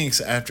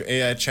tanks after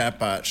AI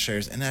chatbot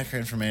shares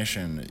inaccurate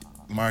information.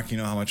 Mark, you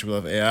know how much we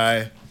love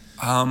AI.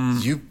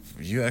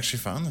 You actually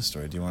found this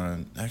story. Do you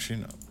want to actually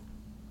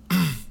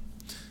know?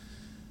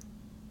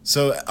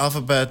 So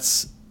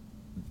Alphabet's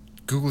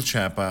Google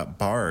chatbot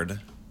Bard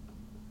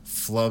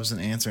flubs an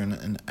answer in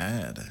an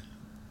ad.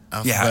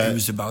 Yeah, it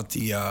was about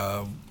the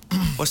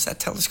what's that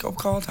telescope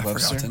called? I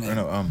Webster? forgot the name. Or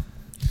no,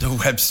 The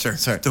Webster.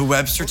 Sorry. The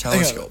Webster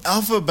telescope.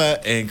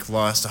 Alphabet Inc.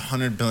 lost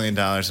 $100 billion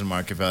in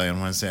market value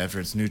on Wednesday after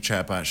its new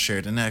chatbot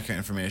shared inaccurate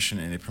information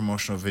in a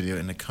promotional video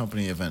in a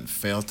company event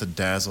failed to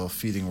dazzle,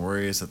 feeding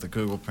worries that the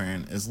Google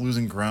parent is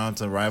losing ground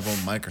to rival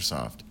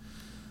Microsoft.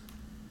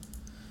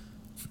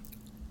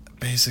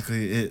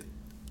 Basically, it...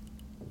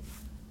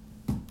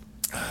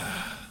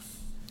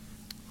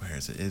 where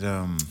is it?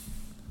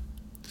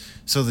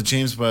 So the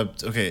James Webb...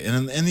 Okay,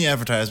 in the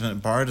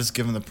advertisement, Bard is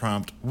given the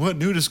prompt, what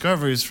new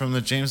discoveries from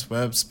the James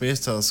Webb Space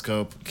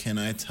Telescope can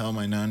I tell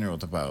my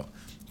 9-year-old about?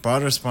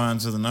 Bard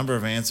responds with a number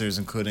of answers,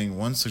 including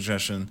one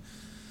suggesting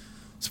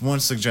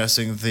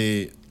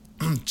the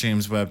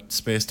James Webb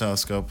Space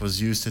Telescope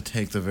was used to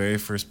take the very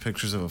first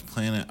pictures of a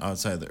planet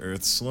outside the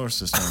Earth's solar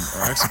system,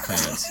 or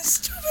exoplanets.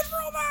 Stupid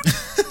robot.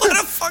 What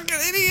a fucking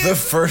idiot. The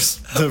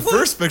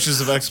first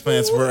pictures of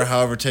exoplanets were,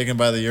 however, taken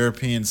by the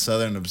European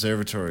Southern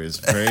Observatory's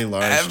Very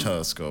Large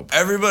Telescope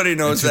Everybody in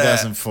knows that.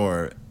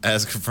 2004,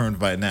 as confirmed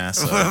by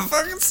NASA. What a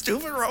fucking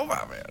stupid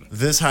robot, man.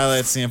 This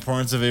highlights the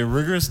importance of a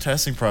rigorous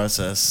testing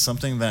process,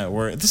 something that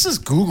this is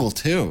Google,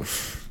 too.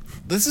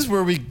 This is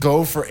where we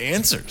go for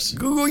answers.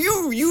 Google,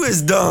 you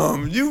is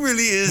dumb. You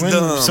really is When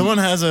dumb. someone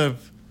has a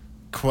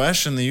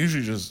question, they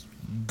usually just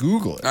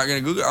Google it. Not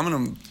gonna Google. I'm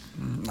gonna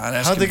not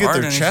ask. How'd they get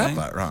their anything.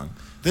 chatbot wrong?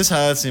 This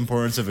highlights the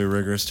importance of a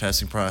rigorous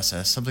testing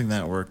process, something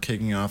that we're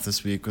kicking off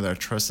this week with our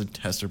Trusted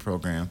Tester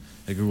program,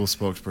 a Google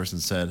spokesperson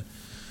said.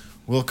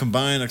 We'll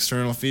combine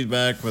external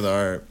feedback with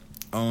our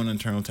own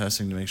internal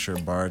testing to make sure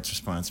Bard's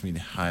response meet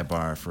a high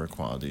bar for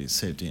equality,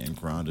 safety, and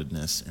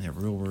groundedness in a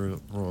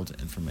real-world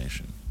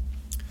information.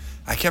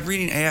 I kept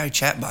reading AI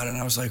chatbot and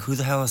I was like, who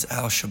the hell is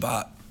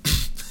AL-Chabot?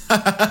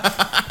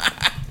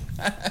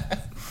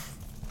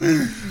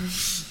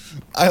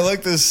 I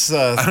like this.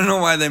 I don't know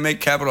why they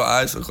make capital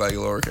I's look like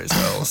lowercase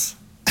L's,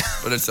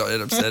 but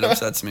it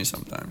upsets me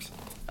sometimes.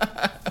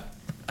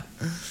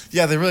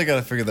 Yeah, they really got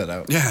to figure that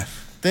out. Yeah,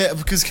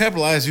 because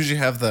capital I's usually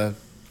have the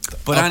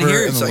but on upper here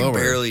and it's the like lower.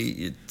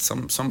 barely.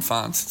 Some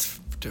fonts it's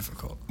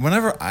difficult.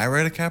 Whenever I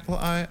write a capital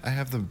I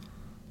have the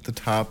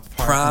top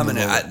part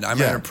Prominent. and the lower. I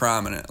made it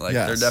prominent. Like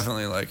Yes. they're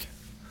definitely like.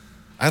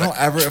 I don't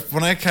ever.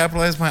 When I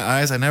capitalize my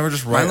eyes, I never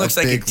just write. Mine looks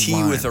like a big T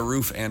line. with a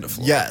roof and a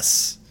floor.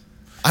 Yes.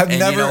 And you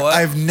know what?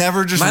 I've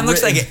never just. Mine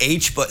looks written, like an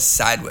H but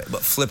sideways,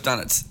 but flipped on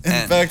its In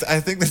end. fact, I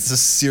think that's a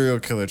serial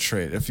killer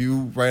trait. If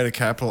you write a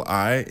capital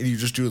I and you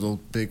just do a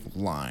little big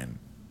line.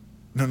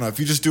 No. If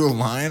you just do a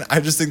line, I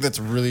just think that's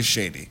really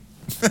shady.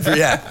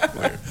 Yeah,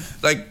 weird.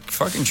 Like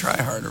fucking try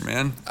harder,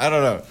 man. I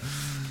don't know.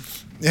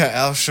 Yeah,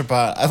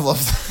 Al-Chabot. I love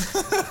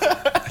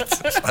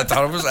that. I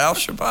thought it was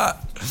Al-Chabot.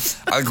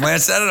 I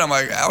glanced at it. I'm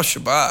like,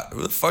 Al-Chabot.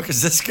 Who the fuck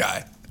is this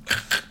guy?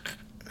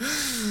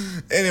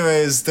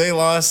 Anyways, they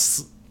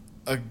lost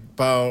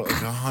about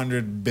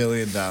 $100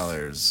 billion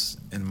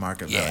in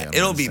market value. Yeah,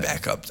 it'll be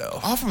back up though.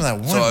 All from that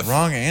one So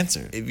wrong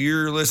answer. If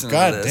you're listening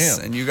God to this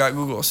damn. and you got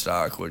Google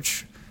stock,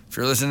 which if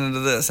you're listening to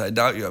this, I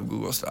doubt you have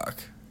Google stock.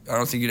 I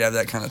don't think you'd have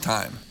that kind of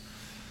time.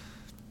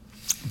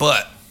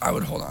 But I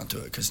would hold on to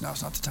it because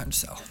now's not the time to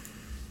sell.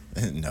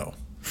 No.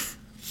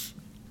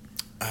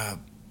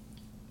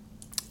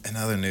 In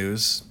other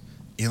news,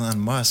 Elon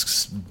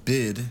Musk's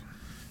bid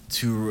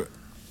to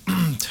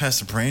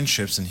test brain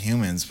chips in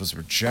humans was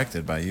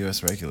rejected by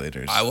U.S.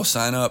 regulators. I will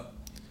sign up.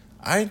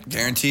 I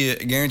Guarantee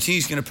it. Guarantee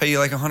he's going to pay you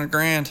like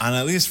 $100,000. On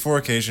at least 4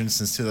 occasions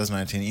since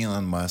 2019,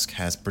 Elon Musk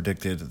has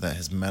predicted that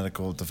his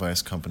medical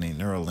device company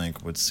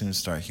Neuralink would soon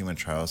start human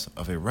trials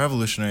of a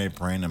revolutionary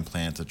brain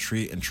implant to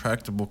treat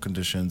intractable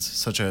conditions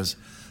such as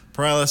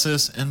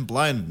paralysis and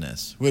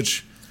blindness,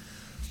 which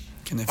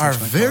Can they fix are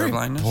my very color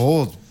blindness?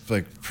 bold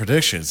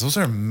predictions. Those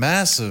are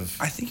massive,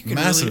 I think you can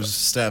massive really-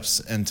 steps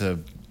into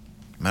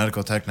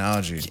medical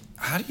technology.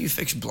 How do you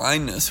fix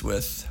blindness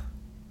with?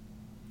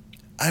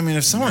 I mean,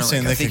 if someone's Neuralink,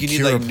 saying I they think could you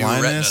need, cure like, new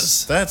blindness,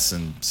 retinas. that's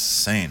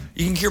insane.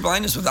 You can cure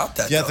blindness without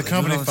that. Yeah, though. the They do it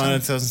company all the founded in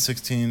time.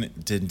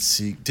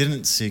 2016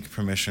 didn't seek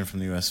permission from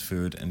the U.S.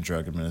 Food and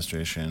Drug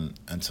Administration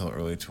until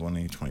early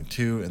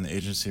 2022, and the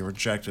agency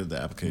rejected the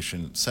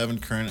application. 7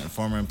 current and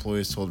former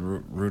employees told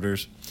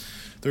Reuters.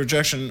 The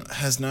rejection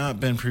has not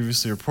been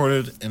previously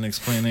reported. In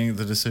explaining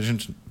the decision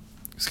to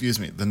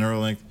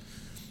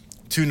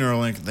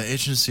Neuralink, the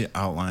agency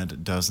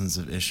outlined dozens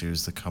of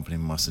issues the company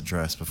must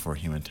address before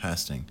human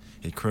testing,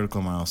 a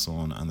critical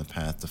milestone on the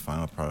path to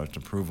final product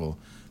approval,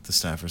 the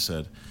staffer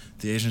said.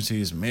 The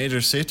agency's major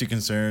safety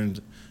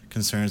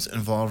concerns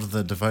involved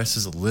the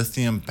device's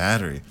lithium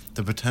battery,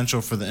 the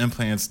potential for the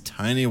implant's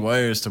tiny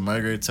wires to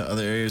migrate to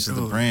other areas of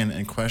the brain,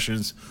 and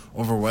questions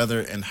over whether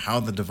and how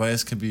the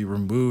device can be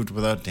removed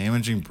without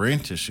damaging brain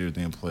tissue,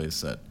 the employee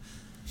said.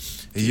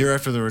 A year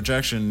after the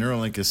rejection,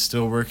 Neuralink is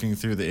still working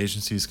through the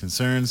agency's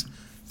concerns.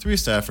 3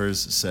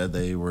 staffers said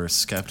they were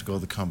skeptical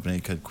the company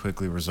could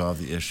quickly resolve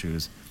the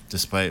issues,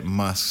 despite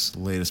Musk's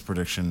latest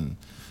prediction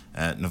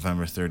at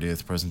November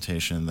 30th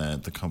presentation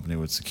that the company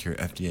would secure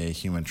FDA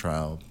human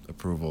trial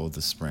approval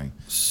this spring.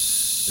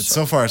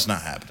 So far, it's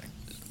not happening.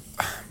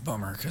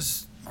 Bummer,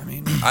 because I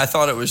mean, I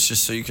thought it was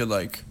just so you could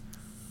like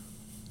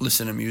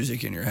listen to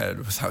music in your head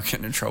without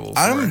getting in trouble.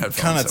 I'm wearing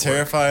headphones kind of at work.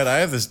 terrified. I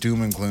have this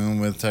doom and gloom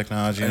with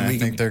technology, and And I we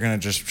think can- they're going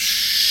to just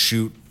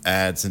shoot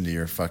ads into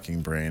your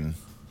fucking brain.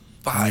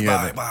 Bye, You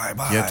bye, gotta-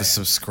 bye. You have to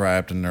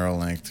subscribe to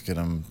Neuralink to get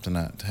them to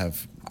not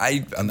have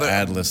an but,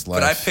 ad-less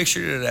life. But I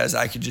pictured it as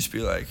I could just be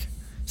like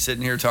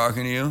sitting here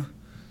talking to you.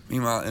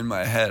 Meanwhile, in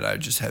my head, I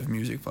just have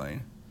music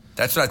playing.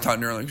 That's what I thought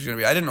Neuralink was going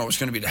to be. I didn't know it was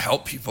going to be to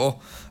help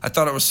people. I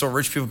thought it was so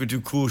rich people could do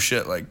cool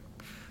shit like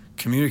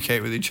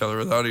communicate with each other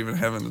without even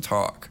having to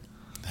talk.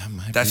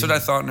 That's what I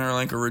thought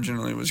Neuralink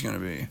originally was going to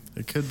be.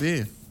 It could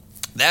be.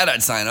 That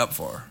I'd sign up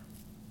for.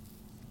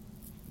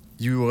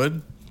 You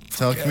would?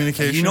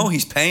 Telecommunication? You know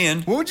he's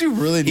paying. What would you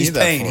really need He's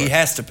that paying. for? He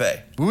has to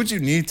pay. What would you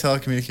need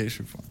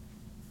telecommunication for?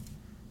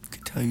 I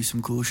could tell you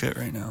some cool shit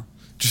right now.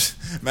 Just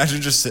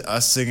imagine just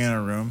us sitting in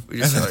a room, We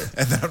just and, then, like-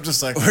 and then I'm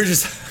just like, We're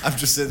just I'm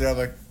just sitting there, I'm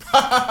like,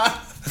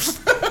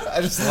 I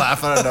just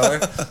laugh out of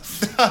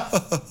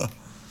nowhere.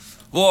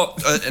 well,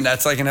 and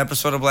that's like an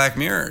episode of Black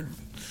Mirror.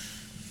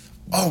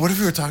 Oh, what if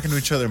we were talking to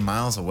each other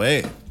miles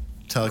away?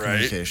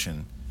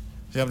 Telecommunication.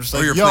 Yeah, I'm just Or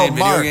like, you're yo, playing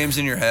Mark. video games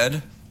in your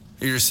head.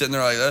 You're just sitting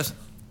there like this.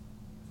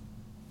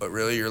 But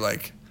really, you're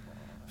like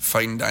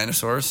fighting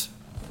dinosaurs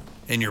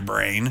in your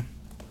brain,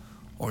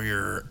 or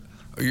you're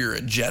a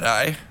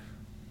Jedi.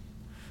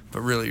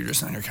 But really, you're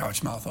just on your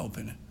couch, mouth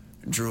open,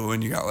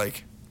 drooling. You got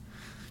like,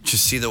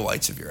 just see the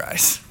whites of your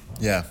eyes.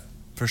 Yeah,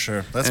 for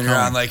sure. That's And you're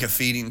coming. on like a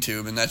feeding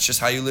tube, and that's just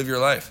how you live your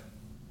life.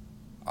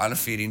 On a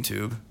feeding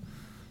tube,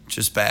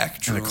 just back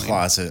in drooling. a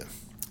closet.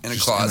 In a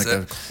Just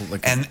closet.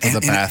 like and with a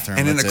bathroom.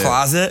 And in the that's it.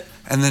 closet,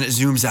 and then it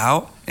zooms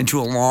out into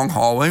a long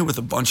hallway with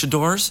a bunch of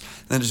doors.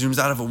 And then it zooms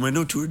out of a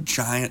window to a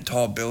giant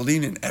tall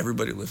building, and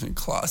everybody lives in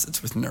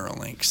closets with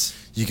Neuralinks.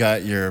 You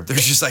got your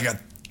There's just like a you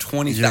got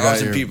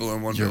 20,000 your- people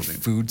in one your building.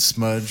 food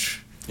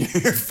smudge.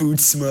 Your food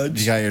smudge.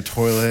 You got your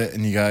toilet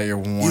and you got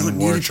your don't one need a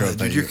wardrobe. toilet,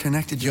 that dude. You're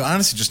connected. You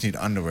honestly just need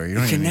underwear. You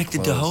don't You're even need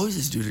connected to clothes.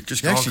 hoses, dude. It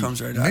just You all actually-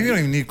 comes right out. Maybe you don't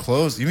even need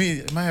clothes. You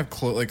might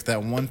have like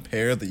that one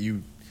pair that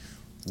you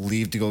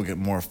leave to go get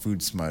more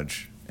food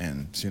smudge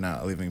in, so you're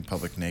not leaving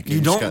public naked. You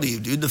just don't got-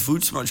 leave, dude. The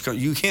food smudge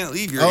comes. You can't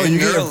leave. You're Oh, in you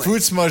get your Neuralink.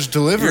 food smudge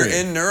delivery. You're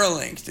in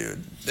Neuralink,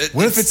 dude.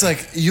 What if it's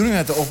like you don't even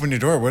have to open your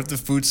door? What if the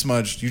food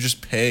smudge you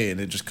just pay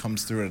and it just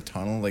comes through in a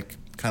tunnel, like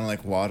kind of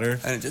like water,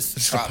 And it just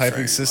it's just a drops right in piping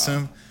your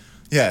system?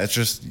 Yeah, it's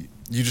just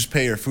you just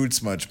pay your food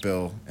smudge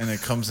bill and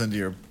it comes into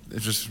your. It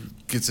just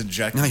gets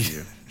injected No, to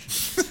you.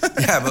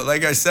 Yeah, but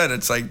like I said,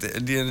 it's like the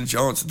Indiana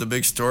Jones, the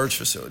big storage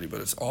facility,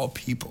 but it's all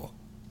people.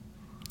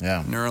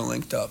 Yeah,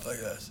 Neuralinked up like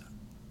this.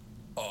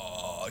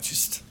 Oh,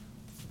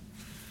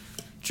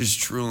 just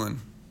drooling.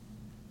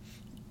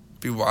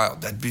 Be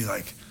wild. That'd be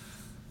like,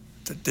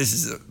 this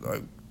is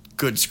a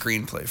good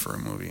screenplay for a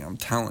movie. I'm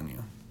telling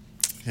you.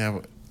 yeah.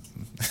 But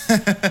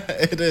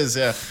It is,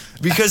 yeah.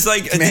 Because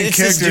like Main it's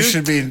this character dude-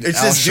 should be it's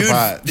Al this dude-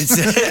 Shabbat.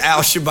 It's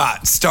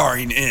Al-Chabot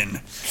starring in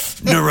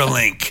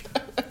Neuralink,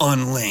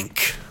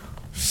 Unlink,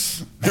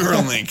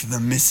 Neuralink, the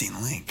missing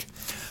link.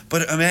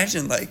 But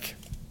imagine like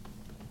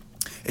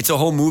it's a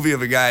whole movie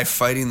of a guy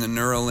fighting the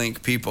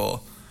Neuralink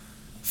people,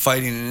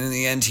 fighting, and in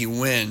the end he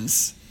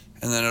wins,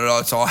 and then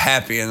it's all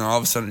happy, and then all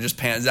of a sudden it just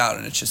pans out,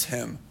 and it's just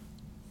him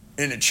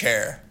in a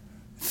chair,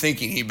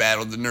 thinking he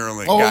battled the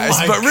Neuralink guys,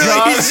 my but really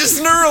God. he's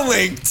just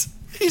Neuralinked.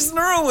 He's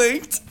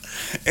Neuralinked,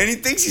 and he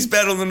thinks he's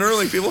battling the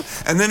Neuralink people,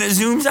 and then it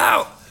zooms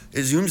out.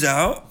 It zooms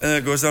out, and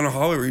it goes down a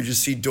hallway where you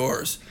just see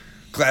doors,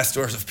 glass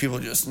doors of people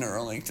just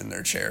Neuralinked in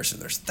their chairs,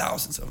 and there's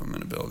thousands of them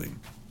in a building.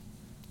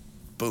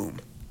 Boom.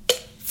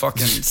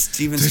 Fucking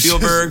Steven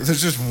Spielberg.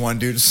 There's just one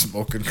dude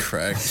smoking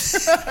crack.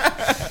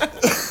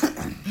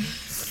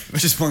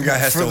 Just one guy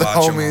has For to the watch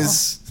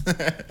homies. them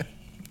all.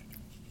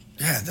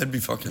 Yeah, that'd be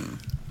fucking...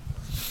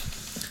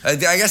 I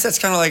guess that's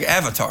kind of like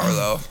Avatar,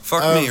 though.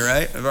 Fuck me,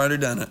 right? I've already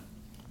done it.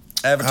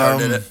 Avatar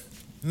did it.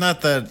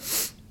 Not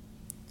that,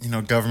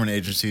 government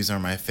agencies are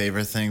my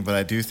favorite thing, but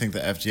I do think the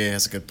FDA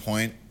has a good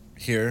point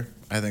here.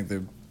 I think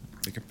they're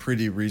like a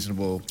pretty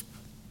reasonable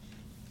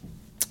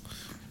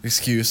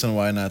excuse on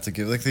why not to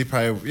give. Like they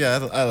probably, I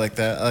like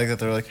that. I like that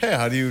they're like, hey,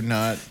 how do you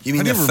not? You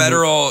mean the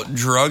Federal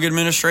Drug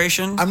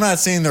Administration? I'm not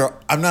saying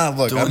I'm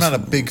not a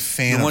big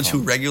fan of the ones who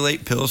them.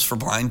 regulate pills for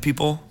blind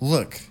people?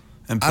 Look,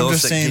 And I'm pills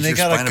just that saying get they your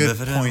got a spina good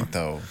bifida? point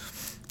though.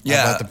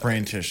 Yeah. About the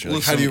brain tissue. Like,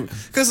 Listen, how do you?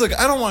 Because look,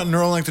 I don't want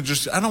Neuralink to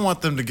I don't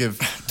want them to give.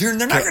 They're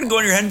not going to go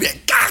in your head and be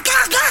like, gah,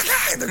 gah, gah,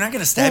 gah. They're not going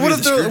to stab you with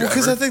a screwdriver.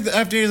 Because I think the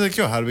FDA is like,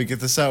 yo, how do we get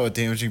this out with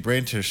damaging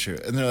brain tissue?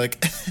 And they're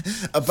like,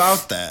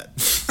 about that.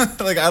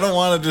 Like, I don't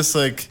want to just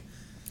like.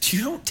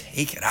 You don't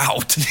take it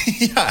out.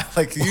 Yeah,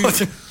 like you.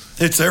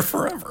 It's there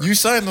forever. You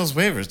signed those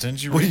waivers,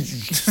 didn't you? What did you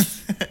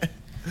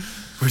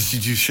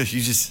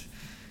just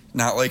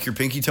not like your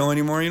pinky toe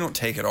anymore? You don't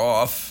take it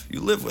off. You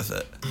live with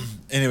it.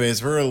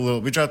 Anyways,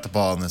 we dropped the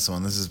ball on this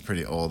one. This is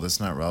pretty old. It's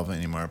not relevant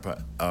anymore.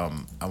 But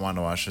I wanted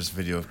to watch this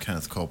video of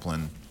Kenneth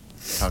Copeland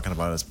talking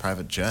about his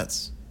private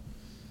jets,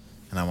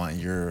 and I want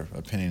your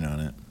opinion on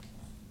it.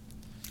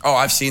 Oh,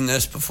 I've seen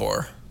this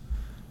before.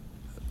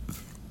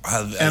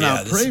 I this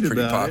is prayed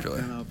pretty about popular.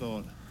 it, and I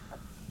thought,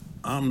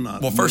 I'm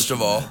not. Well, first of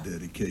missing all, that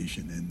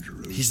dedication in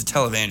Jerusalem. He's a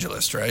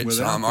televangelist, right? So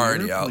Without I'm the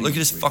already out. airplane Look at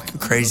his fleet, fucking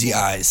I'm crazy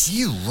gonna- eyes.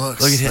 He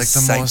looks Look at his like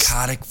the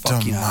psychotic most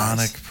fucking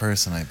demonic eyes.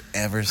 person I've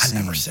ever I seen.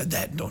 never said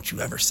that. Don't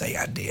you ever say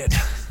I did.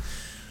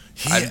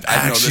 He I know this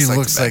actually like the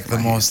looks back like of the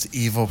my hand. most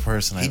evil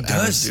person He I've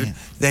ever does, seen. dude.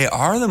 They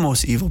are the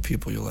most evil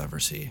people you'll ever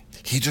see.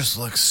 He just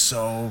looks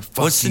so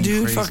fucking What's the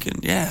dude crazy. fucking...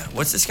 Yeah.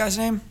 What's this guy's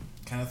name?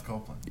 Kenneth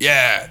Copeland.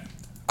 Yeah.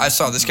 I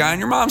saw this guy in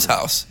your mom's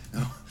house.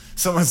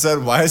 Someone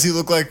said, why does he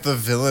look like the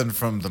villain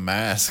from The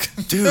Mask?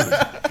 Dude,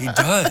 he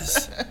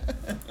does.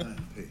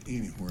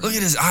 Anywhere. Look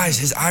at his eyes.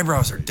 His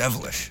eyebrows are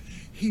devilish.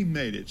 He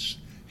made it.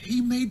 He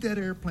made that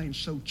airplane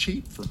so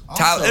cheap for.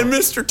 And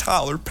Mr.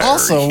 Tyler Perry.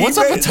 Also, He what's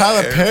up made with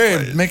Tyler that Perry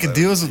airplane making so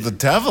deals with the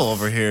devil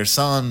over here,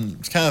 selling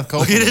Kenneth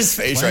Copeland? Look at his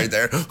face right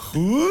there.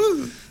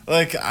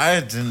 Like, I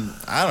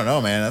don't know,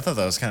 man. I thought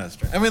that was kind of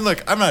strange. I mean,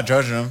 look, I'm not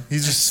judging him. He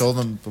just sold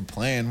him the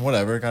plane,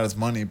 whatever, got his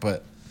money,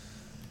 but.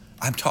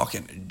 I'm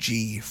talking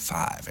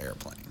G5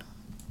 airplane.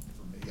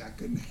 For me, I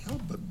couldn't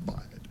help but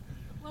buy it.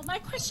 Well, my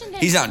question is...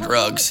 He's on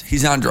drugs.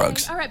 He's on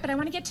drugs. All right, but I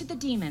want to get to the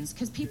demons,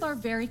 because people are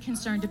very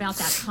concerned about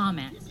that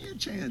comment. Give me a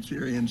chance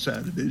here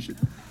inside edition.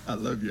 I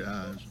love your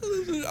eyes.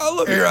 I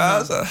love your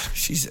eyes.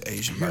 She's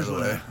Asian, by the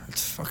way.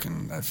 It's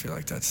fucking... I feel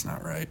like that's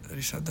not right that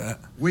he said that.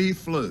 We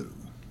flew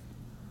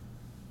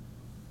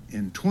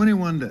in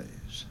 21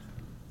 days,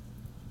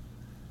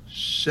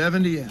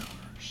 70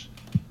 hours,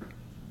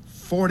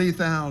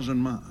 40,000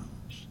 miles.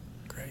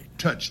 Great.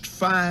 Touched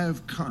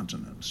 5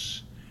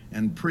 continents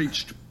and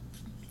preached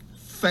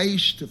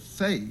face to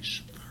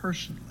face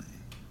personally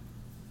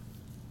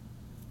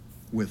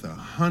with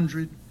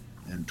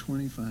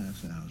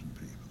 125,000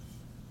 people.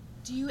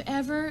 Do you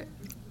ever...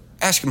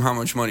 Ask him how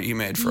much money he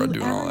made for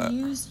doing all that.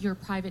 use your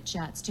private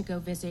jets to go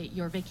visit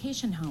your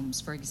vacation homes,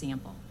 for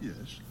example? Yes.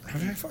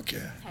 Okay, fuck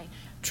yeah. Okay.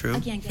 True.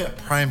 Again, Yeah,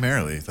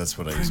 primarily, that's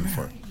what I use him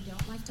for. you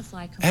don't like to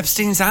fly...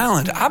 Epstein's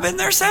Island. I've been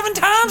there 7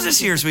 times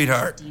this year,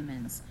 sweetheart.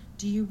 Demons.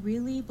 Do you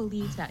really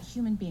believe that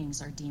human beings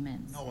are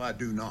demons? No, I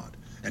do not.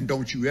 And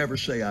don't you ever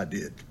say I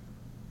did.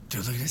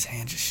 Dude, look at his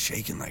hand just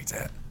shaking like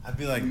that. I'd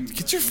be like,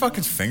 get your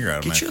fucking finger out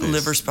of my Get your face.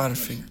 liver-spotted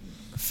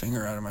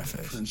finger out of my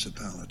face.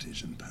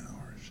 Principalities and powers.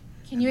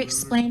 Can you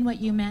explain what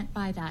you meant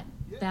by that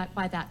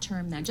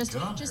term then? Just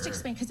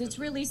explain, because it's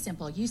really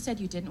simple. You said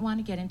you didn't want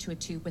to get into a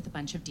tube with a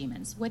bunch of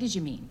demons. What did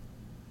you mean?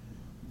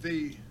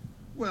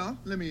 Well,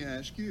 let me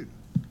ask you.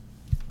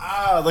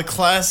 The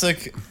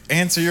classic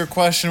answer your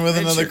question with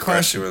another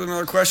question. With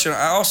another question.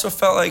 I also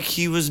felt like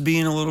he was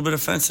being a little bit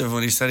offensive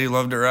when he said he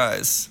loved her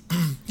eyes.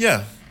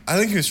 Yeah, I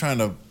think he was trying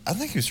to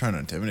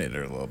intimidate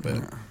her a little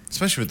bit,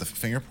 especially with the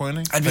finger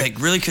pointing. I'd be like,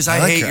 really? Because I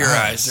like hate your your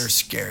eyes. eyes. They're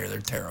scary. They're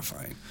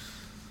terrifying.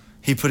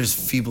 He put his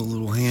feeble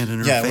little hand in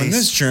her Yeah, face. when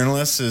this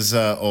journalist is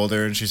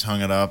older and she's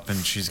hung it up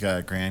and she's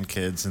got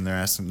grandkids and they're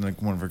asking,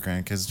 like, one of her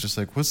grandkids, just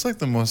like, what's like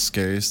the most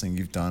scariest thing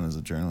you've done as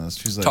a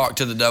journalist? She's like, Talk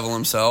to the devil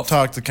himself.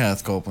 talk to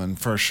Kenneth Copeland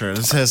for sure.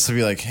 This has to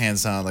be like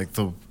hands down like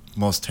the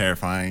most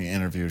terrifying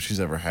interview she's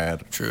ever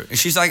had. True. And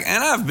she's like,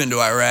 and I've been to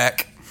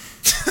Iraq.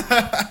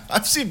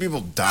 I've seen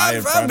people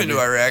die. I've been to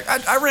Iraq.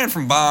 I ran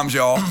from bombs,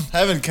 y'all.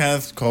 Having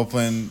Kenneth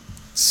Copeland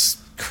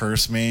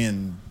curse me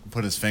and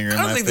put his finger in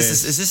my I don't think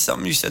face. is this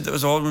something you said that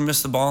was old? We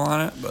missed the ball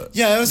on it, but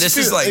Yeah, it was. This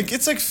is like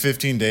it's like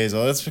 15 days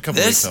old. It's a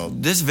couple weeks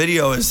old. This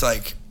video is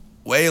like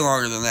way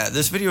longer than that.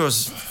 This video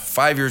is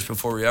 5 years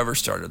before we ever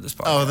started this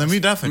podcast. Oh, then we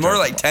definitely more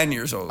dropped like the ball. 10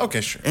 years old.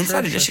 Okay, sure.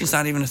 Inside sure, Edition's sure.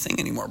 not even a thing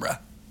anymore, bruh.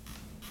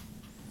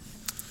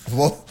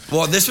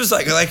 Well, this was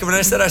like when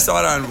I said I saw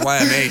it on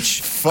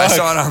YMH. I Fuck.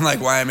 saw it on like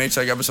YMH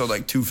like episode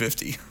like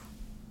 250.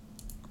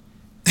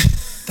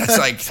 That's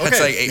like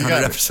Okay,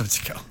 800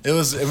 episodes ago. it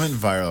went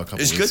viral a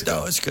couple It's weeks good though.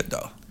 ago. It's good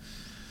though.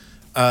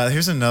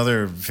 Here's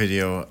another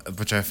video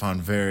which I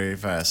found very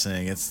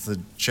fascinating. It's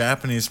the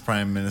Japanese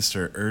Prime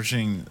Minister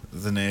urging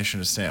the nation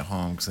to stay at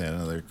home because they had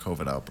another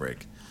COVID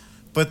outbreak.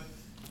 But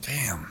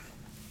Damn.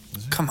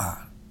 Come on.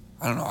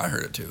 I don't know. I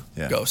heard it too.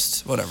 Yeah.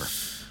 Ghosts. Whatever.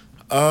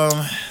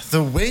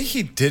 the way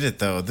he did it,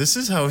 though, this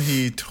is how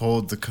he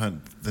told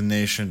the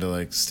nation to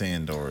like stay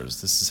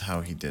indoors. This is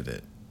how he did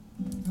it.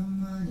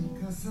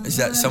 Is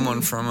that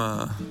someone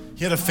from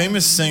He had a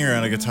famous singer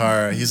on a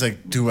guitar. He's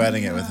like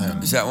duetting it with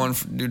him. Is that one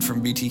dude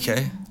from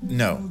BTK?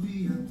 No,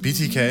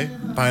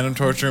 BTK, bind him,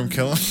 torture him,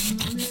 kill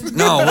him.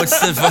 No. What's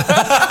the?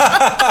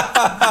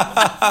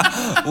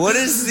 What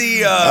is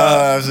the?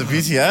 Was it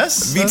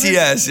BTS?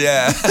 BTS.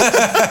 Yeah.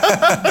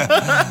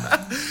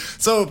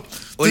 So,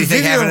 What do you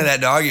think happened to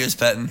that dog he was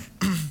petting?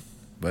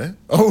 What?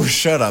 Oh,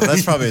 shut up.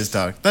 That's probably his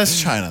dog.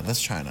 That's China.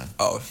 That's China.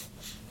 Oh.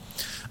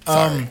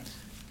 Sorry.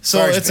 So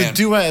Sorry, it's Japan. a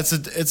duet.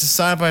 It's a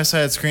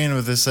side-by-side screen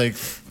with this like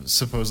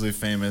supposedly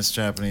famous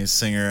Japanese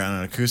singer on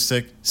an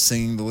acoustic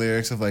singing the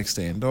lyrics of like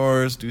stay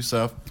indoors, do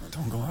stuff.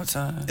 Don't go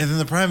outside. And then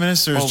the prime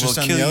minister is Oh, just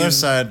we'll on kill the other you.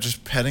 side,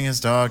 just petting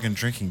his dog and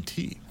drinking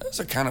tea. That's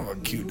a kind of a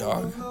cute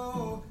dog.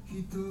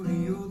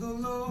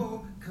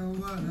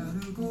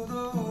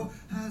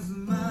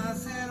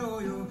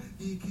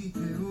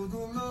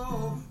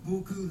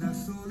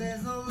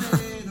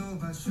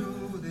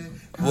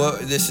 Well,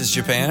 this is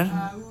Japan?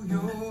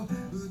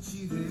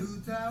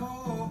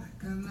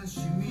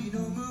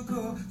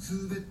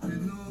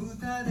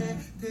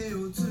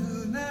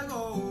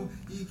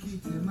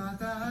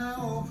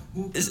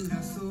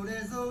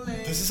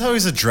 This is how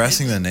he's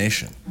addressing the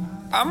nation.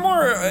 I'm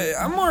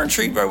more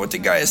intrigued by what the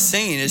guy is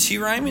saying. Is he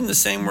rhyming the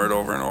same word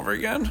over and over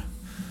again?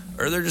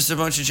 Or are there just a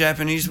bunch of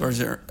Japanese words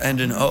that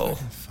end in O?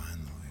 Find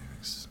the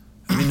lyrics.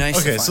 It'd be nice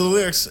to Okay, find so the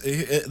lyrics,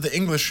 the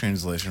English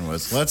translation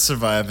was, let's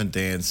survive and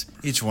dance,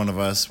 each one of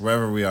us,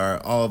 wherever we are,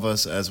 all of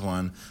us as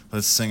one,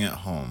 let's sing at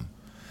home.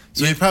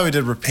 So he probably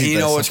did repeat that. And you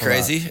know what's stuff a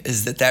lot. crazy?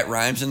 Is that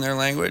rhymes in their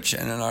language,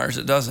 and in ours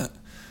it doesn't.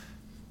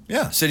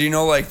 Yeah. So do you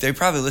know, like, they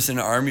probably listen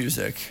to our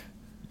music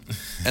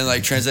and,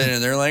 like, translate it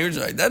in their language.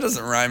 Like, that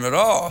doesn't rhyme at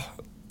all.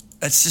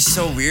 That's just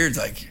so weird.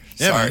 Like,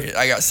 Yeah, sorry, man.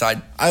 I got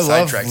I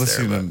love sidetracked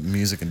listening there. to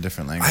music in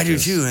different I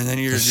languages. do too, and then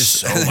you're There's just,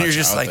 so and then you're much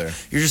just out like, there.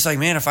 you're just like,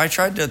 man, if I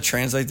tried to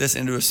translate this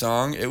into a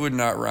song, it would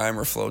not rhyme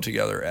or flow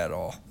together at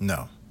all.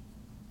 No.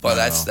 But Not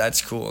at all.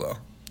 that's cool though.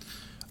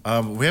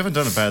 We haven't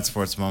done a bad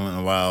sports moment in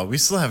a while. We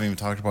still haven't even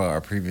talked about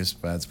our previous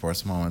bad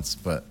sports moments,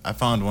 but I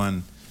found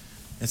one.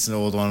 It's an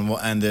old one. We'll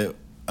end it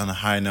on a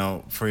high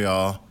note for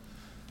y'all.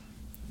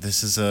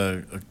 This is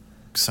a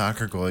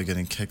soccer goalie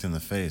getting kicked in the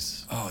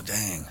face. Oh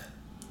dang.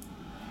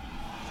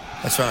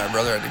 That's why my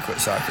brother had to quit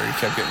soccer. He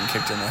kept getting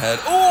kicked in the head.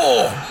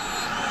 Oh!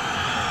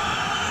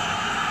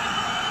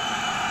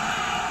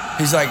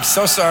 He's like,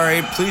 so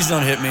sorry. Please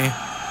don't hit me.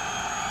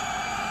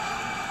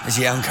 Is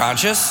he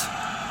unconscious?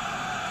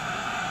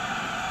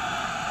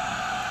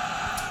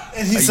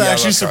 And he's A yellow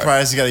actually card.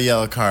 surprised he got a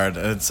yellow card.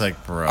 And it's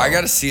like, bro. I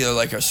got to see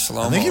like a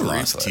slow-mo I think he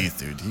lost replay. teeth,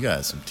 dude. He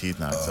got some teeth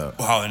knocked out.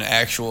 Wow, an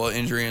actual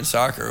injury in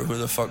soccer. Who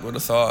the fuck would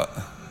have thought?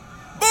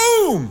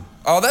 Boom!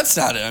 Oh, that's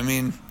not it. I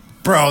mean,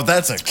 Bro,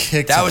 that's a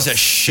kick. that to was the a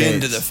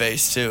shin to face. the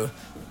face, too.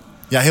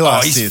 Yeah, he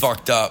lost he's teeth.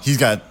 fucked up. He's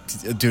got,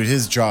 dude,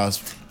 his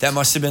jaws, That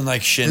must have been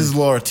like shin. his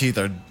lower teeth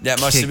are That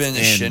must have been the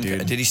kicked shin. in,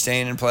 dude. Did he stay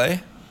in and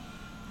play?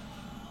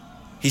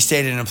 He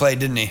stayed in and played,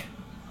 didn't he?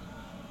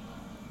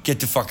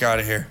 Get the fuck out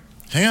of here.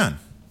 Hang on.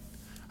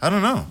 I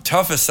don't know.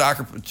 Toughest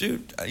soccer,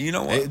 dude. You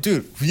know what? Hey,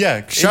 dude, yeah,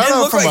 It shout didn't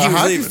out look from like a he was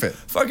hockey leaving. fit.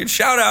 Fucking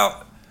shout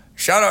out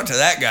to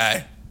that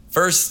guy.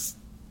 First,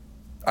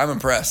 I'm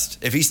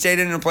impressed. If he stayed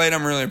in and played,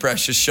 I'm really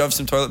impressed. Just shoved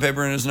some toilet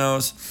paper in his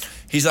nose.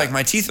 He's like,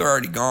 my teeth are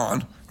already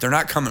gone. They're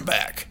not coming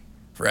back,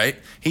 right?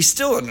 He's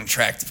still an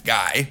attractive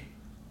guy.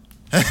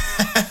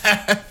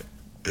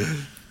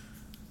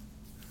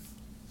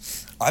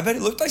 I bet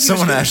he looked like he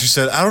Someone was actually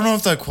said, I don't know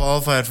if that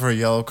qualified for a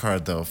yellow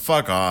card, though.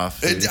 Fuck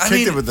off. Dude. He I kicked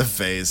mean, it with the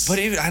face. But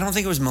I don't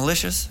think it was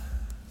malicious.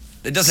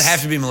 It doesn't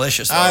have to be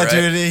malicious, though, right?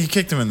 Dude, he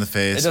kicked him in the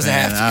face. It doesn't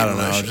man. have to be I don't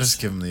malicious. know. Just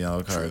give him the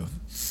yellow card.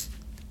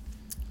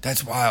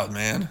 That's wild,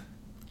 man.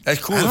 That's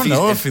cool. I don't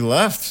know if he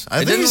left.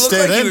 I think he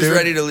stayed in, he was dude.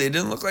 ready to leave. It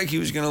didn't look like he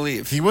was going to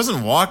leave. He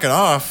wasn't walking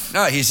off.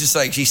 No, he's just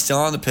like, he's still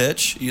on the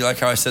pitch. You like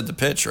how I said the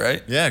pitch,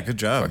 right? Yeah, good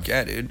job. Fuck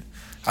yeah, dude.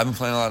 I've been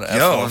playing a lot of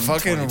Yo, F1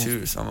 fucking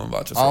 22, so I'm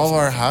about to throw all of some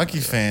our of hockey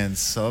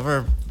fans, all of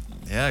our,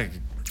 yeah.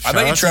 I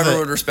bet you Trevor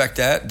would respect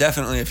that.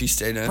 Definitely if he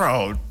stayed in.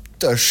 Bro,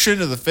 a shin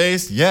to the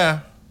face,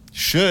 yeah.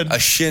 Should. A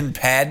shin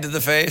pad to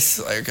the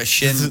face? Like a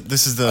shin.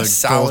 This is the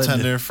solid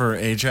goaltender for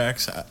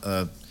Ajax.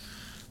 I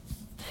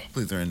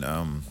believe they're in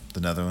the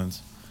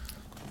Netherlands.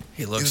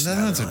 He looks Either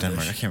Netherlands or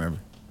Denmark. I can't remember.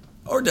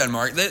 Or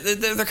Denmark.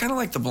 They're kind of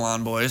like the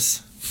blonde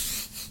boys.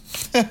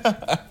 Anyways,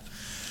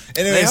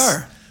 They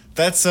are.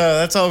 That's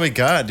all we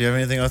got. Do you have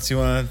anything else you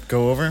want to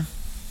go over?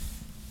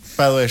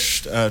 By the way,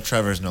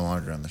 Trevor's no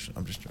longer on the show.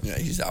 I'm just joking. Yeah,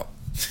 he's out.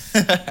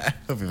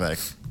 He'll be back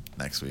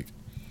next week.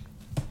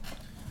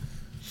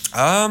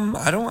 I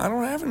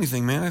don't have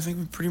anything, man. I think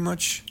we pretty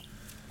much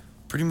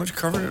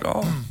covered it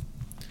all.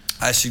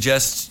 I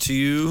suggest to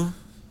you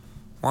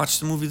watch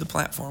the movie The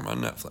Platform on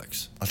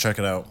Netflix. I'll check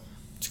it out.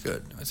 It's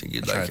good. I think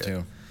you'd I'll like try it.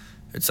 Too.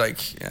 It's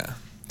like, yeah.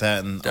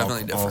 That and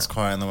Definitely All's different.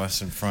 Quiet on the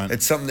Western Front.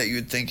 It's something that you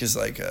would think is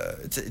like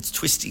it's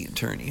twisty and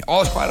turny.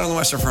 All is Quiet on the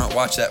Western Front.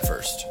 Watch that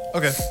first.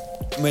 Okay.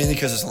 Mainly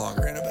because it's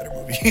longer and a better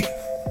movie.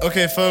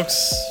 Okay,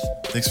 folks.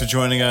 Thanks for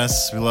joining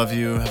us. We love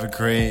you. Have a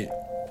great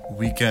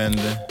weekend.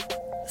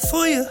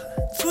 See ya.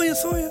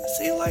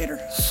 See you later.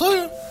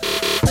 See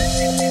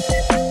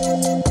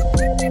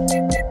ya.